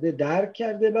پیدا کرده درک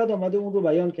کرده، بعد آمده اون رو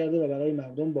بیان کرده و برای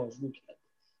مردم بازگو کرده.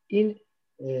 این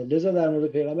لذا در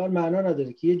مورد پیغمبر معنا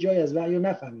نداره که یه جای از وحی رو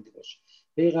نفهمیده باشه.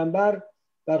 پیغمبر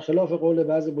برخلاف قول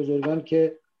بعض بزرگان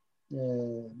که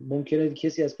ممکنه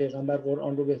کسی از پیغمبر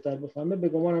قرآن رو بهتر بفهمه، به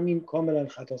گمانم این کاملا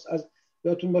خطاست. از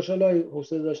یادتون باشه، لای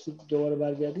حوصله داشتید دوباره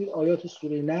برگردید آیات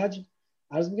سوره نجم،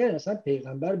 عرض می‌کردم مثلا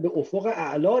پیغمبر به افق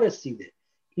اعلا رسیده.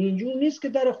 اینجور نیست که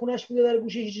در خونش بوده در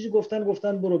گوشه چیزی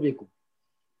گفتن برو بگو.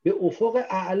 به افق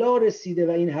اعلا رسیده و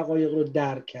این حقایق رو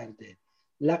درک کرده.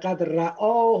 لقد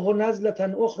رآه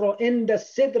نزلة اخرى عند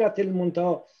سدرة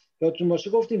المنتهى. یادتون باشه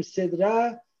گفتیم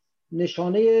سدره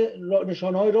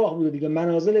نشانه‌های راه بوده دیگه،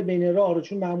 منازل بین راه رو،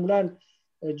 چون معمولاً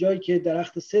جایی که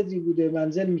درخت سدری بوده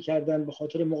منزل می‌کردن به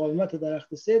خاطر مقاومت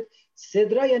درخت سدر.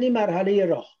 سدره یعنی مرحله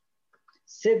راه،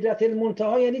 سدرة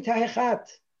المنتهى یعنی ته خط.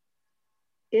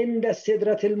 عند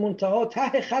سدرة المنتهى،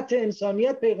 ته خط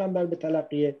انسانیت، پیغمبر به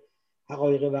تلقی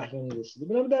حقایق وحیانی رسیده.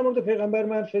 بنابراین در مورد پیغمبر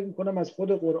من فکر می‌کنم از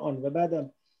خود قرآن و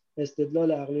بعدم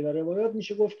استدلال عقلی و روایات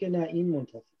میشه گفت که نه، این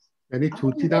منتفی است. یعنی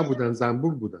توتی نبودن،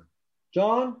 زنبور بودن.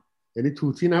 جان؟ یعنی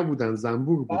توتی نبودن،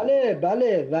 زنبور بودن. بله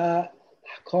بله، و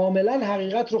کاملا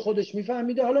حقیقت رو خودش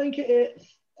میفهمیده. حالا اینکه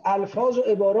الفاظ و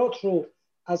عبارات رو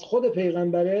از خود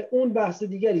پیغمبره اون بحث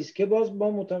دیگری است که باز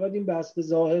ما معتقدیم بحث به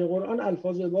ظاهر قرآن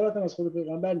الفاظ و عبارات هم از خود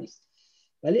پیغمبر نیست،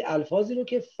 ولی الفاظی رو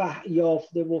که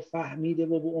یافته و فهمیده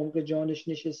و به عمق جانش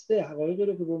نشسته، حقایقی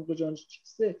رو که به عمق جانش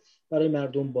نشسته برای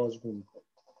مردم بازگو میکنه.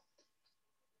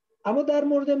 اما در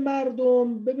مورد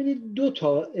مردم ببینید دو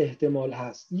تا احتمال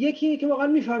هست. یکی اینه که واقعا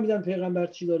میفهمیدن پیغمبر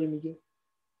چی داره میگه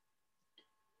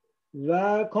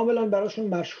و کاملا براشون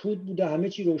مشهود بوده، همه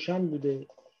چی روشن بوده.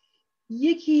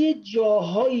 یکی یه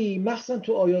جاهایی مخصوصا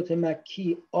تو آیات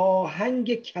مکی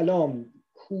آهنگ کلام،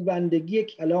 کوبندگی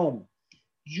کلام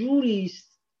جوری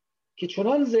است که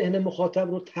چنان ذهن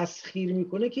مخاطب رو تسخیر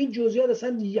میکنه که این جزئیات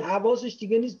اصلا حواسش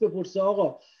دیگه نیست بپرسه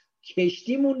آقا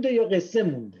کشتی مونده یا قصه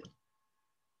مونده.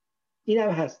 این هم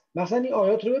هست. مثلا این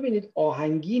آیات رو ببینید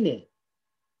آهنگینه،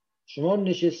 شما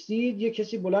نشستید یه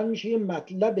کسی بلند میشه یه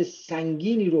مطلب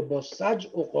سنگینی رو با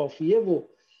سجع و قافیه و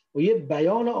یه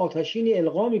بیان آتشینی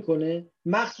القا میکنه،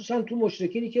 مخصوصا تو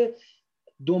مشرکینی که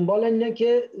دنبال اینه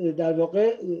که در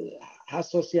واقع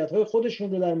حساسیت های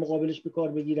خودشون رو در مقابلش به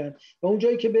کار بگیرن و اون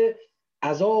جایی که به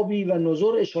عذابی و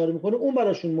نذر اشاره میکنه اون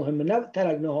براشون مهمه، نه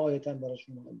ترک نهایتا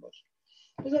براشون مهم باشه.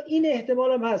 مثلا این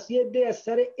احتمال هم هست یه عده از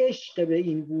سر عشق به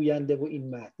این گوینده و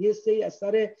این متن، یه عده از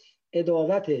سر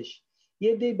عداوتش،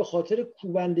 یه عده به خاطر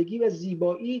کوبندگی و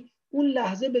زیبایی اون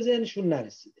لحظه به ذهنشون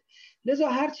نرسیده. لذا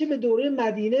هرچی به دوره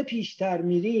مدینه پیشتر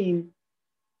میریم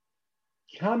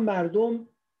هم مردم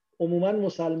عموما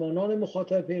مسلمانان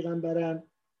مخاطب پیغمبرن،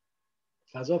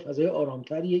 فضای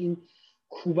آرامتری، این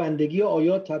کوبندگی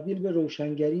آیات تبدیل به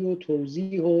روشنگری و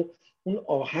توضیح و اون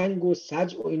آهنگ و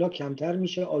سجع و اینا کمتر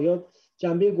میشه، آیات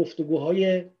جنبه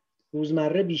گفتگوهای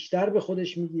روزمره بیشتر به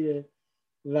خودش میگیره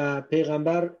و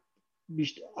پیغمبر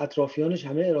اطرافیانش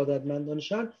همه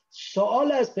ارادتمندانشن.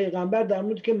 سوال از پیغمبر در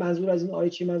مورد که منظور از این آیه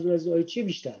چی، منظور از این آیه چی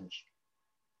بیشتر میشه،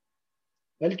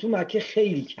 ولی تو مکه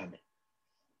خیلی کمه.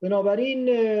 بنابراین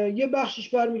یه بخشش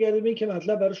برمیگرده به این که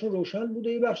مطلب براشون روشن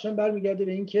بوده، یه بخشش هم برمیگرده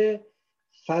به این که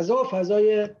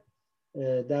فضای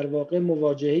در واقع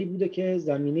مواجهه‌ای بوده که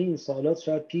زمینه این سوالات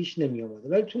شاید پیش نمی آمده.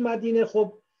 ولی تو مدینه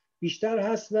خب بیشتر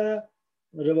هست و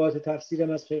روایت تفسیر هم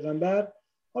از پیغمبر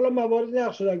حالا مواردی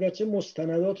نقل شده، اگرچه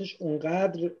مستنداتش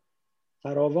اونقدر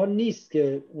فراوان نیست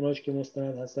که اوناش که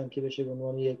مستند هستن که بشه به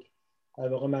عنوان یک در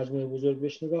واقع مجموعه بزرگ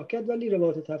بهش نگاه کرد، ولی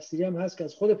روایت تفسیری هم هست که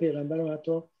از خود پیغمبر هم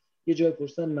حتی یه جای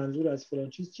پرسیدن منظور از فلان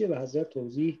چیز چیه و حضرت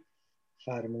توضیح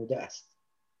فرموده است.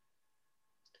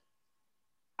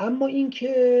 اما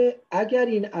اینکه اگر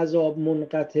این عذاب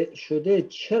منقطع شده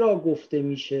چرا گفته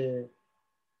میشه،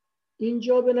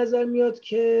 اینجا به نظر میاد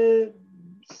که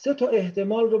سه تا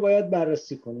احتمال رو باید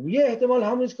بررسی کنیم. یه احتمال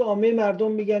همون است که عامه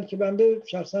مردم میگن که بنده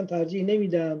شخصا ترجیح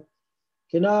نمیدم،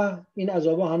 که نه این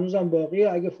عذابا هنوزم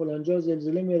باقیه، اگه فلانجا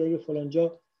زلزله میاد، اگه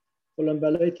فلانجا فلان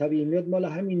بلای طبیعی میاد مال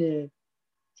همینه.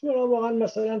 چون واقعا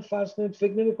مثلا فرض کنید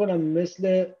فکر نمی کنم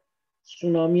مثل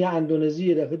سونامی اندونزی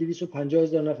یه دفعه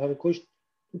 250,000 نفر کشت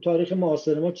تو تاریخ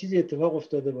معاصر ما چیزی اتفاق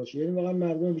افتاده باشه. یعنی واقعا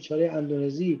مردم بیچاره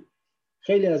اندونزی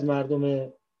خیلی از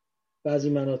مردم بعضی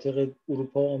مناطق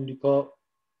اروپا و آمریکا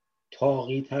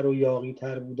طاغی‌تر و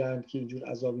یاغی‌تر بودند که اینجور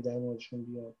عذابی در موردشون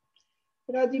بیاد.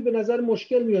 ردی به نظر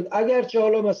مشکل میاد، اگرچه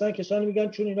حالا مثلا کسانی میگن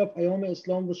چون اینا پیام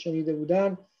اسلام رو شنیده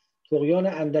بودن طغیان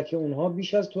اندک اونها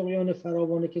بیش از طغیان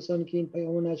فراوان کسانی که این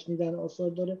پیامو نشنیدن آثار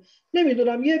داره.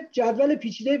 نمیدونم، یه جدول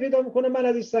پیچیده پیدا میکنه، من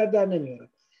از این سر در نمیارم.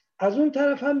 از اون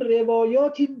طرف هم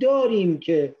روایاتی داریم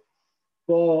که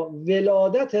با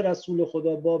ولادت رسول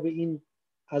خدا باب این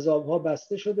عذابها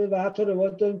بسته شده و حتی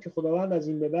روایت داریم که خداوند از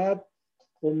این به بعد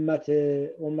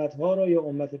امتها را یا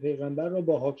امت پیغمبر را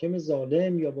با حاکم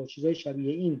ظالم یا با چیزای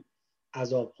شبیه این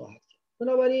عذاب خواهد کرد.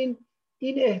 بنابراین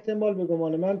این احتمال به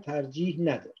گمان من ترجیح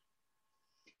نداره.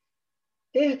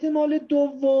 احتمال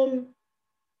دوم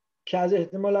که از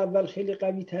احتمال اول خیلی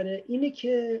قوی تره اینه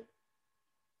که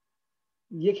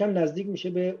یکم نزدیک میشه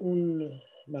به اون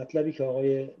مطلبی که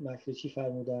آقای مکرچی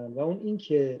فرمودن و اون این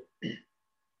که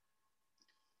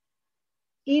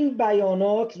این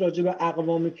بیانات راجع به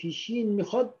اقوام پیشین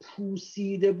میخواد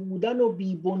پوسیده بودن و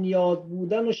بی‌بنیاد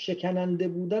بودن و شکننده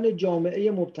بودن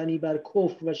جامعه مبتنی بر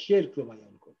کفر و شرک رو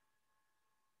بیان کنه.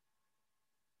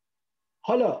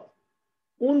 حالا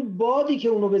اون بادی که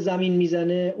اونو به زمین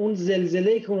میزنه، اون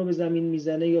زلزله‌ای که اونو به زمین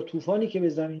میزنه یا طوفانی که به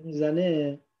زمین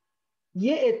میزنه،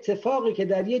 یه اتفاقی که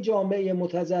در یه جامعه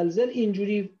متزلزل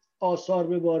اینجوری آثار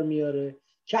به بار میاره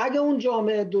که اگه اون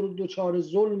جامعه دوچار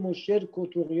ظلم و شرک و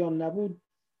طغیان نبود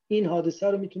این حادثه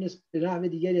رو میتونست به نحو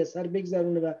دیگری از سر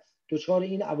بگذرونه و دوچار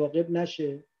این عواقب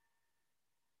نشه.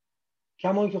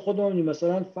 کما که خودمون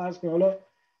مثلا فرض کنیم حالا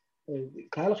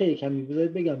تلخه کمی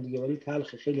بذارید بگم دیگه، ولی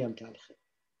تلخه، خیلی هم تلخه.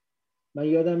 من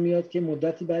یادم میاد که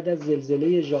مدتی بعد از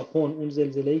زلزله ژاپن، اون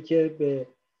زلزله‌ای که به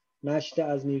نشت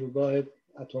از نیروگاه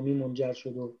اتمی منجر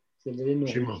شد و زلزله 9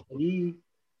 ریختری،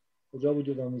 کجا بود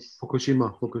یادم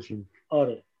فوکوشیما.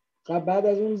 آره. بعد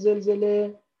از اون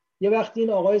زلزله یه وقتی این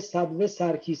آقای صبوه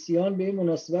سرکیسیان به این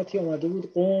مناسبتی آمده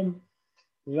بود قم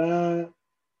و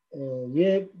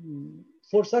یه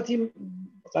فرصتی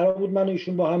قرار بود من و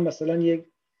ایشون با هم مثلا یک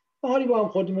نهاری با هم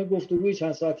خوردیم، گفتگوی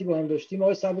چند ساعتی با هم داشتیم.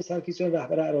 آقای صبوه سرکیسیان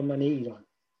رهبر ارامنه ایران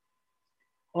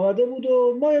آمده بود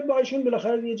و ما با ایشون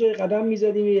بالاخره یه جای قدم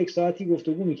میزدیم، یک ساعتی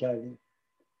گفتگو میکردیم.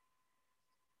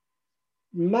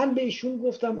 من به ایشون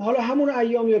گفتم حالا همون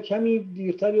ایام یا کمی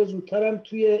دیرتر یا زودترم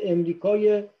توی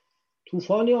امریکای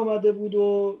طوفانی آمده بود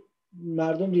و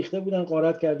مردم ریخته بودن،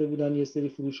 غارت کرده بودن یه سری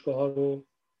فروشگاه ها رو.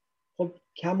 خب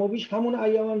کم و بیش همون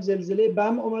ایام هم زلزله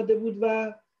بم آمده بود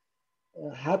و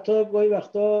حتی گاهی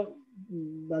وقتا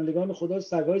بندگان خدا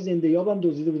سگ‌های زنده یاب هم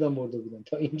دزدیده بودن برده بودن.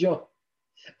 تا اینجا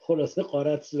خلاصه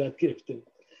غارت صورت گرفته بود،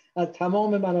 از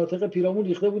تمام مناطق پیرامون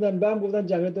ریخته بودن بم، گفتن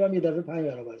جمعیت هم یه دفعه 5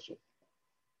 برابر شد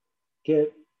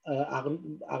که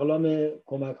اقلام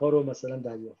کمک ها رو مثلا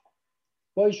دریافت.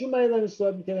 با ایشون من یادم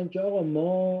صحبت می‌کردم که آقا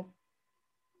ما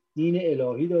دین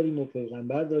الهی داریم و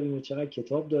پیغمبر داریم و چقدر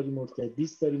کتاب داریم و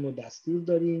قدیس داریم و دستور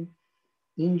داریم،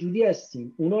 اینجوری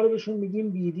هستیم. اونا رو بهشون میگیم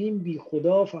بیدین بی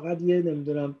خدا، فقط یه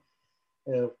نمیدونم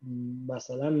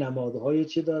مثلا نمادهای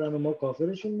چه دارن و ما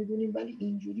کافرشون میدونیم، ولی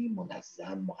اینجوری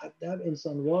منظم مؤدب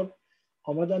انسانوار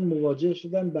آمدن مواجه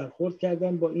شدن، برخورد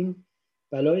کردن با این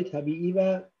بلای طبیعی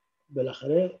و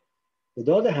بالاخره به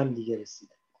داد هم دیگه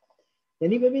رسیدن.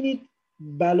 یعنی ببینید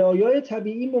بلایای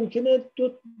طبیعی ممکنه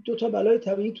دو تا بلای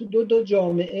طبیعی تو دو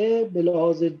جامعه به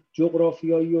لحاظ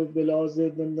جغرافیایی و به لحاظ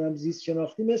زیست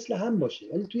شناختی مثل هم باشه،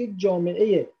 ولی توی یک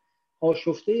جامعه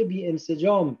آشفته بی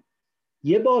انسجام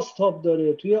یه بازتاب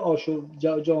داره، توی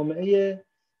جامعه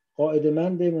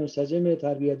قاعده‌مند منسجم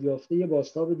تربیت یافته یه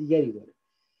بازتاب دیگری داره.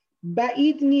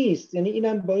 بعید نیست، یعنی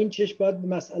اینم با این چشم باید به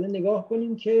مسئله نگاه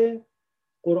کنیم که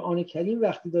قرآن کریم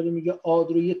وقتی داره میگه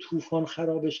عاد رو یه طوفان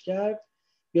خرابش کرد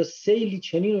یا سیلی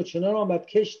چنین و چنان آمد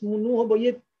کشت نوح با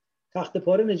یه تخت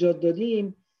پاره نجات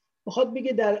دادیم، میخواد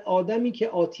بگه در آدمی که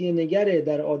آتیه نگره،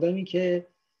 در آدمی که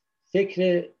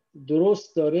فکر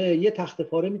درست داره، یه تخت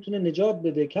پاره میتونه نجات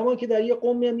بده، کما که در یه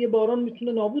قومی هم یه باران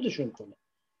میتونه نابودشون کنه.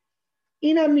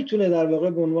 اینم میتونه در واقع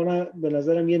به عنوان به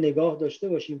نظرم یه نگاه داشته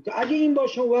باشیم که اگه این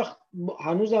باشه وقت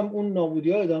هنوزم اون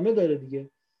نابودی ها ادامه داره دیگه.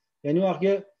 یعنی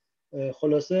وقتی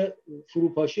خلاصه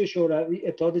فروپاشی شوروی،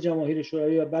 اتحاد جماهیر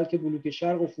شوروی و بلکه بلوک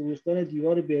شرق و فروختن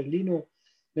دیوار برلین و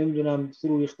نمیدونم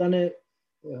فروختن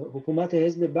حکومت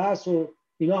حزب بعث و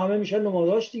اینا همه میشن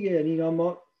نماداش دیگه. یعنی اینا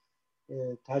ما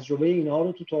تجربه اینها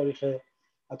رو تو تاریخ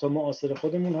حتی معاصر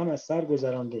خودمون هم از سر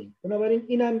گذرانده ایم. بنابراین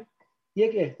اینم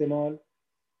یک احتمال،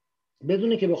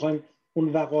 بدونه که بخوایم اون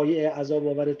وقایع عذاب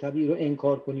آور طبیعی رو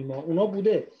انکار کنیم، اونا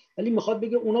بوده، ولی میخواد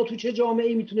بگه اونا تو چه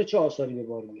جامعه‌ای میتونه چه آثاری به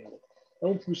بار بیاره و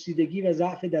اون پوسیدگی و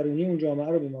ضعف درونی اون جامعه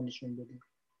رو به ما نشون بده.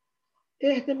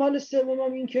 احتمال سوم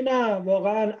این که نه،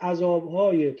 واقعا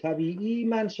عذاب‌های طبیعی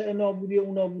منشأ نابودی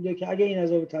اونا بوده که اگه این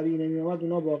عذاب طبیعی نمی‌اومد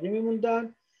اونا باقی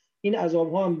می‌موندن. این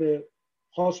عذاب‌ها هم به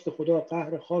خواست خدا،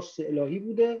 قهر خاص الهی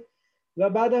بوده و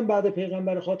بعدم بعد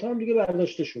پیغمبر خاتم دیگه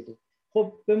برداشته شده.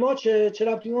 خب به ما چه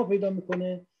ربطی ما پیدا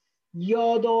میکنه؟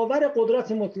 یادآور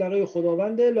قدرت مطلقه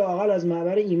خداونده، لااقل از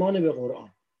محور ایمان به قرآن.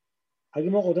 اگه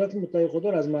ما قدرت مطلقه خدا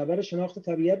رو از محور شناخت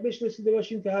طبیعت بهش رسیده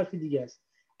باشیم که حرف دیگه است.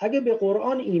 اگه به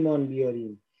قرآن ایمان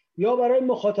بیاریم، یا برای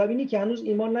مخاطبینی که هنوز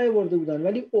ایمان نیاورده بودن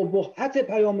ولی ابهت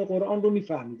پیام قرآن رو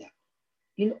میفهمیدن،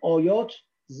 این آیات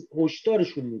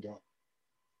هشدارشون میداد،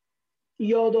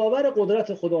 یادآور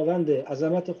قدرت خداونده،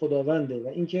 عظمت خداونده و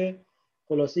اینکه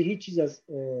خلاصه هیچ چیز از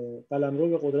قلمرو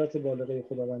به قدرت بالغه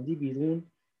خداوندی بیرون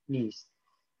نیست.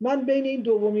 من بین این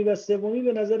دومی و سومی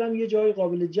به نظرم یه جای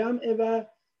قابل جمعه و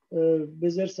به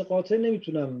زرس قاطع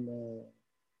نمیتونم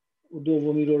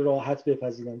دومی رو راحت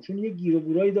بپذیرم، چون یه گیر و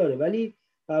گورایی داره، ولی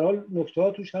به هر حال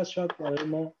نکته‌ها توش هست شاید برای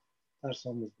ما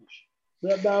درس‌آموز باشه.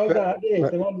 به هر حال در حد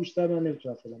احتمال بیشتر من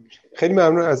نمیتونم فعلا بیشتر. خیلی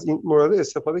ممنون از این مورد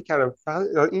استفاده کردم.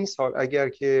 فقط این سال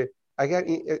اگر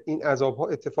این عذاب‌ها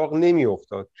اتفاق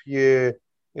نمی‌افتاد، توی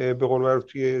به قول معروف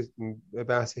توی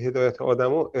بحث هدایت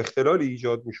آدم‌ها اختلالی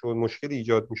ایجاد می‌شد، مشکلی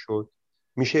ایجاد می‌شد،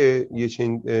 میشه یه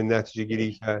چنین نتیجه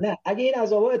گیری کرد؟ نه، اگه این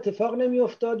عذاب‌ها اتفاق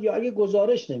نمی‌افتاد یا اگه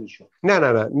گزارش نمی‌شد.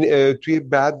 نه توی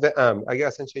بعد و امر اگه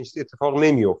اصلا چنین چیزی اتفاق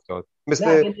نمی‌افتاد،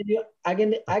 مثل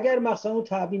اگر مثلا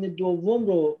تعبین دوم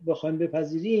رو بخوایم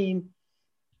بپذیریم،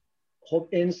 خب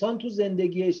انسان تو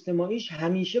زندگی اجتماعیش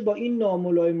همیشه با این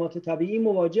ناملایمات طبیعی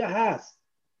مواجه هست.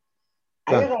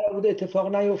 اگه قرار بود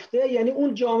اتفاق نیفته یعنی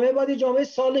اون جامعه باید جامعه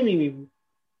سالمی می بود.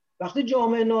 وقتی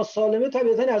جامعه ناسالمه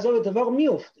طبیعتا عذاب اتفاق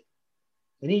میفته،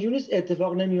 یعنی اینجوری نیست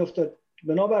اتفاق نمیافتاد.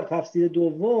 بنابر تفسیر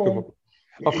دوم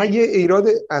آخه یه ایراد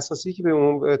اساسی که به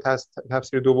اون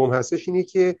تفسیر دوم هستش اینه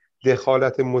که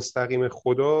دخالت مستقیم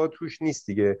خدا توش نیست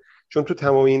دیگه، چون تو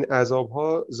تمام این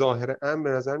عذاب‌ها ظاهر امر به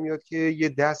نظر میاد که یه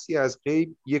دستی از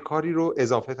غیب یه کاری رو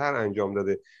اضافه تر انجام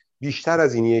داده، بیشتر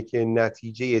از اینیه که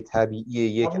نتیجه طبیعی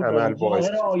یک عمل باعث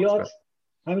ظاهر آیات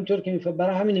همینطور که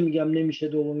برای همین میگم نمیشه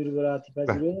دومی رو به راحتی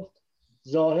پذیرفت.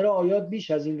 ظاهر آیات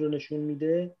بیش از این رو نشون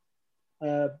میده.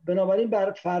 بنابراین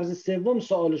بر فرض سوم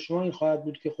سوال شما این خواهد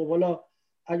بود که خب حالا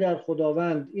اگر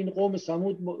خداوند این قوم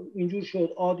ثمود اینجور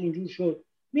شد، عاد اینجور شد،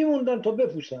 میموندن تا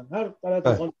بپوسن هر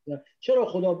غلطی خواهند، چرا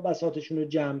خدا بساطشون رو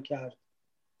جمع کرد؟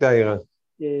 دقیقاً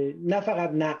نه فقط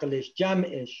نقلش،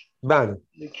 جمعش. بله.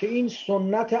 که این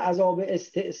سنت عذاب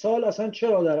استئصال اصلا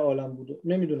چرا در عالم بوده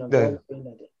نمیدونم.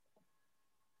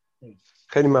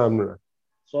 خیلی ممنونم.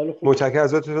 سوال خوب. متشکرم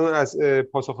ازتون، از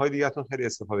پاسخ‌های دیگه‌تون خیلی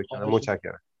استفاده کردم.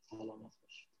 متشکرم.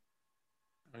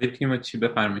 آقای تیمو چی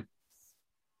بفرمایید.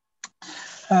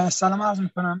 سلام عرض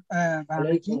می‌کنم.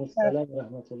 علیکم السلام و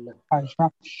رحمت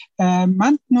الله.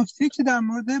 من نکته که در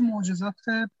مورد معجزات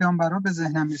پیامبرا به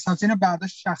ذهنم میرسه، این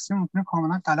برداشت شخصی ممکنه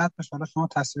کاملا غلط باشه، حالا شما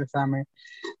تصحیح بفرمایید.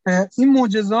 این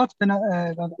معجزات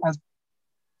از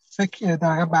فکر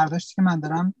در برداشتی که من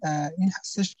دارم این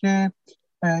هستش که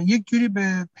یک جوری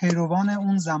به پیروان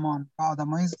اون زمان و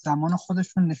آدمای زمان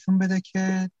خودشون نشون بده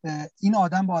که این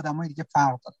آدم با آدمای دیگه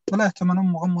فرق داره. حالا احتمالاً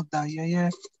اون موقع مدعیای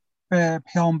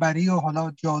پیامبری و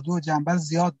حالا جادو و جنبل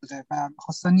زیاد بوده و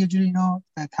خواستن یه جوری اینا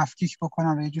تفکیک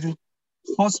بکنن و یه جوری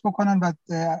خاص بکنن و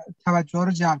توجه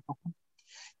رو جلب بکنن.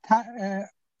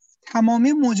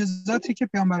 تمامی معجزاتی که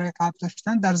پیامبرای قبل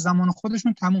داشتن در زمان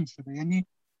خودشون تموم شده. یعنی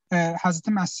حضرت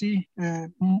مسیح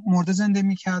مرده زنده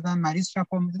می‌کردن، مریض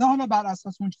شفا می‌دادن. حالا بر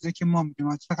اساس اون چیزی که ما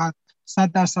می‌دونیم چقدر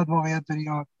 100% واقعیت داره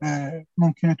یا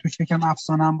ممکنه توش یکم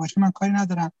افسانه هم باشه من کاری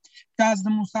ندارم. که حضرت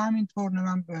موسی همینطور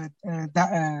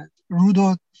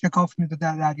رودو شکاف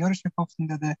می‌داده، دریا رو شکاف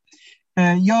می‌داده،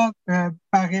 یا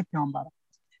بقیه پیامبران.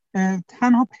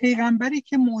 تنها پیغمبری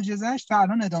که معجزه‌اش تا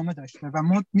الان ادامه داشته و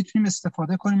ما میتونیم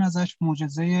استفاده کنیم ازش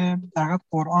معجزه در واقع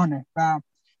قرآنه و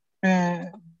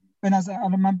به نظر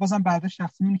من بازم بعدش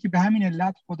شخصی اینه که به همین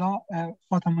علت خدا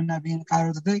خاتم النبیین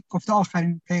قرار داده، گفته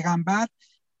آخرین پیغمبر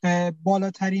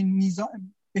بالاترین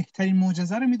میزان بهترین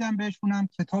معجزه رو میدم بهش، اونم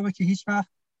کتابه که هیچ وقت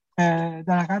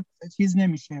در حقیقت چیز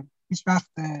نمیشه، هیچ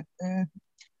وقت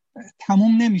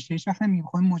تموم نمیشه، هیچ وقت نمیگه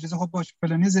خب معجزه خب باشه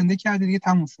فلانی زنده کرده دیگه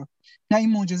تموم شد. نه،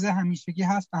 این معجزه همیشگی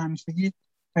هست و همیشگی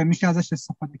میشه ازش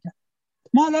استفاده کرد.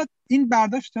 ما حالا این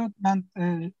برداشت من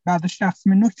برداشت شخصی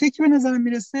من نکته که به نظرم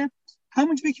میرسه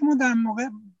همونجوری که ما در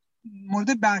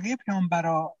مورد بقیه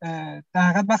پیامبرا در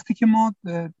حقیقت وقتی که ما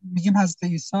میگیم حضرت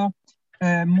عیسی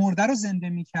مرده رو زنده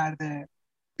میکرده،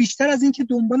 بیشتر از این که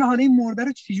دنبال حالا این مرده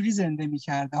رو چجوری زنده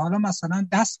میکرده، حالا مثلا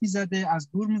دست میزده از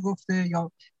دور میگفته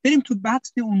یا بریم تو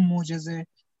بطن اون معجزه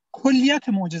کلیت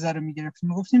معجزه رو میگرفتیم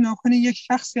میگفتیم ناکنه یک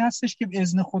شخصی هستش که به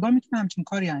اذن خدا میتونه همچین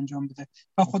کاری انجام بده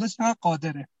و خدا چقدر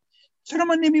قادره. چرا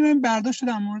ما نمی‌بینیم برداشت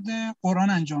در مورد قرآن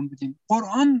انجام بدیم؟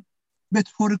 قرآن به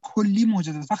طور کلی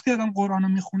معجزه است. وقتی آدم قرآن رو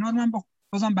میخونه، من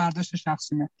بازم برداشت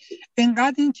شخصیمه،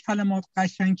 انقدر این کلمات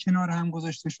قشنگ کنار هم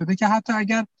گذاشته شده که حتی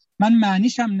اگر من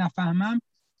معنیش هم نفهمم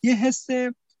یه حس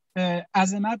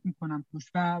عظمت میکنم توش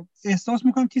و احساس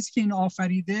میکنم کسی که اینو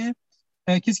آفریده،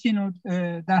 کسی که اینو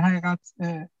در حقیقت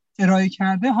ارائه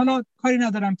کرده، حالا کاری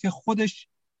ندارم که خودش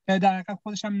در حقیقت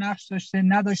خودش هم نقش داشته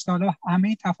نداشته، حالا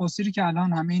همه تفاسیری که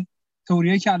الان همین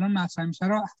تئوریایی که الان مطرح میشه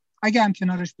رو اگه هم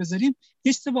کنارش بذاریم،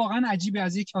 یه چیز واقعا عجیبه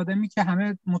از یک آدمی که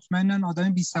همه مطمئنن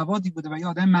آدم بی سوادی بوده و یا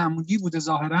آدم معمولی بوده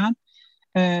ظاهرا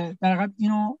در حقیقت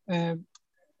اینو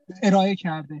ارائه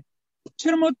کرده.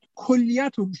 چرا ما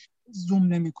کلیت رو زوم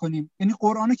نمی کنیم؟ یعنی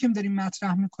قرآنو که داریم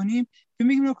مطرح میکنیم که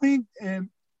میگیم کنید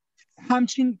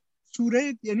همچین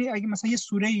سوره، یعنی اگه مثلا یه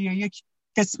سوره یا یک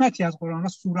قسمتی از قرآن،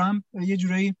 سوره هم یه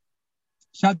جورایی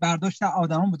شاید برداشت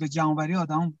آدمان بوده، جمع‌آوری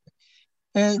آدمان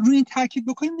بوده، روی این تاکید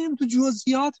بکنیم میریم تو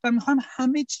جزئیات و میخوایم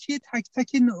همه چی تک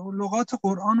تک لغات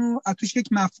قرآن رو از توش یک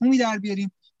مفهومی در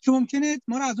بیاریم که ممکنه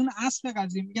ما رو از اون اصل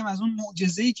قضیه، میگم از اون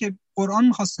معجزه‌ای که قرآن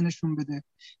می‌خواسته نشون بده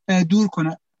دور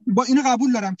کنه. با اینو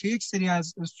قبول دارم که یک سری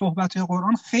از صحبت‌های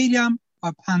قرآن خیلی هم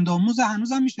پندآموز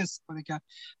هنوزم میشه استفاده کرد،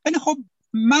 ولی خب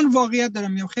من واقعیت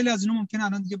دارم میگم خیلی از اینا ممکنه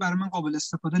الان دیگه برای من قابل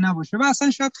استفاده نباشه و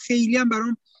اصلا شاید خیلی هم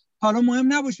برام حالا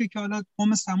مهم نباشه که حالا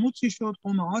قوم ثمود چی شد،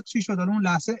 قوم عاد چی شد، حالا اون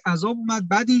لحظه عذاب اومد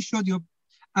بعد این شد یا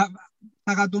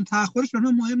تقدم تأخرش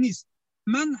اونها مهم نیست.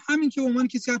 من همین که به عنوان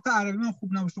کسی حتی عربی من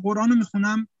خوب نباشه قرآنو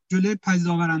میخونم جلوی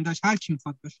پدیدآورندش هر کی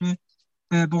میخواد باشه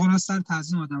به قول سر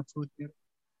تعظیم آدم فرود بیاره.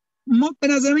 ما به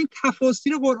نظر این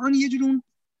تفاسیر قرآن یه جور اون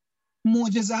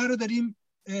معجزه رو داریم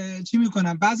چی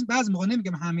میکنم، بعضی موقع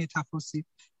نمیگم همه تفاسیر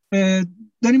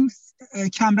داریم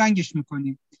کم رنگش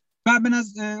میکنیم و به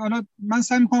نظر من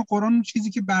سعی میکنم قرآن چیزی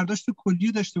که برداشت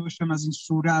کلی داشته باشم از این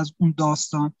سوره، از اون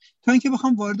داستان، تا اینکه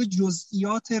بخوام وارد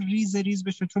جزئیات ریز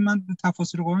بشه. چون من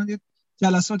تفاسیر قرآن دید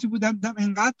جلساتی بودم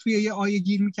انقدر توی یه آیه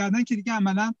گیر میکردن که دیگه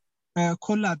عملا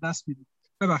کل از دست میدید.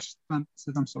 ببخشید من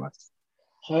صدام صحبت.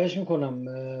 خواهش میکنم.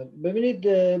 ببینید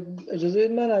اجازه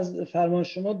بدید من از فرمان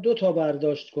شما 2 تا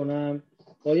برداشت کنم،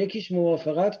 با یکیش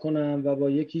موافقت کنم و با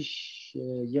یکیش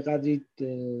یه قدری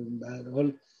به هر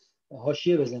حال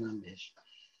حاشیه بزنم بهش.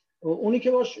 اونی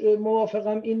که باش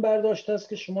موافقم این برداشت است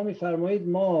که شما میفرمایید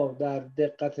ما در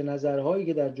دقت نظرهایی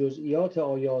که در جزئیات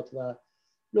آیات و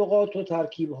لغات و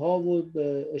ترکیب‌ها و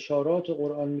اشارات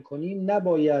قرآن میکنیم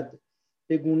نباید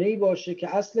به گونه‌ای باشه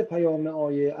که اصل پیام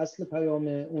آیه، اصل پیام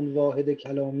اون واحد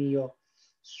کلامی یا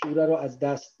سوره رو از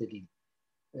دست بدیم.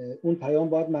 اون پیام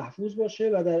باید محفوظ باشه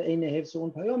و در عین حفظ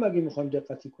اون پیام اگه میخوایم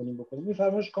دقتی کنیم بکنیم. این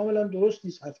فرمایش کاملا درست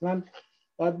نیست، حتما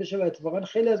باید بشه و اتفاقا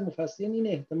خیلی از مفسرین این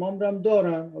اهتمام رو هم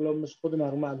دارن. حالا مثل خود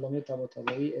مرحوم علامه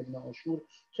طباطبایی، ابن عاشور،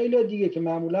 خیلی دیگه که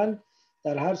معمولا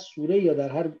در هر سوره یا در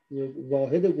هر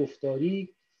واحد گفتاری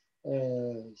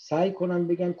سعی کنن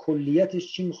بگن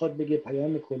کلیتش چی میخواد بگه،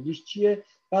 پیام کلیش چیه،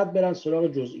 بعد برن سراغ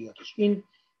جزئیاتش. این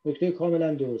نکته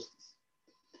کاملا درست است.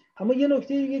 اما یه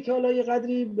نکته دیگه که حالا یه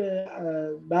قدری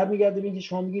برمیگرده به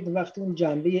شما میگید وقتی اون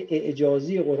جنبه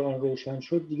اعجازی قرآن روشن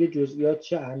شد دیگه جزئیات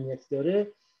چه اهمیت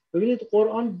داره. ببینید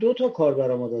قرآن 2 تا کار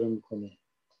برای ما داره میکنه.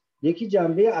 یکی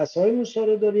جنبه عصای موسی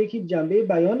رو داره، یکی جنبه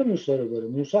بیان موسی رو داره.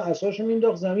 موسی عصاشو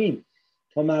مینداخت زمین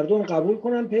تا مردم قبول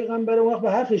کنن پیغمبر، اون وقت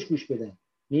به حرفش گوش بدن.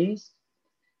 نیست.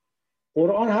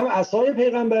 قرآن هم عصای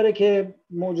پیغمبره که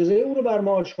معجزه او رو بر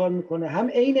ما آشکار میکنه، هم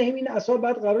عین همین عصا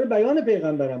بعد قرار بیان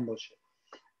پیغمبرم باشه.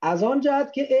 از آن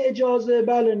جهت که اعجازه،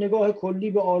 بله، نگاه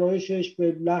کلی به آرایشش،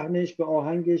 به لحنش، به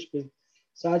آهنگش، به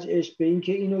سجعش، به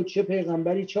اینکه اینو چه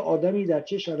پیغمبری چه آدمی در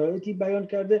چه شرایطی بیان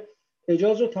کرده،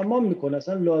 اعجاز رو تمام میکنه،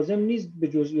 اصلا لازم نیست به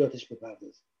جزئیاتش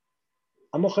بپردازه.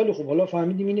 اما خیلی خوب، حالا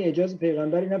فهمیدیم این اعجاز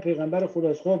پیغمبری نه پیغمبر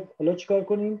خداست. خب حالا چیکار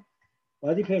کنیم؟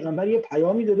 باید پیغمبر یه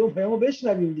پیامی داده، اون پیامو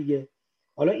بشنویم دیگه.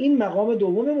 حالا این مقام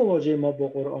دوم مواجهه ما با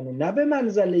قرآن، نه به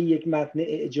منزله یک متن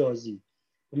اعجازی،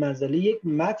 به منزله یک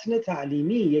متن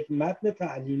تعلیمی، یک متن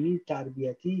تعلیمی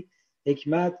تربیتی،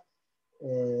 حکمت،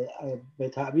 به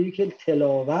تعبیری که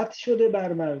تلاوت شده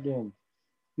بر مردم،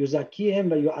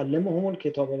 یزکیهم و یعلمهم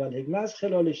الکتاب و الحکمه از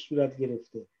خلالش صورت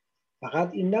گرفته. فقط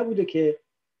این نبوده که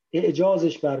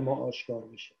اعجازش بر ما آشکار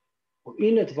بشه. خب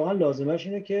این اتفاقا لازمش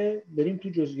اینه که بریم تو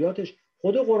جزئیاتش.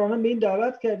 خود قرآن هم به این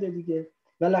دعوت کرده دیگه،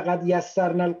 و لقد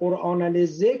یسرنا القرآن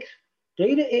للذکر،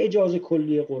 غیر اعجاز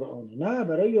کلی قرآنه، نه،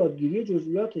 برای یادگیری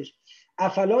جزئیاتش.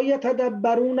 افلا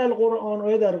یتدبرون القرآن،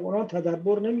 آیا در قرآن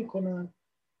تدبر نمی کنن؟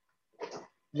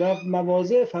 و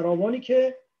مواضع فراوانی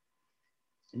که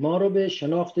ما رو به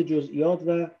شناخت جزئیات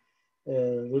و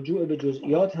رجوع به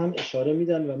جزئیات هم اشاره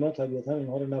میدن و ما طبیعتا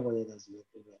اینها رو نباید از یاد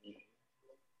ببریم.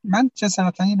 من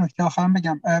جسارتا یه نکته آخرم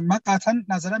بگم. من قطعا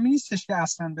نظرم این نیستش که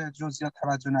اصلا به جزئیات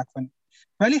توجه نکنیم،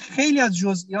 ولی خیلی از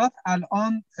جزئیات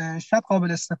الان شاید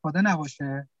قابل استفاده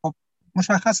نباشه. خب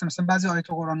مشخصه مثلا بعضی آیات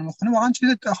قرآن رو میخونیم واقعا چیز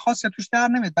خاصی توش در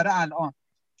نمیاد برای الان،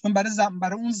 چون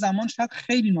برای اون زمان شاید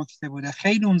خیلی نکته بوده،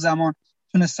 خیلی اون زمان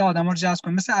تونسته آدما رو جذب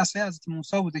کنه، مثل عصای حضرت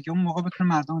موسی بوده که اون موقع بتونه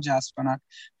مردم رو جذب کنن.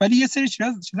 ولی یه سری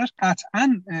چیزاش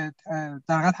قطعا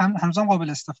در حقیقت هنوزم قابل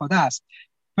استفاده است.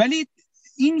 ولی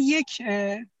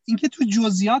اینکه تو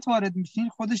جزئیات وارد میشین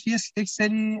خودش یک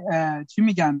سری چی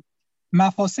میگن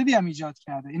مفاسدی هم ایجاد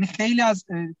کرده. یعنی خیلی از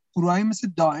گروه‌های مثل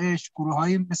داعش،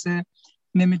 گروه‌های مثل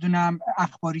نمیدونم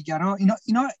اخباریگرا،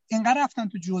 اینا اینقدر رفتن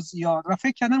تو جزئیات و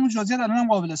فکر کردن اون جزئیات الان هم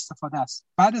قابل استفاده است،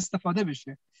 بعد استفاده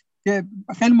بشه. که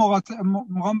خیلی موقع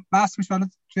بحث میشه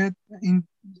الان که این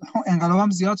انقلاب هم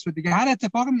زیاد شد دیگه، هر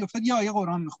اتفاقی میافتاد یه آیه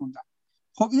قرآن میخوندن.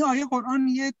 خب این آیه قرآن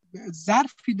یه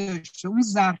ظرفی داشته، اون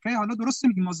ظرفه، حالا درست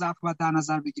میگیم ما ظرف باید در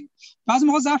نظر بگیریم، بعضی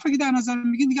موقع ظرفی که در نظر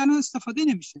میگیم دیگه الان استفاده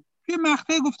نمیشه. یه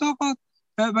مقطعی گفته آقا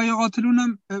و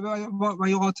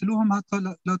یقاتلوهم حتی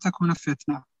لا تکون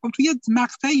فتنه. خب تو یه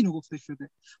مقطعی اینو گفته شده،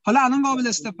 حالا الان قابل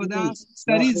استفاده است.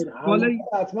 سریع بالای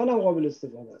حتما هم قابل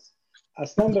استفاده است.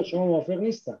 اصلا با شما موافق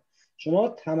نیستم. شما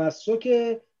تمسک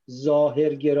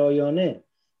ظاهرگرایانه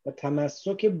و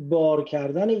تمسک بار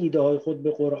کردن ایده های خود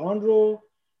به قرآن رو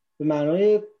به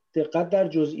معنای دقت در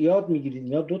جزئیات میگیرید.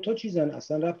 اینا 2 تا چیزن،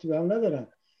 اصلا ربطی به هم ندارن.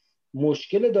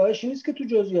 مشکل داعش نیست که تو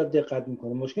جزئیات دقت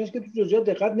میکنه، مشکل است که تو جزئیات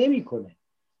دقت نمیکنه.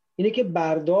 اینه که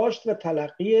برداشت و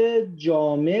تلقی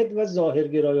جامد و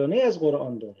ظاهرگرایانه از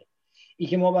قرآن داره. این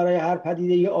که ما برای هر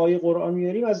پدیده یه آیه قرآن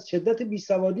میاریم از شدت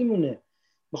بیسوادی مونه.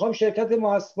 میخوام شرکت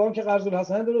بانک قرض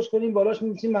الحسنه درست کنیم، بالاش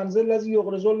می‌نویسیم منزل الذی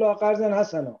یقرض الله قرضا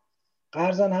حسنا.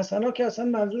 قرضا حسنا که اصلا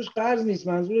منظورش قرض نیست،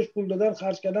 منظورش پول دادن،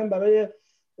 خرج کردن برای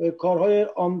کارهای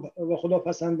عام و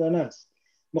خداپسندانه است.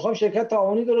 میخوام شرکت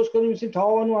تعاونی درست کنیم، می‌نویسیم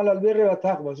تعاونوا علی البر و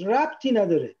تقوا. ربطی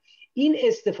نداره. این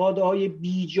استفاده های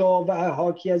بیجا و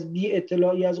حاکی از بی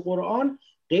اطلاعی از قرآن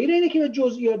غیر اینه که به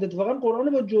جزئیات، اتفاقا قرآن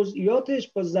با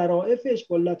جزئیاتش، با ظرافش،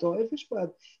 با لطائفش باید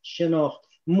شناخت.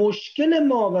 مشکل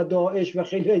ما و داعش و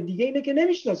خیلی دیگه اینه که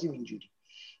نمیشناسیم اینجوری.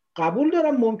 قبول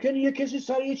دارم ممکنه یه کسی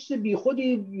سر یه چیز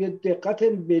بیخودی یه دقت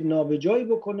به نابجایی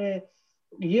بکنه،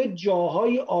 یه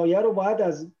جاهای آیه رو باید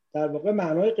از در واقع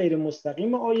معنای غیر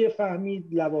مستقیم آیه فهمید،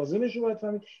 لوازمش رو باید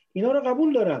فهمید، اینا رو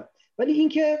قبول دارم. ولی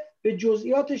اینکه به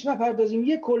جزئیاتش نپردازیم،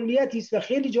 یه کلیتی است و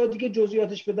خیلی جا دیگه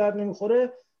جزئیاتش به درد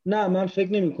نمیخوره، نه من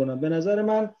فکر نمی کنم. به نظر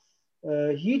من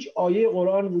هیچ آیه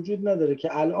قرآن وجود نداره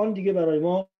که الان دیگه برای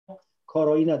ما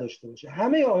کارایی نداشته باشه.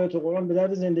 همه آیات قرآن به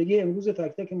درد زندگی امروز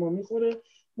تک تک ما میخوره،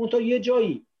 منتها یه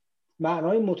جایی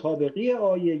معنای مطابقی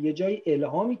آیه، یه جایی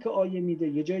الهامی که آیه میده،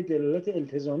 یه جایی دلالت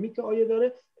التزامی که آیه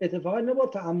داره، اتفاقا نه با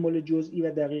تأمل جزئی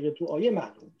و دقیق تو آیه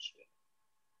معلوم میشه.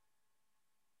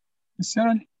 بسیار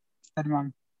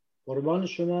عالی. قربان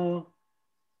شما.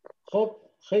 خب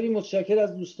خیلی متشکر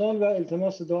از دوستان و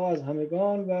التماس دعا از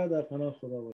همگان و در پناه خدا.